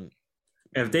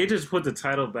if they just put the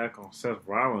title back on Seth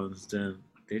Rollins, then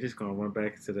they're just gonna run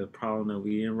back to the problem that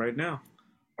we in right now.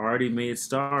 Already made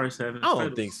stars having. I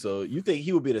don't think so. You think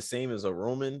he would be the same as a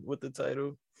Roman with the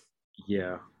title?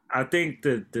 Yeah, I think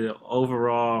the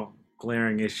overall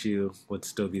glaring issue would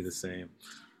still be the same.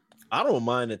 I don't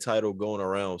mind the title going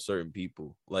around certain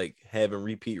people, like having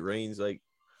repeat reigns. Like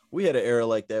we had an era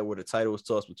like that where the title was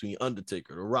tossed between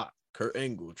Undertaker, The Rock, Kurt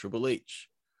Angle, Triple H.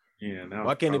 Yeah,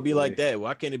 why can't it be like that?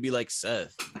 Why can't it be like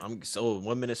Seth? I'm so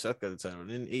 1 minute Seth got the title,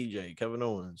 then AJ, Kevin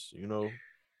Owens, you know?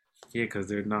 Yeah, because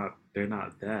they're not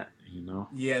that, you know.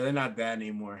 Yeah, they're not that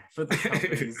anymore. For the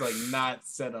company's like not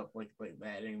set up like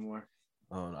that anymore.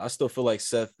 I still feel like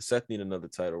Seth need another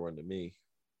title run to me.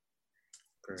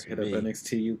 Hit up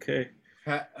NXT UK.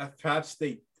 Perhaps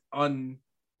they ununify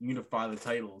the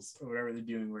titles or whatever they're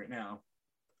doing right now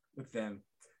with them.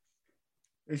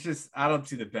 It's just I don't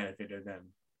see the benefit of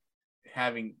them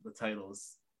having the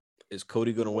titles. Is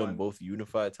Cody gonna win both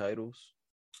unified titles?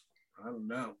 I don't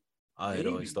know. I had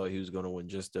always thought he was gonna win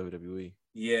just WWE.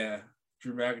 Yeah,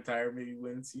 Drew McIntyre maybe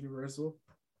wins Universal.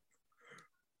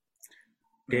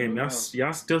 Damn, y'all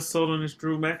still sold on this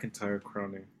Drew McIntyre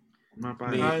crowning. I'm not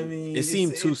buying I mean, it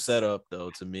seemed too set up though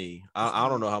to me. I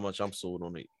don't know how much I'm sold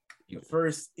on it. The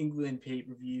first England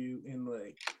pay-per-view in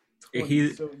like 20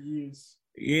 years.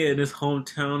 Yeah, in his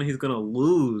hometown, he's gonna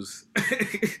lose.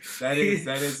 That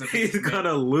is. He's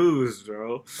gonna lose,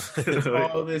 bro.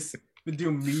 All this, been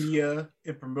doing media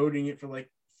and promoting it for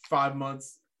like 5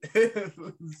 months.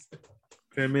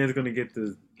 That man's gonna get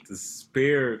the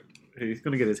spear. He's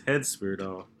gonna get his head speared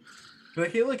off.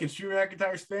 Like, hey, look, it's Drew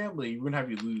McIntyre's family. We're gonna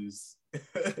have you lose.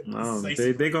 No,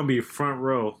 they're gonna be front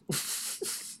row.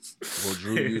 Well,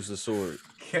 Drew used the sword.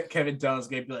 Kevin Dunn's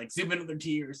gonna be like, zoom into their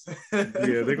tears. Yeah,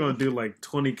 they're gonna do like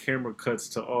 20 camera cuts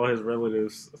to all his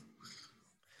relatives.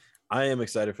 I am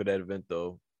excited for that event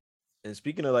though. And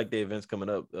speaking of like the events coming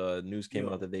up, news came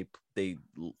out that they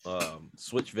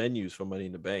switched venues for Money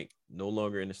in the Bank. No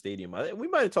longer in the stadium. We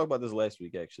might have talked about this last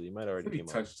week actually. It might already came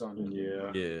touched on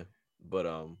it. Yeah, but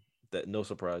that no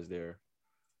surprise there.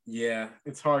 Yeah,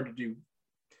 it's hard to do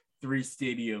 3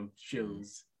 stadium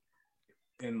shows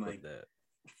in like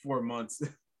 4 months.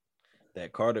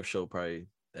 That Cardiff show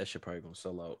that shit probably gonna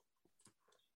sell out.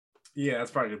 Yeah, that's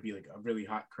probably gonna be like a really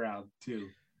hot crowd too.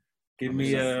 Give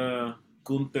me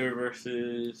Gunther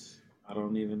versus I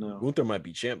don't even know. Gunther might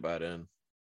be champ by then.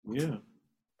 Yeah.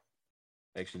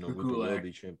 Actually, no, Gunther will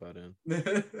be champ by then.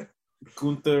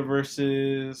 Gunther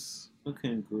versus who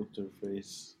can Gunther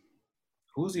face?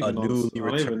 Who's even on? I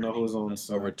don't even know who's on.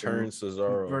 A return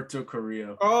Cesaro. Roberto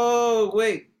Carrillo. Oh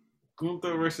wait,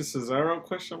 Gunther versus Cesaro?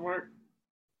 Question mark.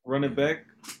 Run it back.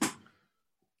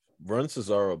 Run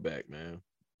Cesaro back, man.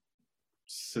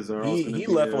 Cesaro. He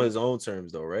left on his own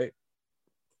terms though, right?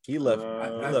 He left.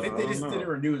 I think they just didn't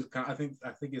renew his. I think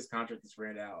his contract just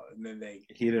ran out, and then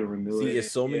he didn't renew it. See,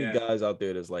 there's so many guys out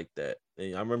there that's like that.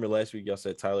 And I remember last week y'all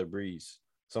said Tyler Breeze,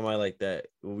 somebody like that.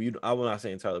 Well, I'm not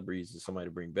saying Tyler Breeze is somebody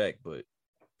to bring back, but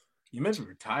you mentioned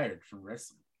retired from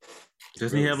wrestling.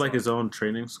 Doesn't he have like his own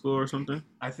training school or something?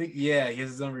 I think he has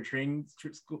his own training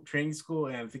school,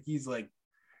 and I think he's like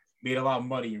made a lot of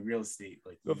money in real estate.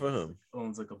 Like good for him.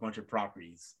 Owns like a bunch of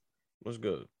properties. That's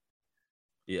good.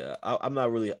 Yeah, I'm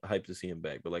not really hyped to see him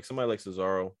back, but like somebody like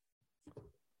Cesaro,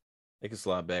 They can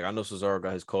slide back. I know Cesaro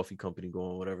got his coffee company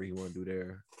going, whatever he want to do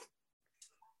there.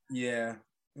 Yeah,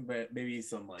 but maybe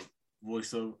some like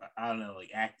voiceover. I don't know,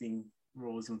 like acting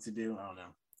roles he wants to do. I don't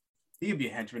know. He could be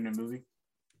a henchman in a movie.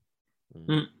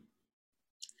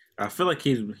 I feel like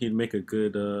he'd make a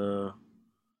good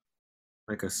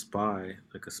like a spy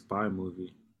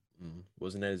movie.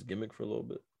 Wasn't that his gimmick for a little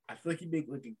bit? I feel like he'd make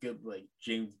like a good like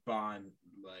James Bond,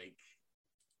 like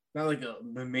not like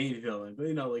the main villain, but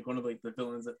like one of like the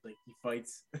villains that like he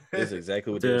fights. That's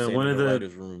exactly what they were saying in the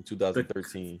writers' room,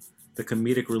 2013. The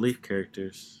comedic relief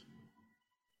characters,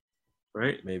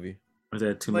 right? Maybe. Or is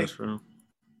that too much for him?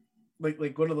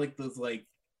 Like one of like those like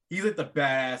he's like the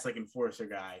badass like enforcer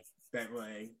guy that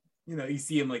like you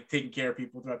see him like taking care of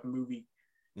people throughout the movie,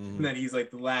 and then he's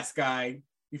like the last guy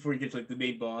before he gets like the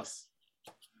main boss.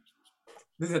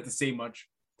 Doesn't have to say much.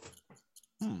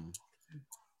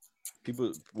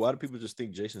 Why do people just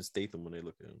think Jason Statham when they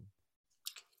look at him?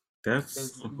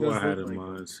 That's who I had in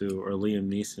mind too, or Liam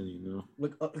Neeson.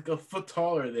 Like a foot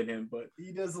taller than him, but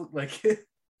he does look like it.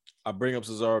 I bring up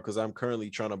Cesaro because I'm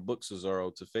currently trying to book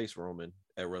Cesaro to face Roman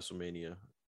at WrestleMania.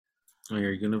 On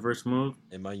your universe mode?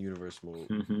 In my universe mode.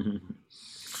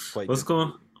 What's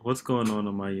going on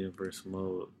in my universe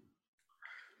mode?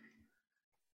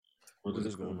 What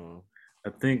is going on? I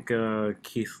think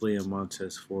Keith Lee and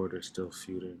Montez Ford are still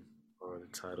feuding for the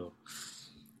title.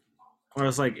 Or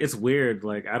it's like, it's weird.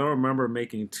 Like, I don't remember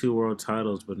making 2 world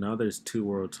titles, but now there's 2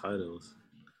 world titles.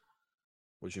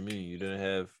 What you mean? You didn't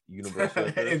have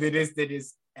Universal? They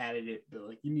just added it. But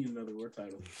like, you need another world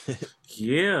title.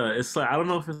 Yeah, it's like, I don't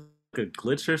know if it's like a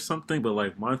glitch or something, but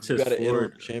like Montez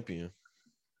Ford champion.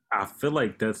 I feel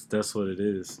like that's what it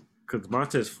is. Because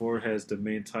Montez Ford has the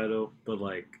main title, but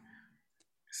like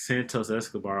Santos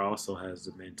Escobar also has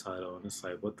the main title, and it's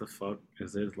like, what the fuck?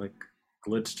 Is there like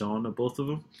glitched on to both of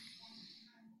them?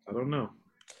 I don't know.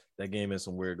 That game has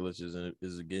some weird glitches, and it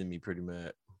is getting me pretty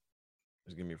mad.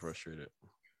 It's getting me frustrated.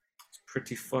 It's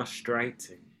pretty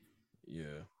frustrating.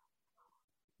 Yeah.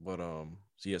 But so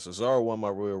Cesaro won my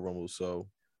Royal Rumble, so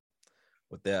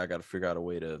with that, I got to figure out a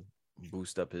way to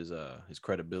boost up his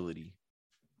credibility.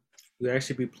 You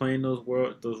actually be playing those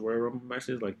Royal Rumble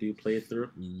matches? Like, do you play it through?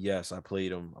 Yes, I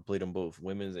played them. I played them both,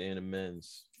 women's and the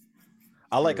men's.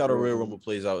 I like how the Royal Rumble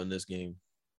plays out in this game.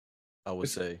 I would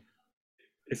say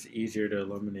it's easier to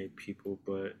eliminate people,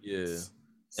 but yeah,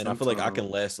 and I feel like I can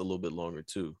last a little bit longer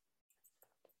too.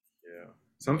 Yeah,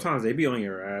 sometimes they be on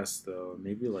your ass though, and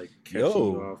they be like catching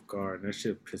you off guard, and that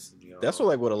shit pisses me off. That's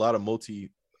what a lot of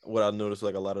what I noticed,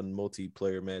 like a lot of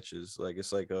multiplayer matches, like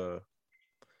it's like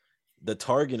the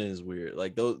targeting is weird.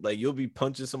 Like those, like you'll be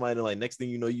punching somebody, and like next thing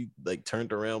you know, you like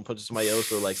turned around punching somebody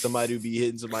else, or like somebody will be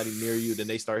hitting somebody near you, then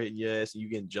they start hitting your ass, and you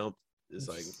getting jumped. It's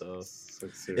like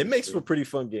it makes for pretty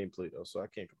fun gameplay though, so I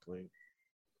can't complain.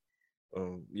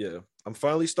 Yeah, I'm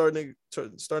finally starting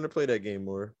to play that game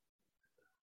more.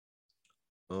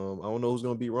 I don't know who's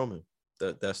gonna beat Roman.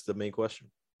 That's the main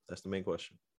question. That's the main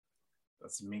question.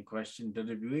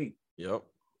 WWE. Yep,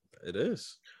 it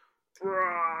is.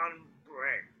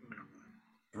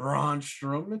 Braun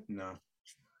Strowman? No.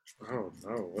 Oh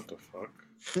no! What the fuck?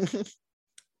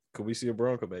 Could we see a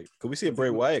Braun come back? Could we see a Bray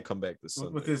Wyatt come back this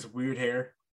Sunday? With his weird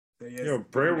hair? Yo,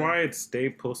 Bray Wyatt stay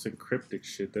posting cryptic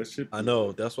shit. That shit. I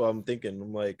know. That's what I'm thinking.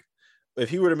 I'm like, if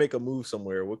he were to make a move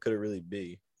somewhere, what could it really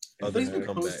be? He's been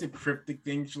posting cryptic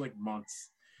things for like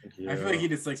months. Yeah. I feel like he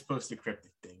just likes posting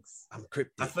cryptic things. I'm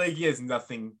cryptic. I feel like he has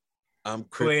nothing. I'm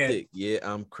cryptic. Yeah,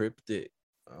 I'm cryptic.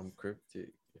 I'm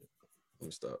cryptic. Let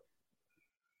me stop.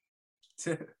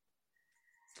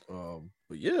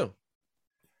 But yeah,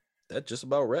 that just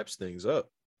about wraps things up.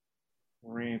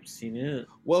 Ramping it.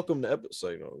 Welcome to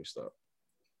episode. No, we stop.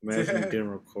 Imagine we didn't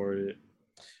record it.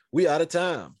 We out of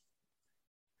time.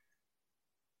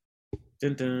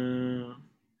 Dun, dun.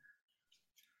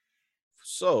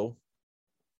 So,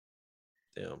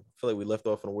 damn, I feel like we left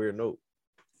off on a weird note.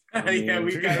 Yeah,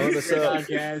 we got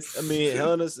gas. I mean,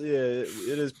 Hell in a Cell, yeah,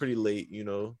 it is pretty late, you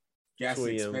know. Gas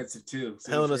is expensive too.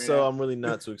 So Hell in a Cell, I'm really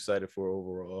not too excited for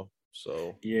overall.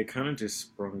 So yeah, it kind of just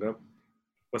sprung up.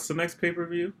 What's the next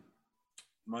pay-per-view?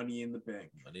 Money in the Bank.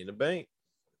 Money in the Bank.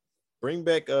 Bring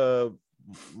back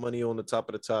Money on the Top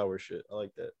of the Tower shit. I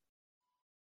like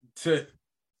that.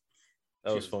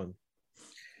 That was fun.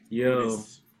 Yo,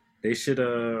 they should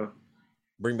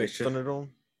bring back Thunderdome.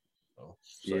 Oh,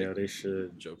 yeah, they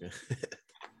should. I'm joking.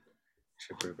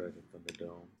 Should bring back the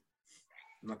Thunderdome.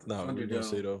 Not the no, Thunderdome. We're gonna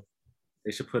say though.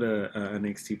 They should put a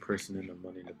NXT person in the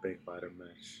Money in the Bank ladder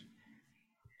match.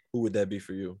 Who would that be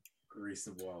for you?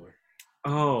 Grayson Waller.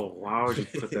 Oh, why would you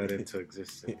put that into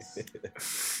existence?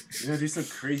 You know, do some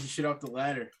crazy shit off the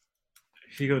ladder.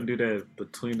 He gonna do that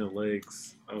between the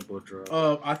legs elbow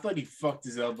drop. I thought he fucked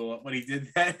his elbow up when he did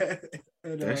that.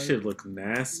 And, that shit looked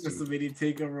nasty. WrestleMania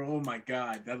Takeover. Oh my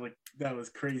god, that was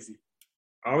crazy.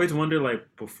 I always wonder, like,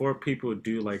 before people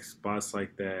do like spots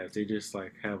like that, they just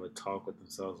like have a talk with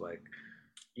themselves, like,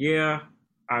 yeah,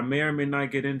 I may or may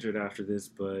not get injured after this,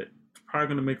 but it's probably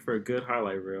gonna make for a good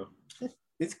highlight reel.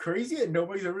 It's crazy that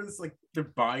nobody's ever just like their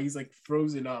body's like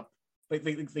frozen up.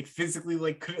 Like physically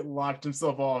like couldn't launch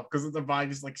themselves off because the body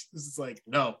just like it's just like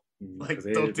no, like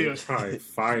don't do it. Probably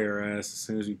fire ass as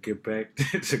soon as you get back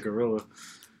to Gorilla.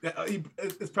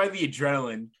 It's probably the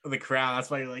adrenaline of the crowd. That's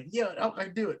why you're like, yeah, I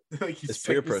do it. Like you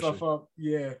set yourself up.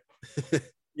 Yeah,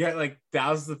 yeah, like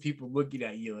thousands of people looking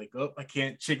at you, like, oh, I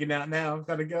can't chicken out now.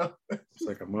 Gotta go. It's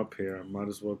like I'm up here. I might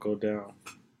as well go down.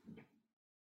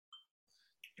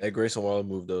 That Grayson Waller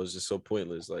move though is just so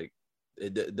pointless. Like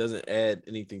it doesn't add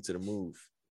anything to the move,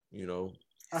 you know.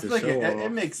 I feel like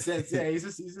it makes sense. Yeah, he's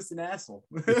just an asshole.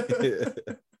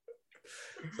 It's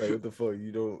like what the fuck?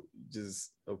 You don't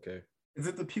just okay. Is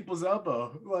it the people's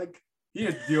elbow? Like he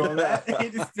didn't do all that. He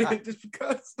just did it just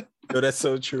because. Yo, that's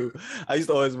so true. I used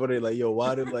to always wonder, like, yo,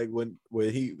 why did like when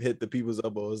he hit the people's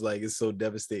elbow, it's like it's so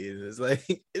devastating. It's like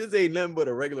it ain't nothing but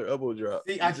a regular elbow drop.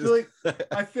 See, I feel like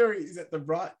my theory is that the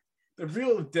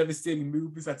real devastating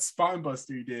move is that spine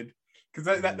buster he did.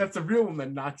 Because that's a real one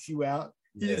that knocks you out.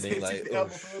 He just hits like, the elbow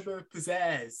for the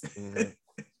pizzazz.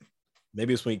 Mm-hmm.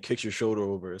 Maybe it's when he kicks your shoulder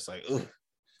over. It's like, ugh.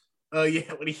 Oh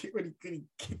yeah, when he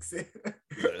kicks it.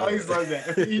 I always love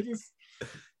that. He just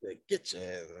get your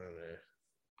ass on there.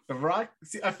 The Rock.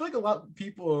 See, I feel like a lot of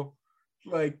people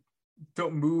like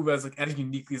don't move as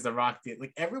uniquely as The Rock did.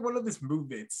 Like every one of his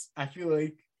movements, I feel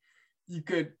like you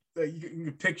could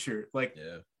picture like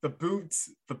the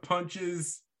boots, the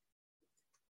punches,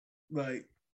 like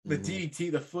the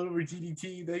DDT, the foot over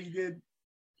DDT that he did.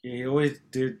 Yeah, he always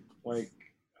did like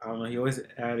I don't know. He always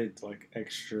added like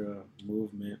extra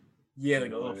movement. Yeah,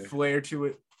 like a little flair to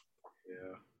it.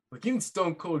 Yeah, like even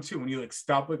Stone Cold too. When you like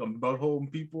stop like a butthole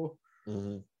and people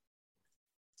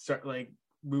start like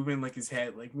moving like his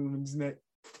head, like moving his neck.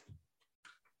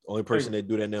 Only person that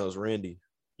do that now is Randy.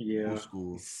 Yeah,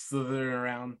 school slithering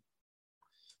around.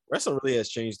 Wrestling really has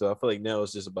changed though. I feel like now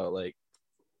it's just about like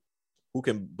who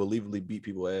can believably beat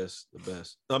people ass the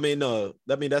best. I mean,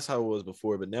 that's how it was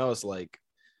before, but now it's like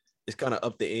it's kind of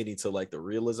up the ante to like the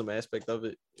realism aspect of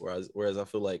it. Whereas I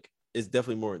feel like it's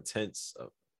definitely more intense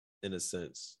in a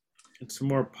sense. It's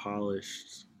more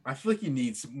polished. I feel like you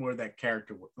need some more of that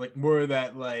character work, like more of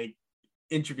that like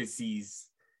intricacies,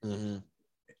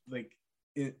 like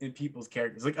in people's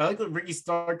characters. Like I like what Ricky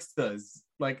Starks does.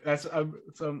 Like I'm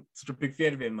such a big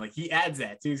fan of him. Like he adds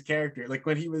that to his character. Like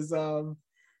when he was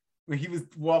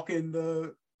walking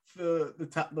the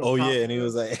top. And he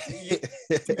was like, he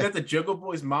got the Jungle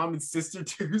Boy's mom and sister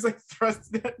too. Who's like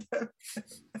thrusting at them,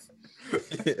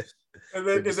 and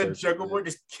then Jungle Boy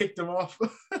just kicked him off,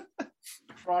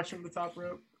 crotch from the top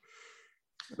rope.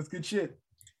 That's good shit.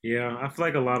 Yeah, I feel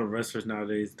like a lot of wrestlers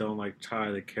nowadays don't like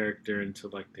tie the character into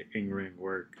like the in-ring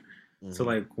work. So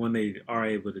like when they are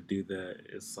able to do that,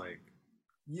 it's like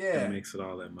it makes it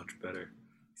all that much better.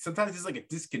 Sometimes it's like a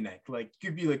disconnect. Like you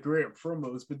could be like great at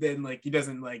promos, but then like he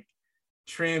doesn't like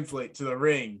translate to the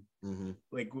ring,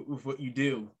 like with what you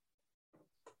do.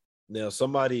 Now,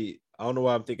 somebody, I don't know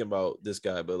why I'm thinking about this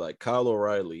guy, but like Kyle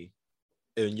O'Reilly,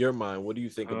 in your mind, what do you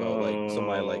think about like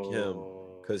somebody like him?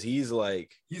 Because he's a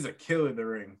killer in the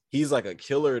ring. He's like a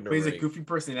killer in the ring. He's a goofy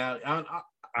personality.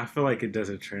 I feel like it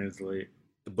doesn't translate.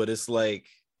 But it's like,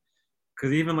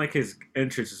 because even like his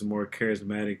entrance is more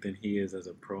charismatic than he is as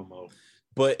a promo.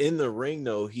 But in the ring,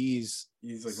 though, he's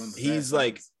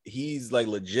like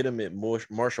legitimate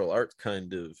martial arts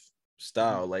kind of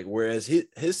style. Like whereas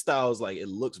his style is like it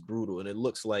looks brutal and it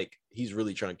looks like he's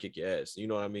really trying to kick your ass. You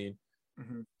know what I mean?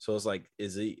 So it's like,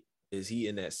 is he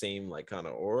in that same like kind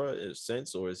of aura in a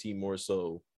sense, or is he more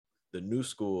so the new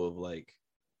school of like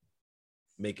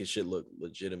making shit look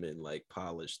legitimate and like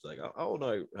polished? Like I don't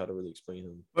know how to really explain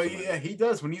him. But yeah, he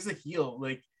does when he's a heel.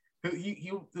 Like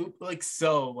he'll like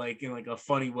sell like in like a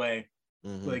funny way.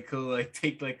 Like he'll like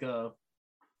take like a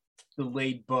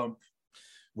delayed bump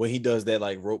when he does that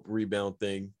like rope rebound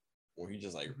thing, where he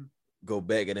just like go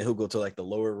back and then he'll go to like the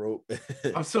lower rope.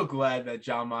 I'm so glad that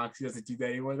Jon Moxley doesn't do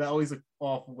that anymore. That always looked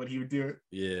awful when he would do it.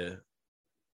 Yeah.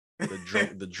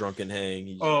 The drunken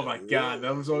hang. Oh my god,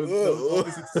 that was always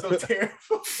so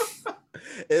terrible.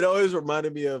 It always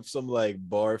reminded me of some like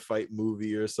bar fight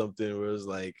movie or something where it's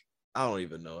like, I don't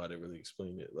even know how to really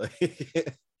explain it. Like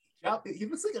he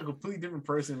looks like a completely different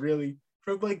person, really,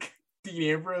 from like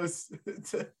Dean Ambrose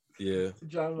to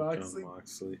Jon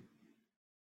Moxley.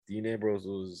 Dean Ambrose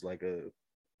was like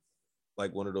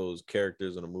like one of those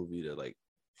characters in a movie that like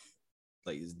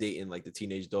is dating like the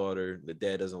teenage daughter. The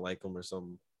dad doesn't like him or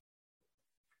something.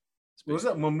 What was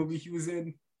that one movie he was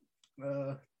in?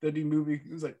 Dirty movie.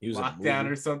 It was like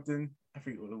Lockdown or something. I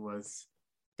forget what it was.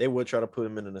 They would try to put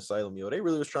him in an asylum, yo. They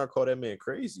really was trying to call that man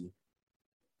crazy.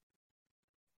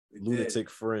 Lunatic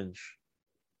Fringe.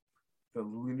 The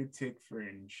Lunatic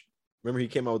Fringe. Remember he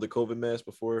came out with the COVID mask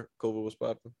before COVID was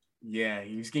popping? Yeah,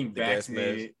 he was getting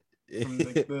vaccinated. From,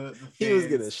 like, the he was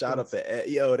getting shot up the ass.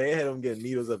 Yo, they had him getting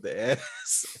needles up the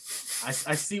ass.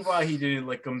 I see why he didn't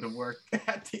like come to work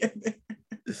at the end.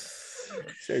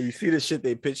 So you see the shit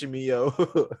they pitching me, yo.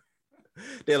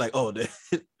 They're like, oh,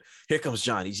 here comes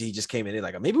John. He just came in. They're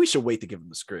like, maybe we should wait to give him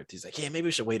the script. He's like, yeah, maybe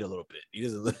we should wait a little bit. He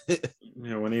doesn't.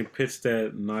 Yeah, when they pitched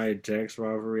that Nia Jax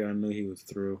rivalry, I knew he was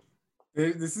through.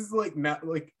 This is like now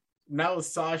with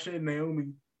Sasha and Naomi,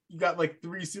 you got like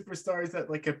 3 superstars that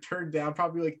like have turned down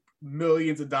probably like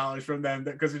millions of dollars from them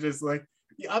because they're just like,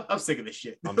 yeah, I'm sick of this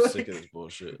shit. I'm sick of this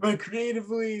bullshit. Like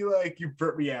creatively, like you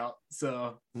burnt me out,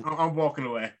 so I'm walking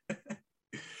away.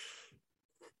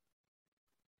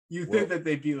 You think that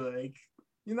they'd be like,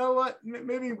 you know what?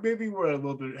 Maybe we're a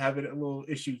little bit having a little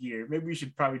issue here. Maybe we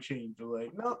should probably change. But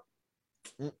like, no,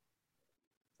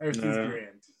 everything's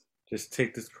grand. Just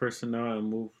take this person out and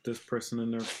move this person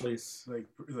in their place.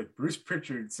 Like Bruce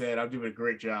Pritchard said, I'm doing a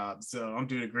great job, so I'm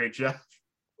doing a great job.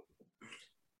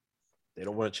 They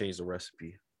don't want to change the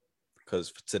recipe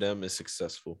because to them it's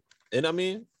successful. And I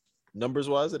mean, numbers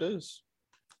wise, it is.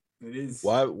 It is.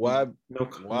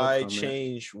 Why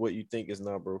change what you think is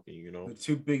not broken? You know, they're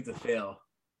too big to fail.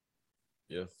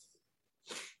 Yeah,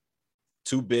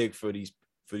 too big for these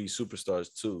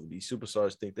superstars too. These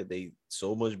superstars think that they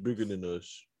so much bigger than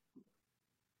us.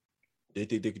 They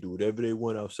think they can do whatever they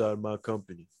want outside my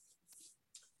company.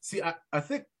 See, I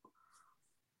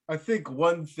think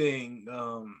one thing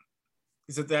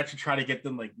is that they actually try to get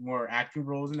them like more acting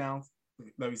roles now.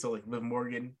 Maybe so like Liv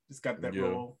Morgan just got that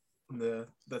role. That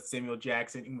Samuel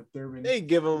Jackson, Uma Thurman. They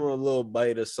give them a little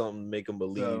bite or something, make them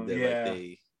believe that like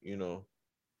they, you know.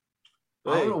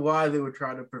 I don't know why they would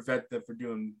try to prevent them from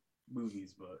doing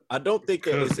movies, but I don't think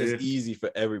that it's as easy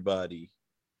for everybody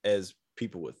as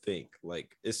people would think.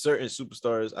 Like, it's certain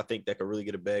superstars I think that could really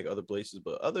get a bag other places,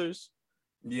 but others,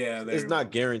 it's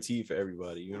not guaranteed for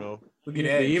everybody, you know.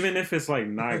 Even if it's like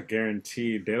not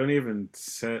guaranteed, they don't even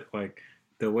set like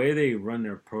the way they run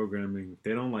their programming.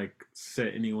 They don't like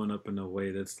set anyone up in a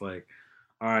way that's like,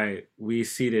 all right, we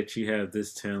see that you have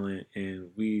this talent and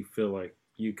we feel like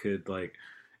you could like,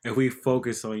 if we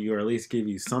focus on you or at least give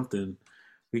you something,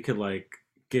 we could like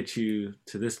get you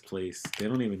to this place. They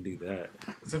don't even do that.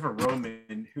 Except for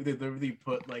Roman, who they literally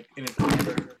put like in a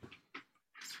corner.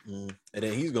 And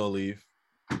then he's gonna leave.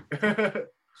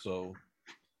 So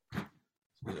I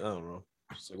don't know.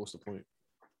 It's like, what's the point?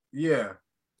 Yeah.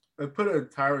 They put an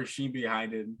entire machine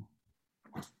behind him.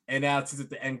 And now it's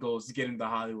at the end goal is to get him to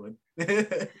Hollywood.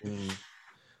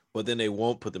 But then they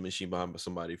won't put the machine behind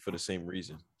somebody for the same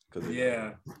reason. Because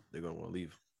they're gonna want to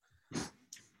leave. I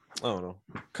don't know.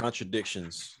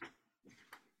 Contradictions.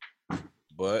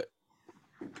 But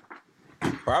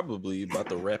probably about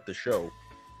to wrap the show.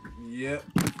 Yep.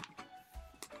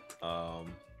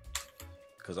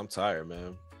 Because I'm tired,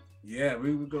 man. Yeah,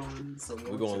 we were going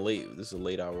We're going late. This is a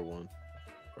late hour one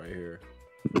right here.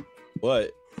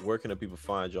 But where can the people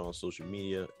find y'all on social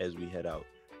media as we head out?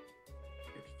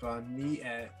 You can find me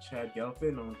at Chad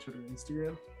Gelfin on Twitter and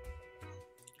Instagram.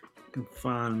 You can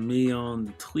find me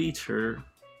on Twitter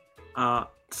at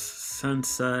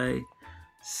Sensei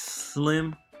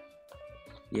Slim.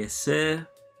 Yes, sir.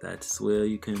 That's where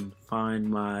you can find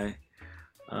my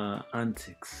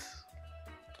antics.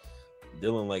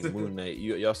 Dylan like Moon Knight.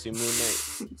 Y'all see Moon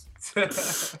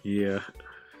Knight? Yeah.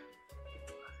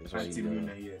 I see Moon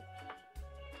Knight yet.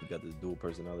 You got this dual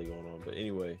personality going on. But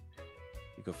anyway,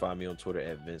 you can find me on Twitter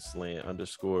at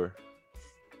 @VinceLand_.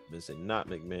 Vincent not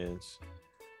McMahon's.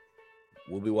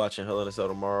 We'll be watching Hell in a Cell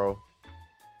tomorrow.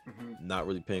 Not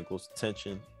really paying close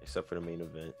attention except for the main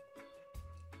event.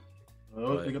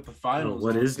 Oh, we got the finals.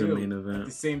 What is the main event? At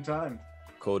the same time.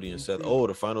 Cody and Seth. Oh,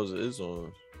 the finals is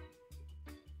on.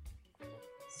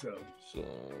 So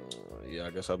yeah, I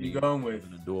guess I'll be going with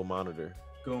the dual monitor.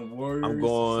 Going Warriors. I'm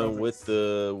going with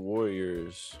the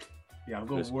Warriors. Yeah, I'm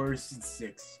going Warriors in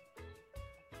 6.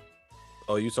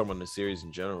 Oh, you talking about the series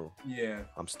in general? Yeah.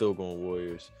 I'm still going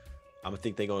Warriors. I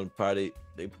think they're going to probably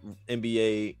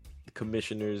NBA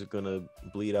commissioners are going to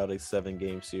bleed out a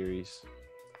 7-game series.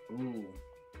 Ooh.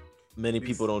 Many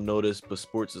people don't notice, but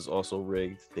sports is also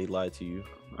rigged. They lie to you.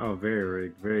 Oh, very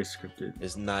rigged, very scripted.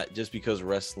 It's not just because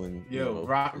wrestling.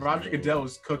 Roger Goodell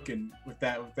was cooking with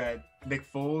that Nick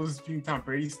Foles being Tom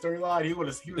Brady storyline. He would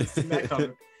have seen that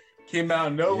coming. Came out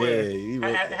of nowhere. Yeah,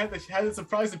 had to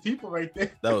surprise the people right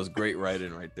there. That was great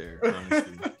writing right there.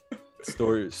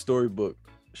 Honestly, storybook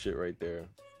shit right there.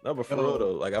 No, but for real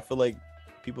though, like I feel like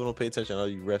people don't pay attention. All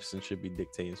you refs and should be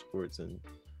dictating sports and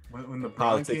when the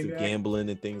politics of gambling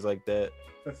and things like that.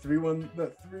 The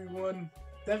 3-1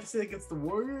 deficit against the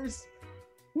Warriors.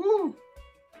 Woo!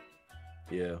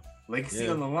 Yeah. Legacy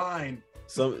on the line.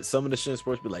 Some of the shit in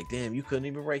sports be like, damn, you couldn't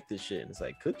even write this shit. And it's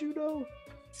like, could you though?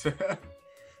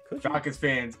 Falcons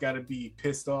fans gotta be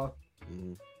pissed off.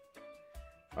 Mm-hmm.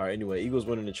 All right, anyway, Eagles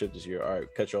winning the chip this year. All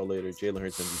right, catch y'all later. Jalen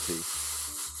Hurts MVP.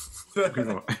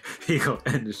 He gonna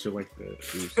end this shit like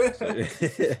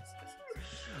that.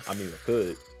 I mean, I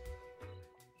could.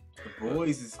 The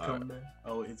boys is coming. Right.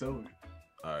 Oh, it's over.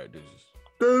 All right,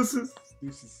 deuces.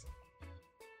 Deuces.